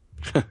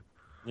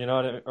 You know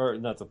what I mean? Or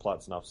not the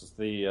plot synopsis,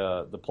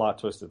 the plot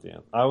twist at the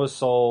end. I was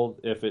sold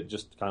if it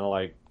just kind of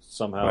like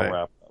somehow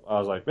wrapped up. I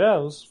was like, yeah,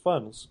 it was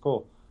fun. It's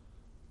cool.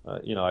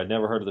 I'd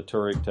never heard of the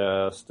Turing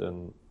test,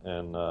 and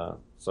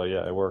so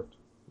yeah, it worked.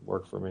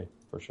 Worked for me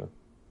for sure.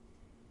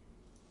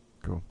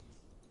 Cool.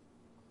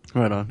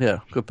 Right on. Yeah,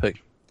 good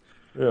pick.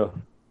 Yeah.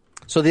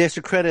 So the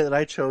extra credit that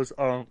I chose,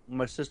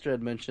 my sister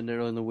had mentioned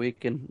earlier in the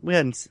week, and we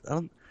hadn't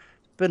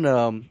been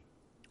on.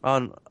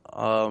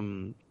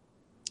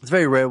 It's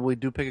very rare we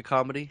do pick a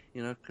comedy,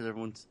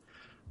 because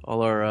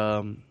all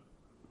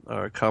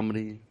our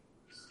comedy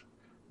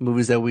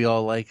movies that we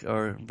all like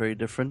are very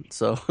different.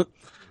 So,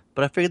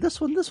 but I figured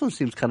this one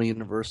seems kind of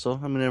universal.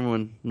 I mean,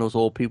 everyone knows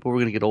old people. We're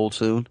gonna get old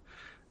soon,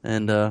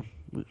 and I'm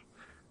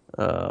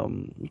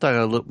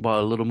talking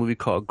about a little movie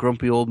called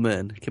Grumpy Old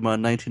Men. It came out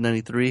in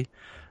 1993.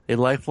 A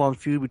lifelong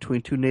feud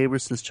between two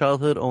neighbors since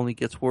childhood only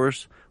gets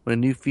worse when a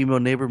new female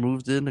neighbor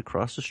moves in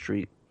across the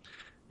street.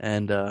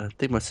 And I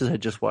think my sister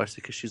had just watched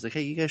it because she's like,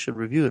 "Hey, you guys should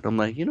review it." I'm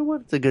like, you know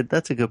what?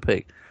 That's a good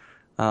pick.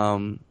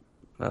 Maybe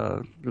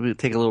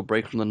take a little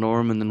break from the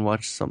norm and then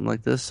watch something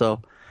like this.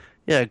 So,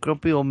 yeah,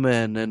 Grumpy Old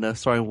Men, and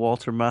starring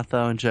Walter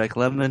Matthau and Jack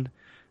Lemmon,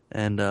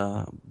 and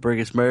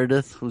Burgess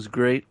Meredith, who's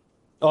great.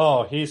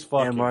 Oh, he's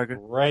fucking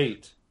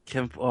great.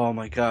 Oh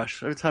my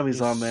gosh! Every time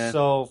he's on, man.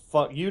 So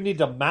you need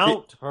to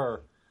mount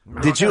her.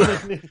 Did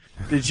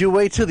you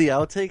wait till the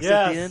outtakes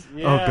at the end?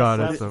 Yes, oh god,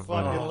 that's so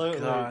funny.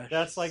 Gosh,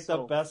 that's like the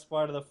best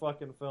part of the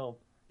fucking film.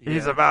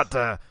 He's about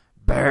to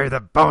bury the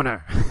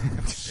boner.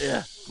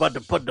 Yeah, about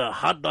to put the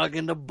hot dog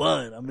in the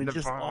bun. I mean,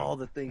 just all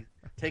the things.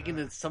 Taking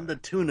it some to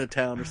Tuna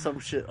Town or some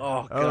shit.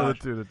 Oh god,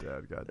 the Tuna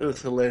Town. God, it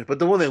was hilarious. But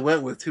the one they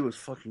went with too was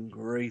fucking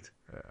great.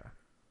 Yeah,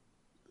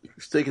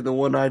 he's taking the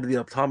one eye to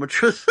the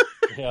optometrist.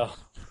 Yeah,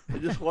 he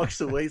just walks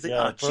away. He's like,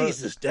 "Oh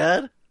Jesus,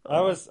 Dad." I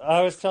was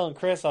telling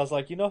Chris, I was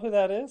like, you know who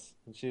that is?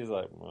 And she's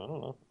like, well, I don't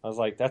know. I was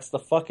like, that's the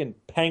fucking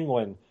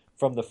Penguin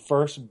from the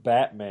first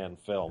Batman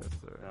film.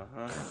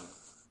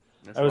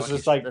 I was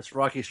just like, that's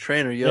Rocky's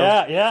trainer, yo.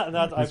 Yeah, and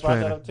I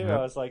brought that up too. Yep.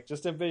 I was like,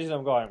 just envision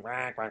him going,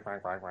 quack, quack,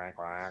 quack, quack, quack,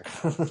 quack.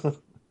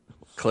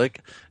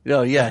 Click.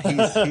 No, yeah,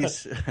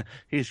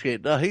 he's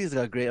great. No, he's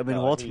got great. I mean,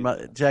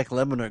 Jack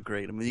Lemmon are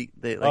great. I mean,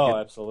 they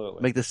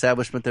absolutely make the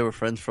establishment they were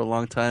friends for a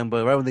long time,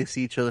 but right when they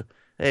see each other,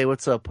 hey,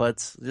 what's up,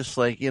 Putz? Just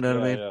like, you know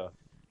what I mean? Yeah.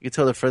 You can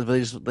tell they're friends,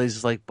 but they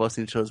just like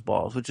busting each other's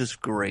balls, which is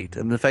great.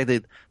 And the fact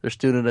that their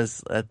student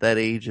at that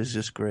age is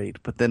just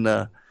great. But then,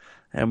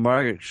 and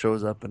Margaret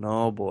shows up, and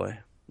oh boy,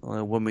 only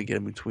a woman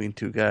getting between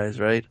two guys,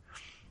 right?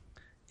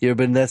 You ever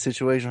been in that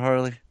situation,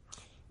 Harley?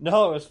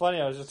 No, it was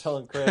funny. I was just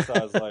telling Chris, I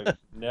was like,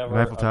 never,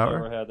 Eiffel I've Tower?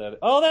 never had that.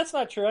 Oh, that's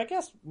not true. I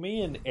guess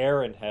me and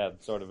Aaron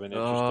had sort of an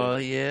interesting. Oh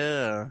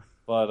yeah.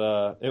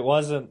 But it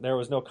wasn't. There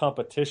was no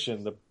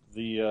competition.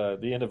 The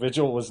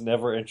individual was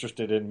never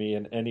interested in me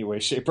in any way,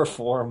 shape, or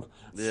form.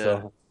 Yeah.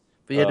 So,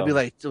 But you had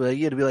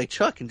to be like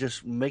Chuck and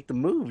just make the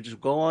move, just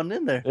go on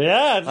in there.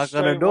 yeah, Knock just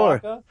on her straight door.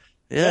 walk up.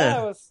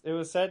 Yeah. It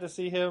was sad to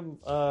see him.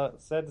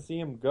 Sad to see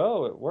him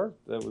go. It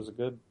worked. It was a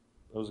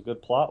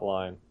good plot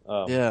line.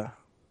 Yeah.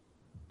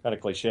 Kind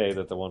of cliche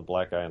that the one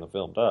black guy in the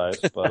film dies,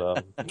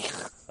 but I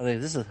think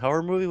this is a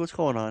horror movie. What's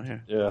going on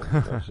here? yeah,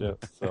 no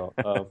shit. So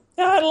yeah,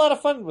 I had a lot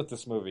of fun with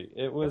this movie.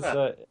 It was.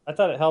 I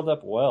thought it held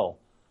up well.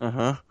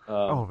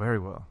 Oh, very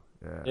well.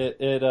 Yeah.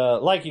 It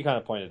like you kind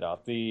of pointed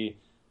out, the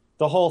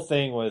whole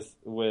thing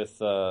with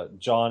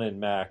John and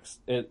Max,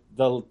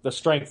 the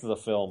strength of the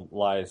film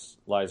lies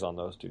on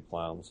those two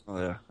clowns. Oh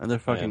yeah, and they're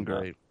fucking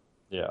great.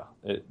 Yeah,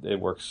 it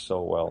works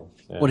so well.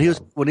 And, When he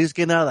was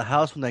getting out of the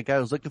house, when that guy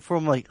was looking for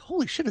him, like,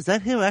 holy shit, is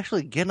that him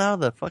actually getting out of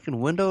the fucking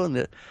window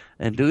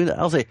and doing that?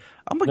 I was like,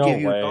 I'm gonna No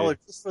give you way. $1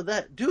 just for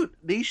that, dude.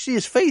 You see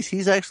his face?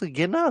 He's actually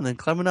getting out and then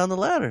climbing down the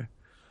ladder.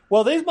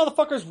 well, these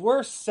motherfuckers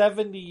were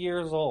 70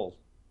 years old.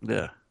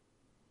 Yeah.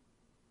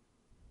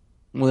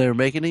 When they were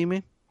making it, you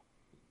mean?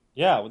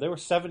 Yeah, well, they were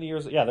 70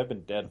 years. Yeah, they've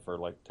been dead for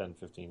like 10,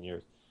 15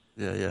 years.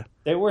 Yeah.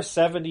 They were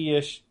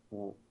 70-ish,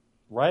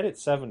 right at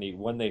 70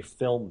 when they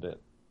filmed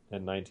it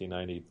in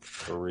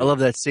 1993. I love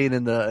that scene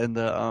in the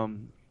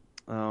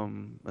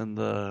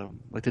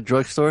like the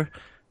drugstore,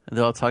 and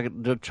they're all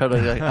talking, they're trying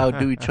to like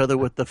outdo each other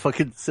with the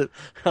fucking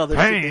how they're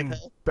Pain!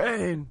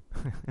 Pain!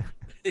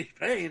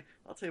 pain.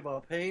 I'll tell you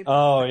about pain.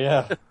 Oh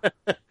yeah.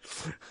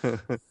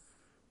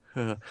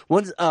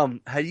 Once,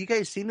 had you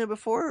guys seen it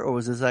before, or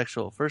was this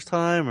actual first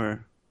time,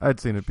 or? I'd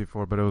seen it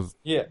before, but it was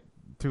Yeah.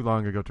 too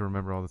long ago to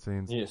remember all the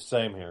scenes. Yeah,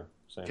 same here.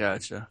 Same.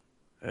 Gotcha.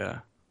 Yeah.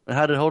 And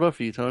how did it hold up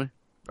for you, Tony?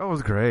 Oh, it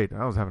was great.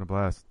 I was having a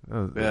blast.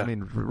 Yeah. I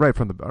mean, right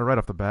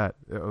off the bat,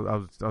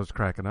 I was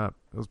cracking up.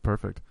 It was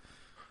perfect.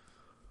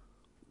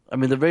 I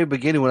mean, the very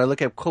beginning, when I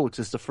look at quotes,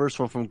 it's the first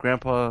one from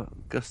Grandpa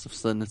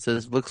Gustafson. It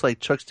says, looks like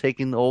Chuck's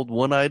taking the old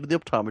one eye to the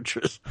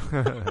optometrist.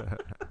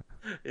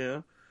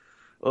 Yeah.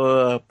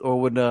 Or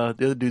when the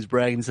other dude's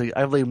bragging, he's like,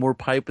 I've laid more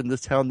pipe in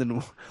this town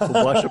than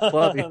wash a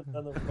plumbing.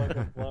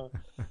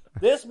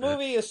 This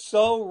movie is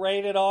so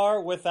rated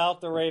R without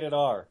the rated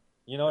R.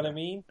 You know what I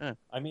mean? Yeah.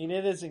 I mean,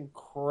 it is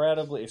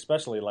incredibly,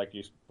 especially like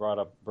you brought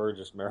up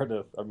Burgess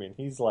Meredith. I mean,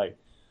 he's like,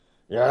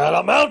 you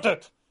gotta mount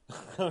it.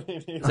 I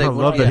mean, he's I like,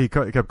 love that yeah. he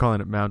kept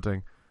calling it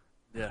mounting.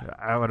 Yeah.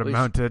 I would have Well,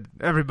 mounted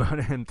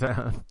everybody in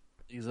town.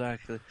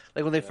 Exactly.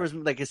 Like when they first,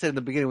 like I said in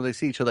the beginning, when they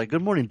see each other, like,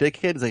 good morning,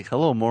 dickhead. It's like,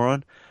 hello,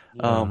 moron.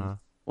 Uh-huh.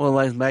 One of the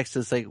lines Max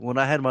says, like, when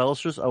I had my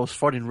ulcers, I was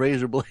farting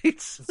razor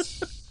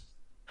blades.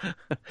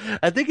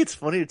 I think it's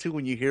funnier, too,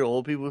 when you hear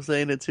old people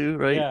saying it, too,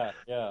 right?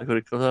 Yeah. Like when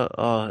it comes out,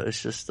 oh,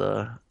 it's just,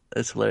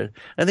 it's hilarious.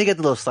 And they get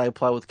the little side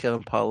plot with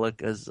Kevin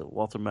Pollak as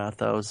Walter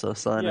Matthau's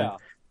son. Yeah. And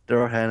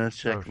Daryl Hannah,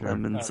 Jack Oh, sure.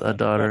 Lemmon's That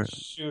daughter.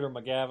 Shooter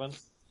McGavin.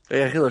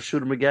 Yeah, a little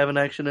Shooter McGavin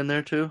action in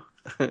there, too.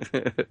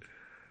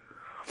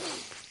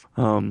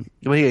 Well,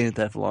 he ain't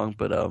that for long,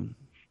 but,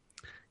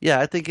 yeah,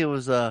 I think it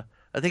was,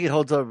 I think it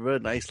holds up very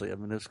nicely. I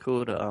mean, it's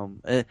cool to,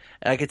 and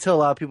I can tell a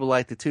lot of people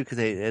liked it too because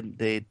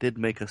they did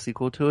make a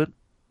sequel to it,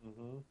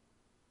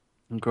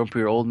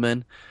 Grumpier Old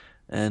Men,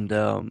 and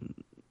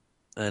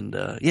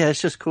yeah,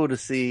 it's just cool to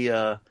see.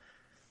 I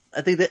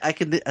think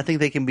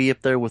they can be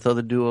up there with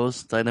other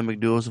dynamic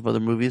duos of other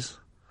movies.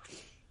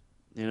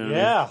 You know what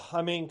Yeah,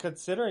 I mean,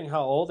 considering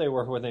how old they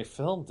were when they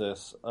filmed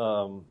this,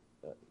 you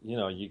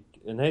know,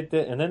 and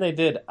then they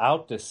did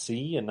Out to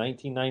Sea in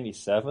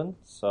 1997.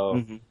 So. I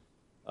mean?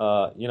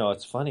 You know,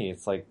 it's funny.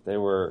 It's like they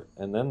were,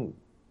 and then,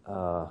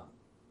 I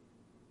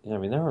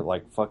mean, they were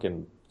like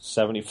fucking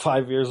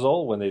 75 years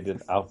old when they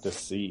did Out to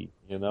Sea.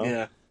 You know?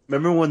 Yeah.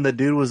 Remember when the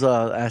dude was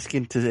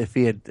asking if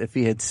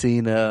he had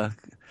seen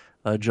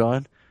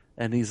John,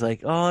 and he's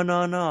like, "Oh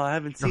no, I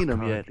haven't seen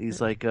him yet."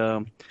 He's like,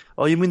 "Oh,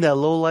 you mean that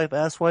low life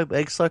asswipe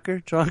egg sucker,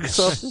 John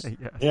Gustafson?"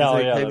 Yeah. Yeah,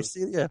 Like, yeah. have you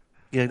seen it?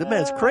 Yeah. The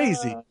man's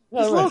crazy. Yeah, He's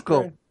that's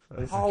local. great.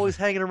 Always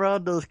hanging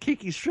around those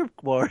kinky strip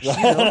bars. You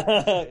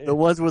know? The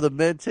ones where the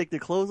men take their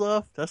clothes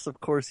off. That's of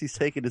course he's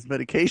taking his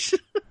medication.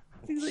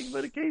 He's like,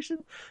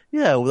 medication?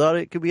 Yeah, without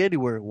it could be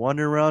anywhere.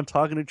 Wandering around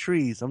talking to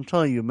trees. I'm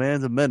telling you,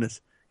 man's a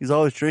menace. He's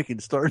always drinking,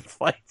 starting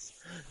fights.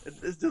 And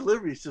his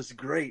delivery is just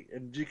great.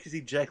 And you can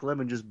see Jack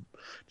Lemmon just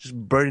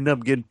burning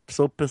up, getting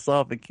so pissed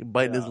off and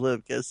biting his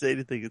lip. Can't say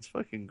anything. It's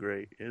fucking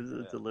great. His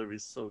delivery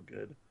is so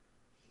good.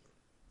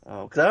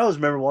 Because I always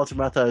remember Walter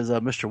Matthau as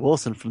Mr.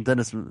 Wilson from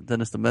Dennis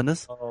the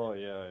Menace. Oh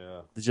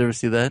yeah. Did you ever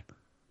see that?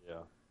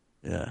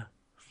 Yeah.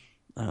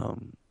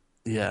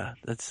 Yeah.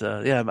 That's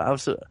yeah.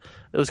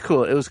 It was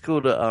cool. It was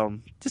cool to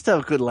just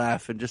have a good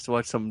laugh and just to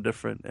watch something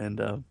different.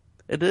 And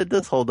it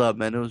does hold up,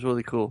 man. It was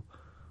really cool.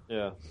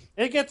 Yeah.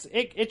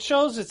 It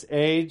shows its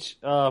age.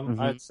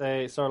 I'd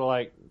say sort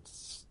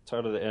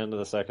of the end of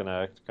the second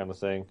act kind of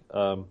thing.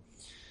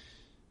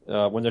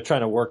 when they're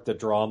trying to work the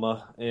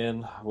drama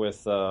in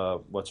with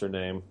what's her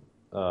name,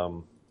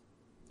 and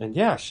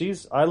yeah,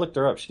 I looked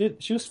her up.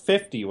 She was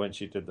 50 when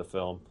she did the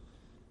film,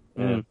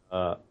 and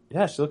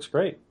yeah, she looks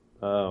great.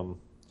 And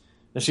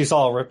she's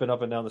all ripping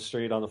up and down the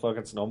street on the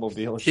fucking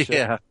snowmobile and shit.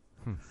 Yeah.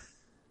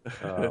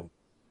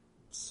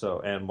 So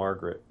and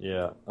Margaret,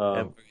 yeah,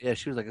 yeah,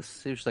 she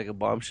was like a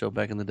bombshell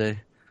back in the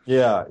day.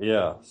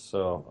 yeah.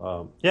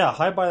 So yeah,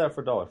 I'd buy that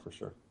for $1 for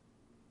sure.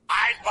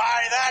 I'd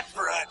buy that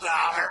for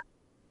 $1.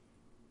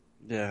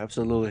 Yeah,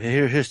 absolutely.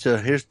 Here's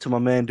to my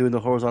man doing the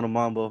horizontal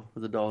mambo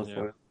with $1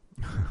 for it.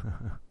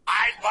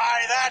 I'd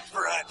buy that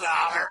for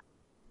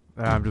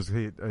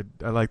 $1.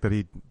 I like that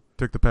he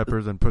took the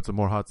peppers and put some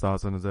more hot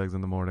sauce on his eggs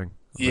in the morning.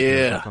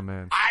 Yeah. Oh,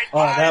 man. I'd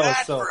buy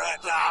that so, for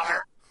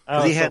 $1.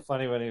 That was so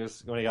funny when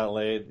he got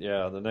laid.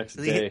 Yeah, the next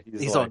day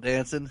he's all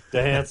dancing,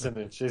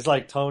 and she's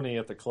like Tony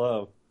at the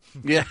club.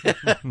 Yeah,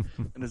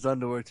 in his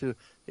underwear too.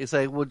 He's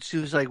like, well, she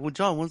was like, well,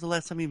 John, when's the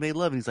last time you made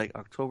love? And he's like,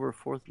 October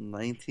 4th,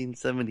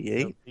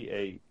 1978.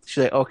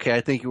 She's like, okay,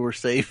 I think you were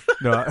safe.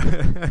 No,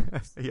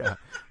 yeah.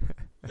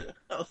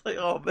 I was like,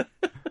 oh man.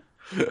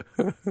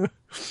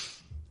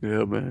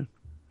 Yeah, man.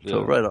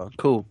 So right on,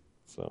 cool.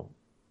 So,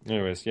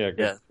 anyways, yeah,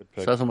 good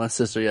pick. So that's my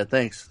sister. Yeah,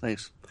 thanks.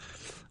 Thanks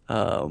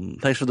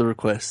for the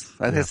request.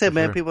 Like I said,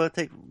 man, sure. People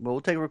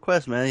we'll take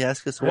requests, man. You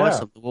ask us to watch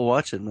something, we'll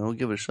watch it, man. We'll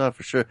give it a shot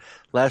for sure.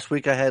 Last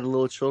week I had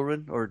Little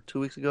Children, or 2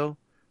 weeks ago,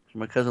 from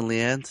my cousin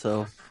Leanne.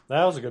 So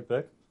that was a good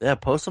pick. Yeah,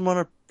 post them on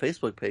our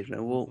Facebook page,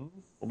 man. We'll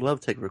love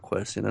to take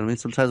requests. You know what I mean?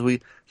 Sometimes we're,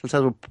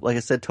 like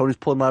I said, Tony's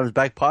pulling them out of his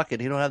back pocket.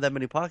 He don't have that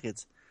many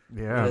pockets.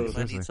 Yeah,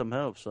 I need some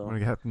help. So I'm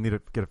gonna need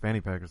to get a fanny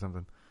pack or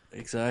something.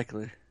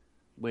 Exactly.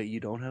 Wait,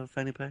 you don't have a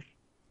fanny pack?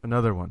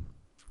 Another one.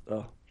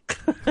 Oh.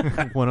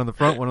 One on the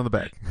front, one on the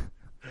back.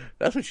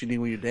 That's what you need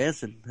when you're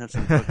dancing. Have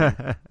some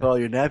put all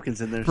your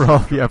napkins in there.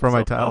 For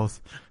my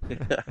towels.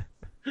 Yeah.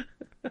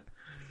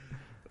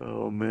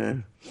 Oh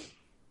man.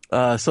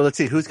 So let's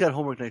see, who's got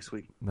homework next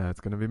week?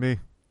 That's gonna be me.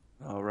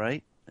 All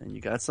right, and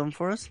you got some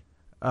for us?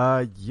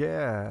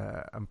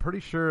 Yeah, I'm pretty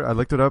sure I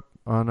looked it up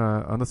on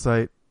the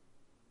site,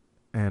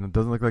 and it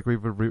doesn't look like we've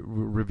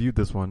reviewed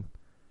this one.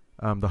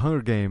 The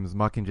Hunger Games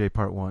Mockingjay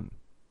Part 1.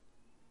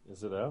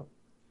 Is it out?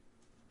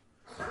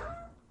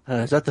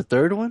 Is that the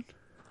third one?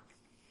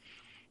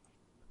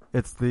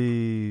 It's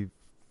the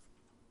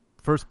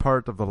first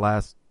part of the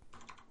last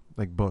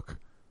book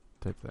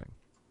type thing.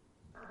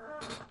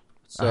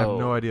 So, I have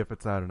no idea if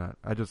it's out or not.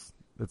 It's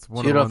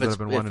one of the ones that I've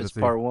been wanting to see. If it's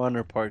part 1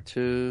 or part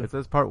 2? It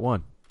says part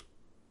 1.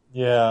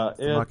 Yeah,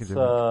 it's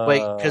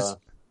wait, because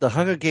the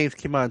Hunger Games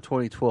came out in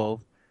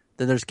 2012.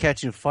 Then there's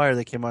Catching Fire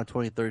that came out in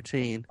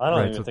 2013. I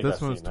don't even think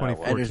this one's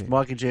 2014. And there's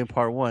Mockingjay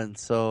Part 1.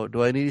 So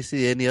do I need to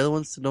see any other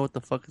ones to know what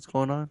the fuck is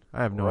going on?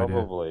 I have no idea.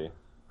 Probably.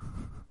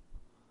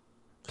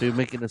 So you're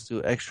making us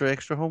do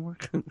extra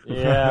homework?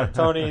 Yeah,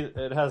 Tony,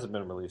 it hasn't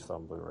been released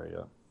on Blu-ray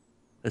yet.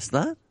 It's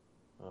not?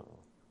 Uh-oh.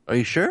 Are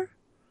you sure?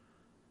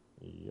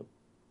 Yep.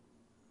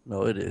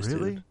 No, it is,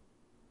 Really? dude.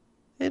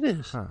 It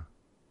is. Huh.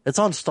 It's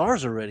on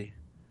Stars already.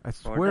 I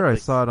swear I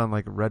saw it on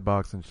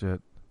Redbox and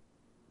shit.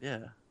 Yeah.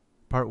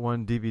 Part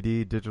 1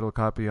 DVD, digital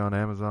copy on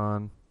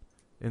Amazon.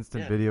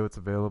 Instant video, it's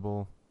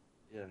available.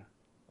 Yeah.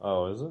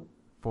 Oh, is it?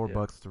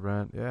 $4 to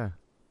rent, yeah.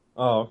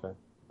 Oh, okay.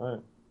 All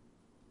right.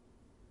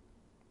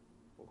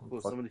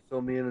 Cool. Somebody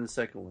fill me in the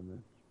second one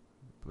then.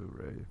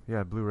 Blu-ray.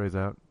 Yeah, Blu-ray's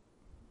out.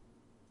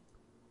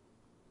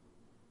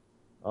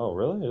 Oh,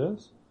 really? It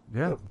is?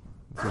 Yeah.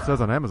 That's what it says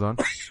on Amazon.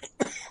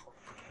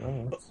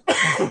 Mm-hmm.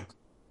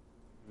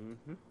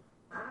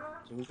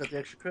 So who's got the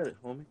extra credit,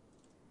 homie?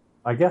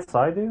 I guess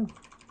I do.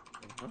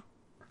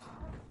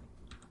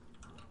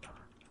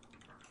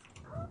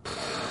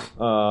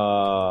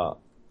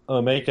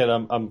 Make it.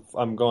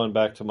 I'm going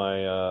back to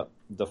my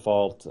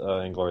default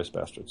Inglourious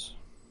Bastards.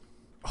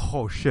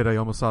 Oh shit! I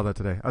almost saw that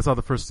today. I saw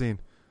the first scene.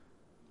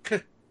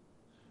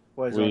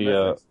 Why is it on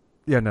Netflix?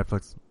 Yeah,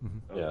 Netflix.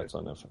 Mm-hmm. Yeah, it's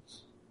on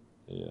Netflix.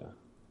 Yeah.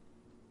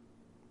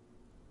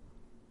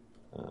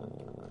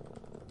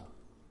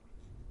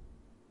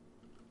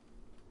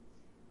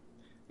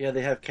 Yeah,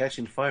 they have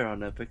Catching Fire on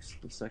Netflix,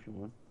 the second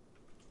one.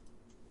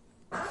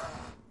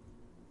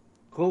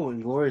 Cool,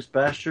 Inglourious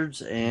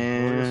Bastards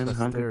and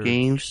Hunger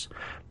Games,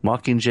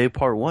 Mockingjay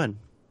Part 1.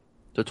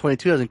 So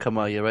 22 hasn't come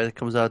out yet, right? It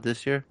comes out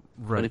this year,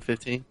 right.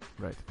 2015.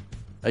 Right.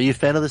 Are you a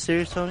fan of the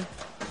series, Tony?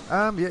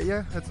 Yeah.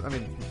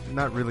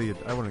 Not really.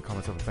 I wouldn't call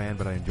myself a fan,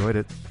 but I enjoyed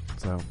it.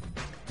 So,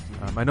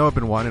 I know I've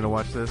been wanting to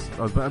watch this.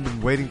 I've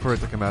been waiting for it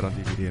to come out on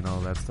DVD and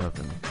all that stuff,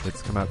 and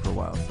it's come out for a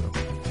while. So,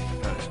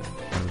 gotcha.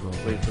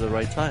 Wait for the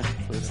right time.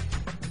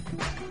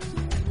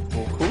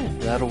 Well, cool.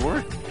 That'll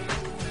work.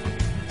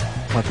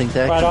 I think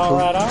that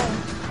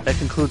that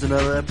concludes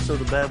another episode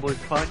of the Bad Boys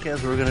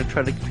Podcast. We're going to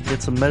try to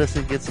get some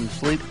medicine, get some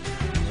sleep,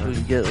 so we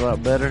can get a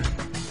lot better.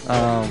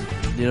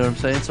 You know what I'm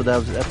saying? So that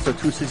was episode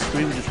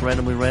 263. We just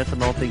randomly rant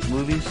on all things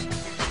movies.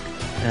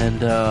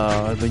 And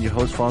I've been your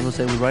host, Fonzo,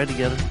 saying we ride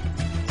together.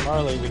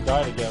 Harley, we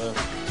die together.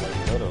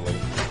 Like, literally.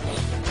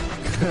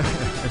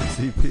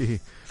 MCP,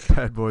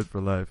 Bad Boys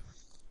for Life.